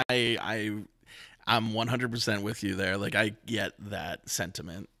 Hmm. I'm 100% with you there. Like, I get that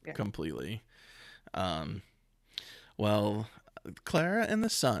sentiment yeah, completely. Um, well, Klara and the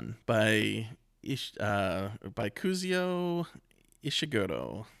Sun by Kazuo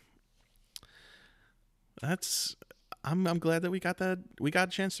Ishiguro. That's I'm glad that we got a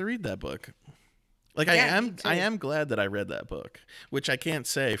chance to read that book. Like, I yeah, me am I too. am glad that I read that book, which I can't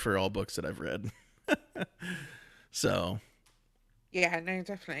say for all books that I've read. So, Yeah, no,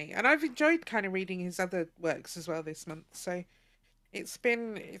 definitely. And I've enjoyed kind of reading his other works as well this month. So it's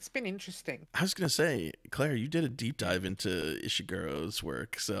been interesting. I was gonna say, Claire, you did a deep Yeah, dive into Ishiguro's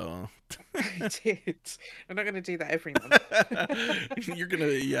work, so I did. I'm not going to do that every month. you're gonna,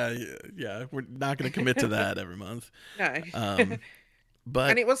 yeah. We're not gonna commit to that every month. No. Um, And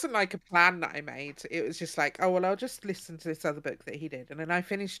but it wasn't like a plan that I made. It was just like, oh, well, I'll just listen to this other book that he did. And then I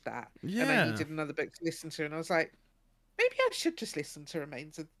finished that. And then he yeah, did another book to listen to. And I was like, maybe I should just listen to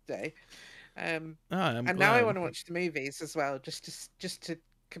Remains of the Day. Um, I'm and now I glad. want to watch the movies as well, just to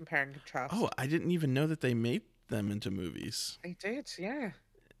compare and Oh, contrast. I didn't even know that they made them into movies. I did, yeah.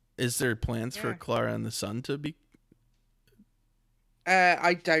 Is there plans for Yeah. Clara and the Sun to be?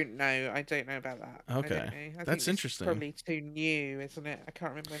 I don't know. I don't know about that. I don't Okay, know. I think that's this is interesting. probably too new, isn't it? I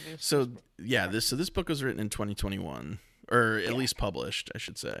can't remember when this was. So yeah, this book was written in 2021, or at Yeah. least published, I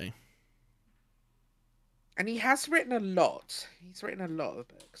should say. And he has written a lot. He's written a lot of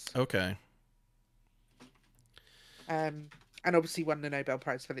books. Okay. Um, and obviously won the Nobel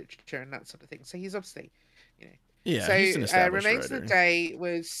Prize for Literature and that sort of thing. So he's obviously, you know. Yeah, So he's an established Remains of the writer. Day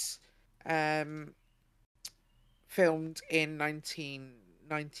was um, filmed in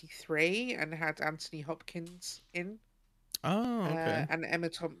 1993 and had Anthony Hopkins in, Oh, okay. and Emma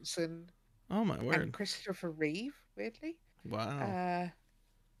Thompson Oh my and word. Christopher Reeve, weirdly. Wow. Uh,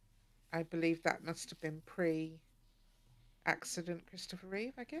 I believe that must have been pre-accident Christopher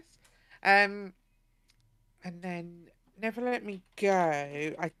Reeve, I guess. Um, and then Never Let Me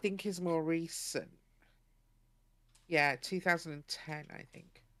Go, I think is more recent. Yeah, 2010, I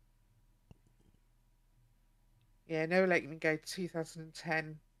think. Yeah, Never Let Me Go,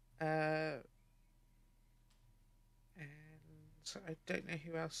 2010. And I don't know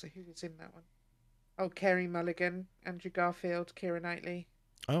who else. Who was in that one? Oh, Kerry Mulligan, Andrew Garfield, Keira Knightley.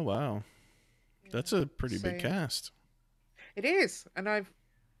 Oh wow. Yeah. That's a pretty big So cast. it is, and I've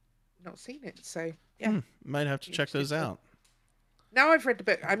not seen it. So yeah, Might have to be check interested those to. out. Now I've read the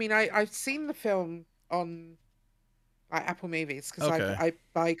book. I mean, I've seen the film on like Apple Movies because Okay. I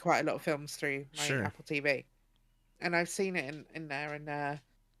buy quite a lot of films through my Sure. Apple TV, and I've seen it in there, and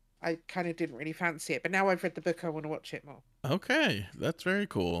I kind of didn't really fancy it, but now I've read the book, I want to watch it more. Okay. That's very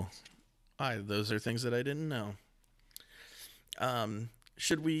cool. Those are things that I didn't know.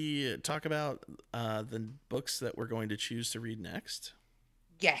 Should we talk about the books that we're going to choose to read next?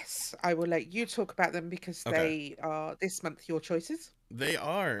 Yes, I will let you talk about them because Okay. they are this month your choices. They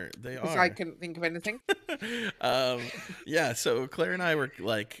are. They Because I are. couldn't think of anything. Yeah, so Claire and I were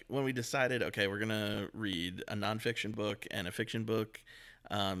like, when we decided, okay, we're gonna read a nonfiction book and a fiction book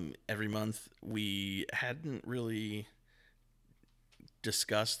every month, we hadn't really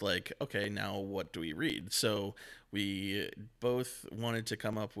discussed like, okay, now what do we read? So we both wanted to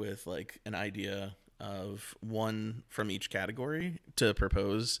come up with like an idea of one from each category to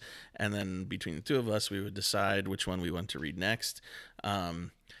propose, and then between the two of us, we would decide which one we want to read next.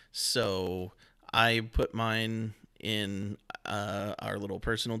 So I put mine in our little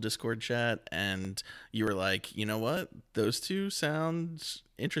personal Discord chat, and you were like, you know what? Those two sound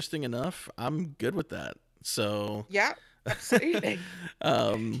interesting enough. I'm good with that. So, Yeah, absolutely.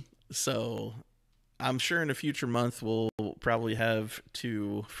 so I'm sure in a future month we'll probably have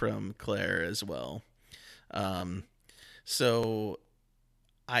two from Claire as well. Um, so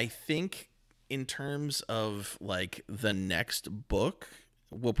I think in terms of like the next book,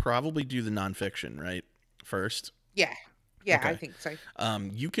 we'll probably do the nonfiction, right? First. Yeah. Yeah, I Okay. think so.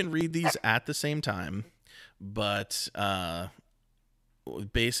 You can read these at the same time, but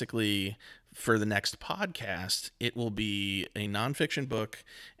basically for the next podcast, it will be a nonfiction book,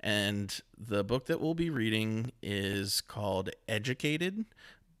 and the book that we'll be reading is called Educated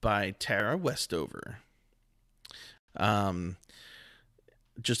by Tara Westover. Um,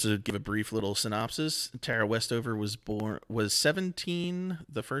 just to give a brief little synopsis, Tara Westover was 17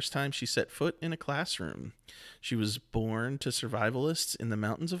 the first time she set foot in a classroom. She was born to survivalists in the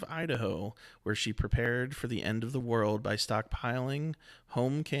mountains of Idaho, where she prepared for the end of the world by stockpiling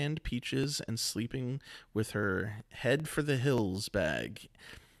home-canned peaches and sleeping with her head for the hills bag.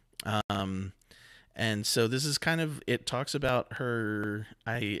 And so this is kind of, it talks about her,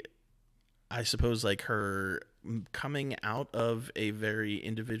 I suppose, like her coming out of a very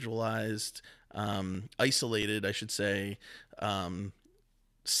individualized, isolated, I should say,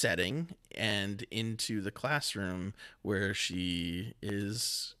 setting and into the classroom where she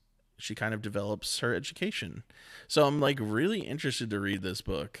kind of develops her education. So I'm like really interested to read this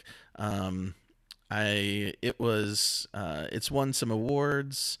book. It's won some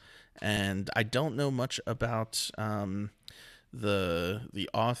awards, and I don't know much about the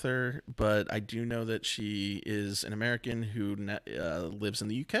author, but I do know that she is an American who lives in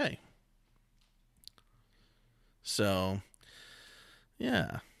the UK. So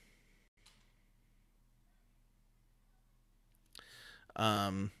yeah.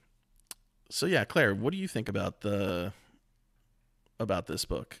 Um. So yeah, Claire, what do you think about this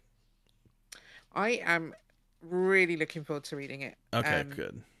book? I am really looking forward to reading it. Okay,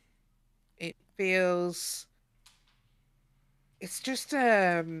 good. It feels it's just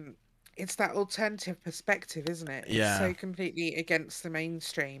it's that alternative perspective, isn't it? It's Yeah, so completely against the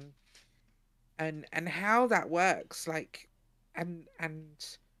mainstream, and how that works, like, and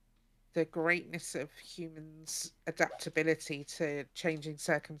the greatness of humans' adaptability to changing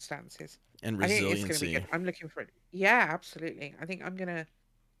circumstances. and I think it's going to be good. resiliency. I'm looking for it. Yeah, absolutely. I think I'm gonna.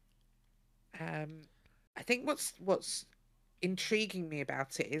 Um, I think what's intriguing me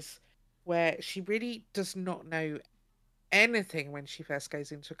about it is where she really does not know anything when she first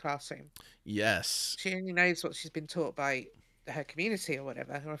goes into a classroom. Yes. She only knows what she's been taught by her community or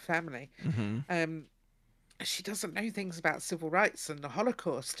whatever, her family. Mm-hmm. Um, she doesn't know things about civil rights and the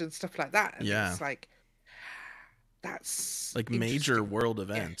Holocaust and stuff like that. And Yeah. it's like, that's Like major interesting. world Yeah.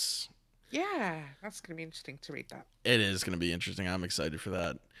 events. Yeah, that's going to be interesting to read that. It is going to be interesting. I'm excited for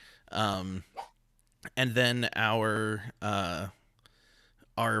that. Um, and then our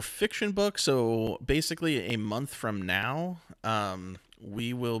fiction book. So basically, a month from now,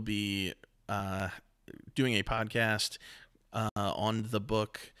 we will be doing a podcast on the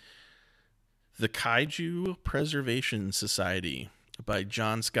book The Kaiju Preservation Society by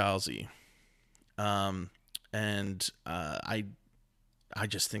John Scalzi. And I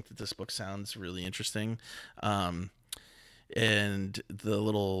just think that this book sounds really interesting. And the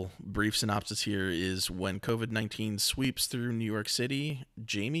little brief synopsis here is: when COVID-19 sweeps through New York City,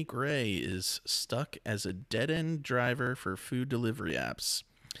 Jamie Gray is stuck as a dead-end driver for food delivery apps.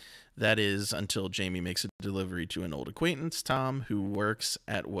 That is until Jamie makes a delivery to an old acquaintance, Tom, who works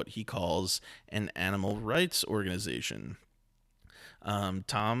at what he calls an animal rights organization.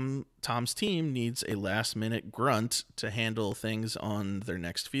 Tom's team needs a last-minute grunt to handle things on their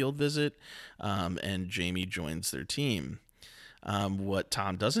next field visit, and Jamie joins their team. What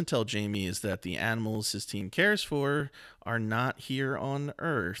Tom doesn't tell Jamie is that the animals his team cares for are not here on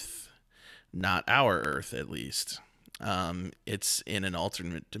Earth. Not our Earth, at least. It's in an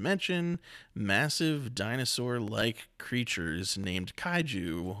alternate dimension. Massive dinosaur-like creatures named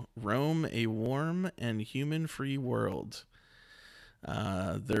kaiju roam a warm and human-free world.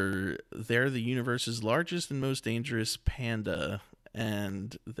 They're the universe's largest and most dangerous panda,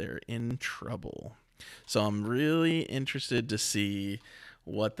 and they're in trouble. So I'm really interested to see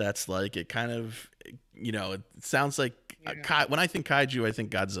what that's like. It kind of, it sounds like Yeah. when I think kaiju, I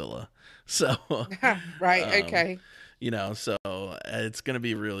think Godzilla. So, Right. um, Okay. so it's going to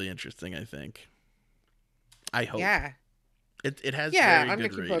be really interesting, I think. I hope. Yeah. It has Yeah. very I'm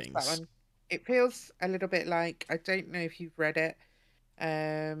good looking forward to that ratings. one. It feels a little bit like, I don't know if you've read it.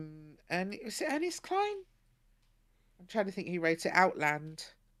 And is it Ernest Cline? I'm trying to think who wrote it. Outland.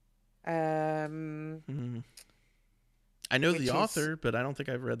 Um, Hmm. I know the which is, author, but I don't think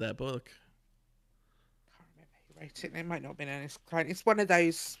I've read that book. can't remember who wrote it. It might not have been Ernest Cline. It's one of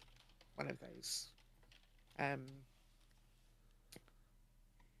those. Um,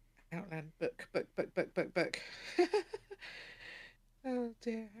 Outland book. Oh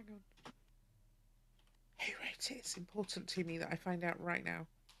dear, hang on. Who wrote it? It's important to me that I find out right now.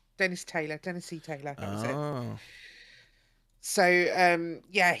 Dennis E. Taylor, that was it. Oh, So,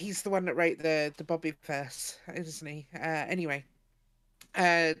 yeah, he's the one that wrote the Bobby verse, isn't he? Anyway,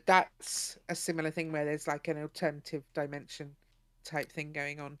 that's a similar thing where there's like an alternative dimension type thing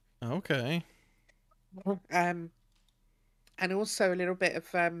going on. okay. Um, and also a little bit of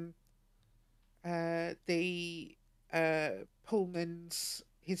the Pullman's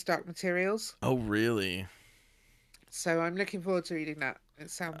His Dark Materials. Oh, really? So I'm looking forward to reading that. It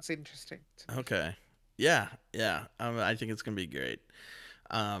sounds interesting to me. Okay. Yeah, yeah. I think it's gonna be great.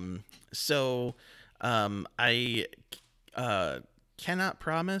 So, I uh, cannot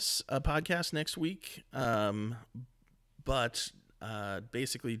promise a podcast next week, but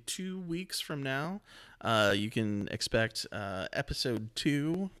basically 2 weeks from now, you can expect episode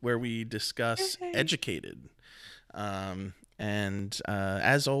 2 where we discuss Yay. Educated. And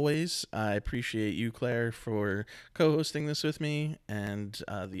as always, I appreciate you, Claire, for co-hosting this with me, and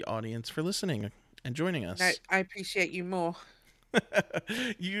the audience for listening and joining No, us. I appreciate you more.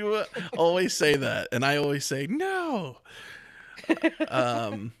 You always say that, and I always say no.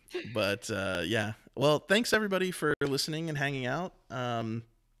 But yeah. Well, thanks everybody for listening and hanging out.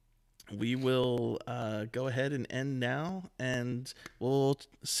 We will go ahead and end now, and we'll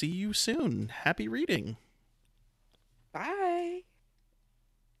see you soon. Happy reading. Bye.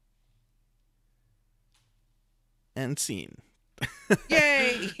 And scene.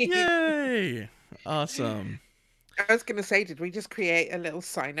 Yay. Yay! Awesome. I was gonna say, did we just create a little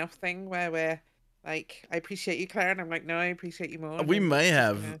sign-off thing where we're like, I appreciate you, Claire, and I'm like, no, I appreciate you more, and We then may it's just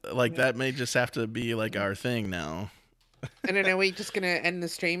have, gonna, like, that may just have to be like our thing now. I don't know, we're just gonna end the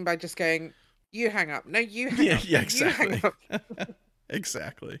stream by just going, you hang up. No, you hang Yeah, up. yeah, No, you hang exactly. up.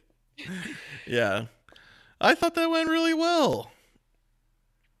 Exactly. Yeah. I thought that went really well.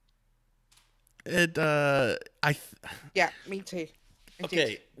 It I Yeah, me too. I did.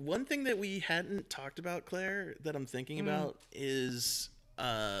 Okay, one thing that we hadn't talked about, Claire, that I'm thinking Mm, about is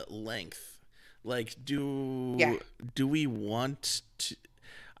length. Like yeah, do we want to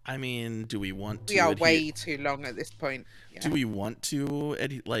do we want we to are adhere way too long at this point. do Yeah. we want to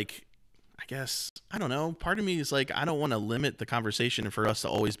like I guess I don't know. Part of me is like I don't want to limit the conversation for us to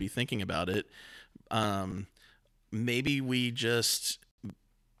always be thinking about it. Um maybe we just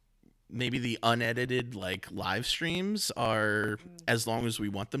maybe the unedited like live streams are Mm, as long as we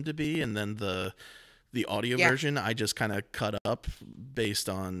want them to be, and then the audio yeah. version I just kind of cut up based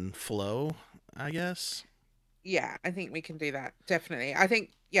on flow, I guess. Yeah, I think we can do that. Definitely. I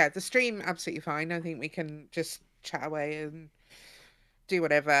think, yeah, the stream absolutely fine. I think we can just chat away and do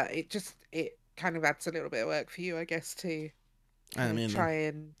whatever. It kind of adds a little bit of work for you, I guess, to I kind of mean, try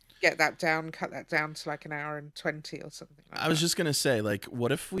and get that down, cut that down to like an hour and 20 or something like I was that. just gonna say, like,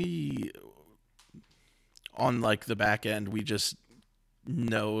 what if we on like the back end we just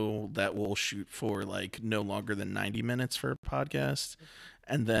know that we'll shoot for like no longer than 90 minutes for a podcast,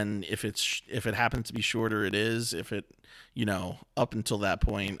 and then if it happens to be shorter, it is. If it, up until that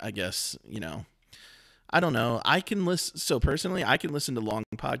point, I guess, I don't know. I can listen. So personally, I can listen to long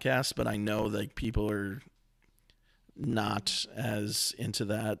podcasts, but I know like people are not as into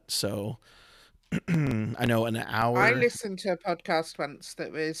that. So I know an I hour. listened to a podcast once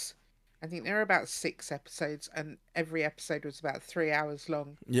that was, I think there were about 6 episodes, and every episode was about 3 hours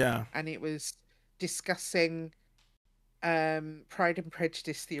long, Yeah. and it was discussing Pride and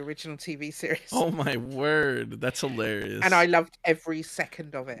Prejudice, the original TV series. Oh my word, that's And I hilarious. loved every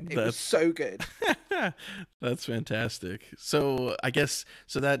second of it. It was That's so good. that's fantastic. So I guess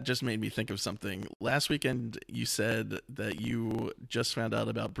so that just made me think of something. Last weekend you said that you just found out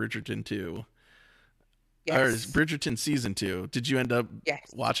about Bridgerton 2. Or Yes. Bridgerton season 2. Did you end up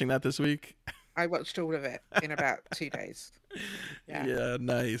Yes. watching that this week? I watched all of it in about 2 days. Yeah. Yeah,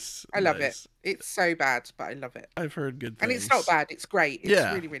 nice. I love it. Nice. It's so bad, but I love it. I've heard good And it's not things. bad. It's great. It's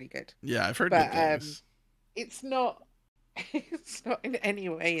Yeah. really, really good. Yeah, I've heard good But things. it's not. It's not in any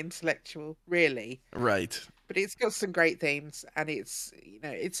way intellectual, really, Right. but it's got some great themes, and it's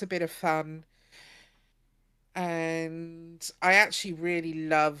a bit of fun. And I actually really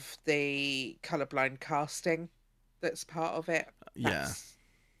love the colorblind casting that's part of it. Yeah. That's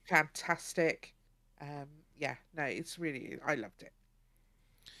fantastic. Um, yeah, no, it's really, I loved it.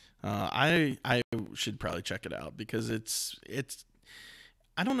 I should probably check it out because it's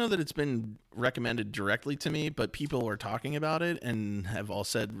I don't know that it's been recommended directly to me, but people are talking about it and have all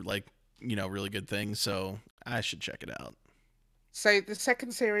said like really good things. So I should check it out. So the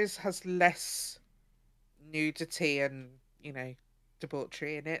second series has less nudity and,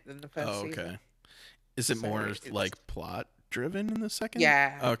 debauchery in it than the first Oh, okay. season. Is it So more it's like plot driven in the second?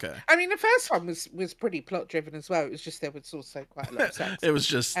 yeah. Okay. I mean, the first one was pretty plot driven as well. It was just there was also quite a lot of sex. It was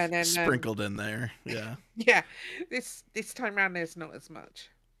just And then sprinkled in there. Yeah. yeah, this time round there's not as much.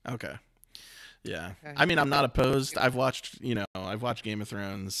 Okay. Yeah. I mean, I'm not But opposed. I've watched Game of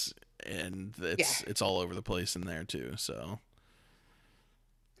Thrones and yeah, it's all over the place in there too. So,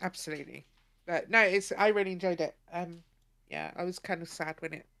 absolutely. But no, it's I really enjoyed it. Yeah, I was kind of sad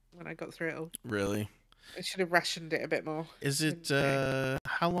when I got through it all. really. I should have rationed it a bit more. Is And, it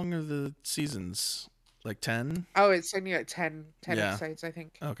how long are the seasons? Like 10? oh, it's only like 10 Yeah. episodes, I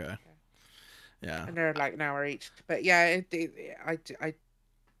think. Okay. Yeah. Yeah. And they're like an hour each. But yeah, I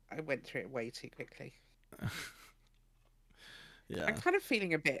went through it way too quickly. I'm Yeah. kind of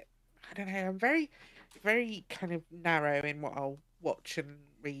feeling a bit, I don't know, I'm very, very kind of narrow in what I'll watch and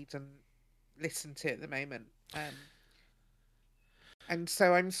read and listen to at the moment. And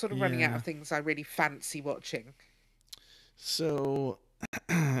so I'm sort of running out Yeah. of things I really fancy watching. So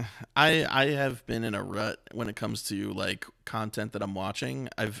I have been in a rut when it comes to like content that I'm watching.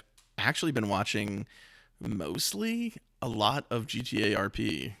 I've actually been watching mostly a lot of GTA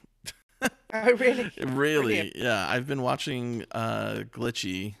RP. Oh, really? Really, Brilliant. yeah. I've been watching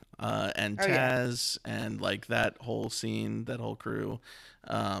Glitchy and Oh, yeah. Taz and like that whole scene, that whole crew.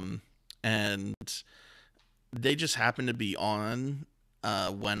 And they just happen to be on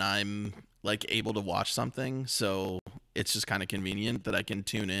when I'm like able to watch something. So it's just kind of convenient that I can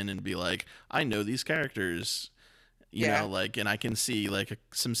tune in and be like, I know these characters, Yeah. like, and I can see like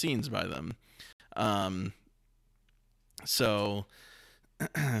some scenes by them. Um, so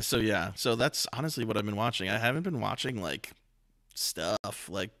so yeah, so that's honestly what I've been watching. I haven't been watching like stuff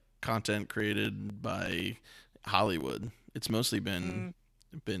like content created by Hollywood. It's mostly been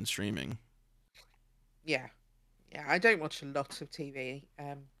Mm, streaming. yeah. Yeah. I don't watch a lot of TV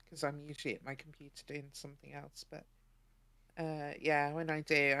because I'm usually at my computer doing something else. But yeah, when I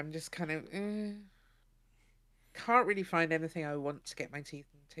do, I'm just kind of can't really find anything I want to get my teeth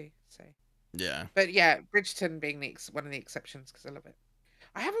into. So, Yeah. but yeah, Bridgerton being one of the exceptions because I love it.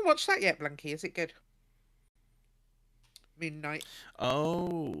 I haven't watched that yet, Blanky. Is it good? Moon Knight.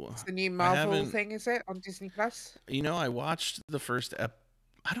 Oh, It's the new I Marvel haven't. thing, is it, on Disney Plus? I watched the first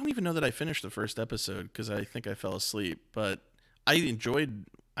I don't even know that I finished the first episode because I think I fell asleep. But I enjoyed.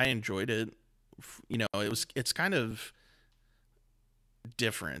 I enjoyed it. It's kind of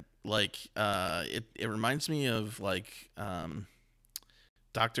different. Like, it reminds me of like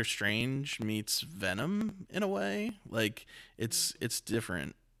Doctor Strange meets Venom in a way. Like, it's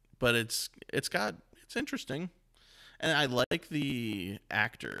different, but it's interesting. And I like the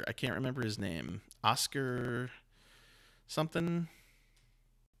actor. I can't remember his name. Oscar something.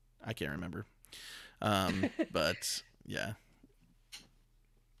 I can't remember. But yeah.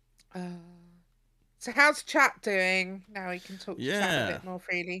 Uh, so how's chat doing? Now we can talk to chat a Yeah. bit more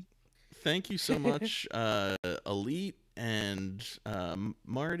freely. Thank you so much, Elite and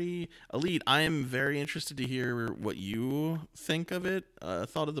Marty. Elite, I am very interested to hear what you think of it.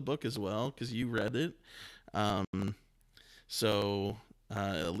 Thought of the book as well because you read it. Um, so,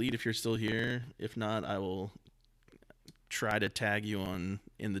 Elite, if you're still here, if not, I will try to tag you on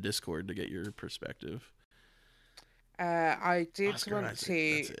in the Discord to get your perspective. I did Oscar want Isaac,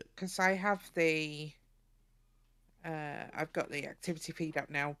 to, that's it. because I've got the activity feed up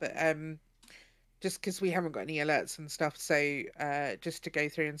now, but just because we haven't got any alerts and stuff, so just to go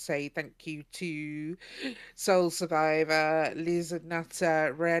through and say thank you to Soul Survivor, Lizard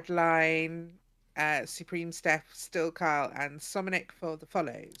Nutter, Redline, Supreme Steph, Still Kyle, and Somnic for the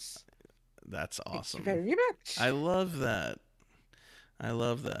follows. That's Thank you awesome. very I much. love that. I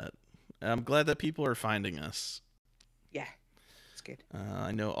love that. I'm glad that people are finding us. Yeah, it's good.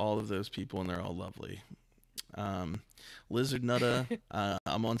 I know all of those people, and they're all lovely. Um, Lizard Nutta.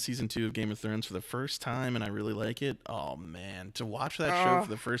 I'm on season 2 of Game of Thrones for the first time, and I really like it. Oh man, to watch that show Oh, for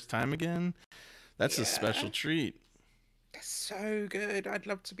the first time again, that's a special yeah. treat. That's so good. I'd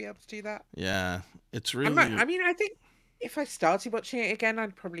love to be able to do that. Yeah, it's I might, really. I mean, I think. If I started watching it again,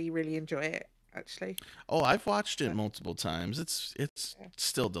 I'd probably really enjoy it, actually. Oh, I've watched it But multiple times. It's yeah.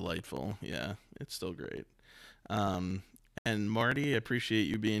 still delightful. Yeah, it's still great. Um, and Marty, I appreciate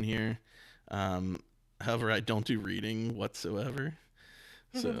you being here. Um, however, I don't do reading whatsoever.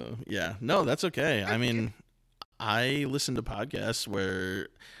 So yeah, no, that's okay. I That's good. mean, I listen to podcasts where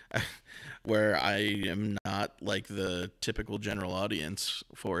where I am not like the typical general audience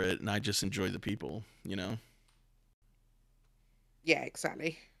for it, and I just enjoy the people, you know? Yeah,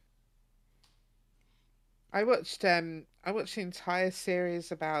 exactly. I watched the entire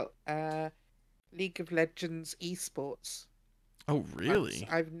series about League of Legends esports Oh, once. really?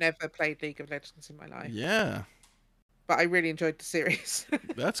 I've never played League of Legends in my life, Yeah, but I really enjoyed the series.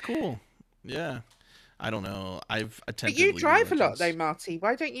 that's cool. Yeah. I don't know. I've But attempted you League of drive a lot though, Legends. Marty.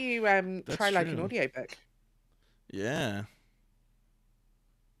 Why don't you That's try like an true. audiobook? Yeah.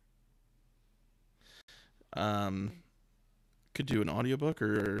 Um, could do an audiobook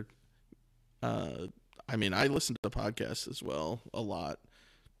or uh I mean, I listen to podcasts as well a lot,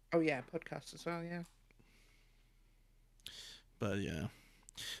 Oh yeah, podcast as well, yeah. but yeah.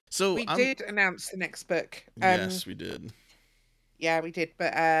 So, We I'm did announce the next book. yes, we did. Yeah, we did,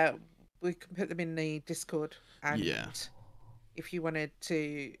 but we can put them in the Discord, Yeah. and if you wanted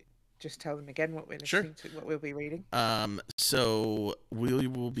to just tell them again what we're Sure. listening to, what we'll be reading. So we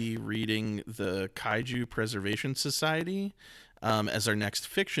will be reading the Kaiju Preservation Society as our next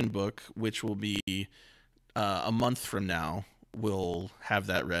fiction book, which will be a month from now. We'll have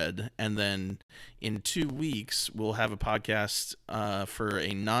that read, and then in 2 weeks we'll have a podcast for a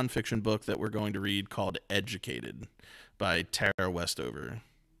nonfiction book that we're going to read called "Educated" by Tara Westover.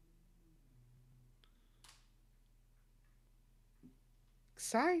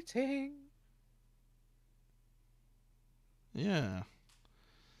 Exciting. Yeah,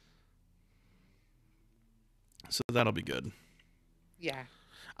 so that'll be good. Yeah,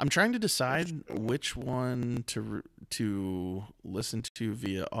 I'm trying to for decide sure. which one to listen to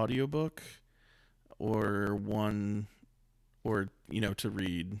via audiobook or one or to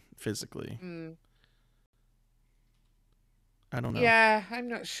read physically. Mm. I don't know. Yeah, I'm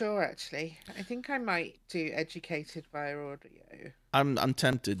not sure actually. I think I might do Educated via audio. I'm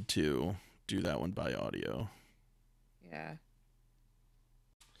tempted to do that one by audio, Yeah. It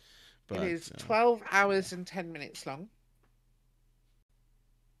but is 12 hours and 10 minutes long,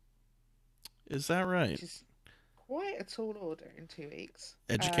 is that right? which is quite a tall order in 2 weeks.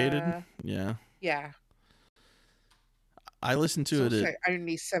 Educated? Yeah. Yeah. I listened It's to it also at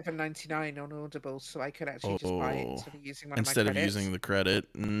only 7.99 on Audible, so I could actually just buy it oh instead of using one of my instead of using credits.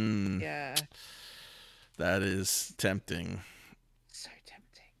 the credit. Yeah. That is tempting. So tempting.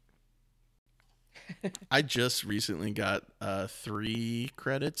 I just recently got 3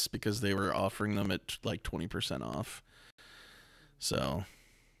 credits because they were offering them at like 20% off. So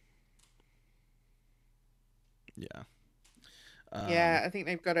yeah. Yeah, I think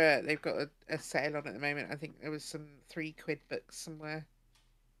they've got a sale on at the moment. I think there was some £3 books somewhere.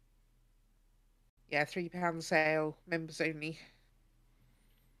 Yeah, £3 sale, members only.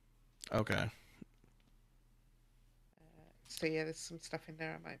 Okay. So yeah, there's some stuff in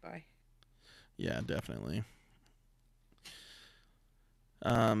there I might buy. Yeah, definitely.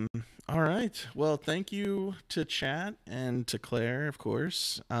 Um, all right. Well, thank you to Chat and to Claire, of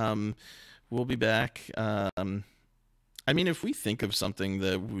course. We'll be back. I mean, if we think of something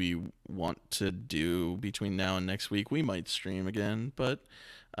that we want to do between now and next week, we might stream again, but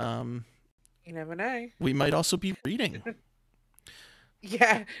um, You never know. we might also be reading.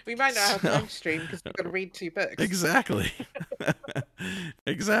 Yeah, we might not have So, time to stream because we've got to read 2 books. exactly.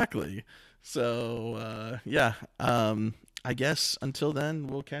 Exactly. So, yeah. I guess until then,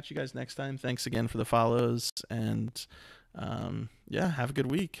 we'll catch you guys next time. Thanks again for the follows. And yeah, have a good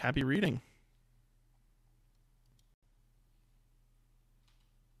week. Happy reading.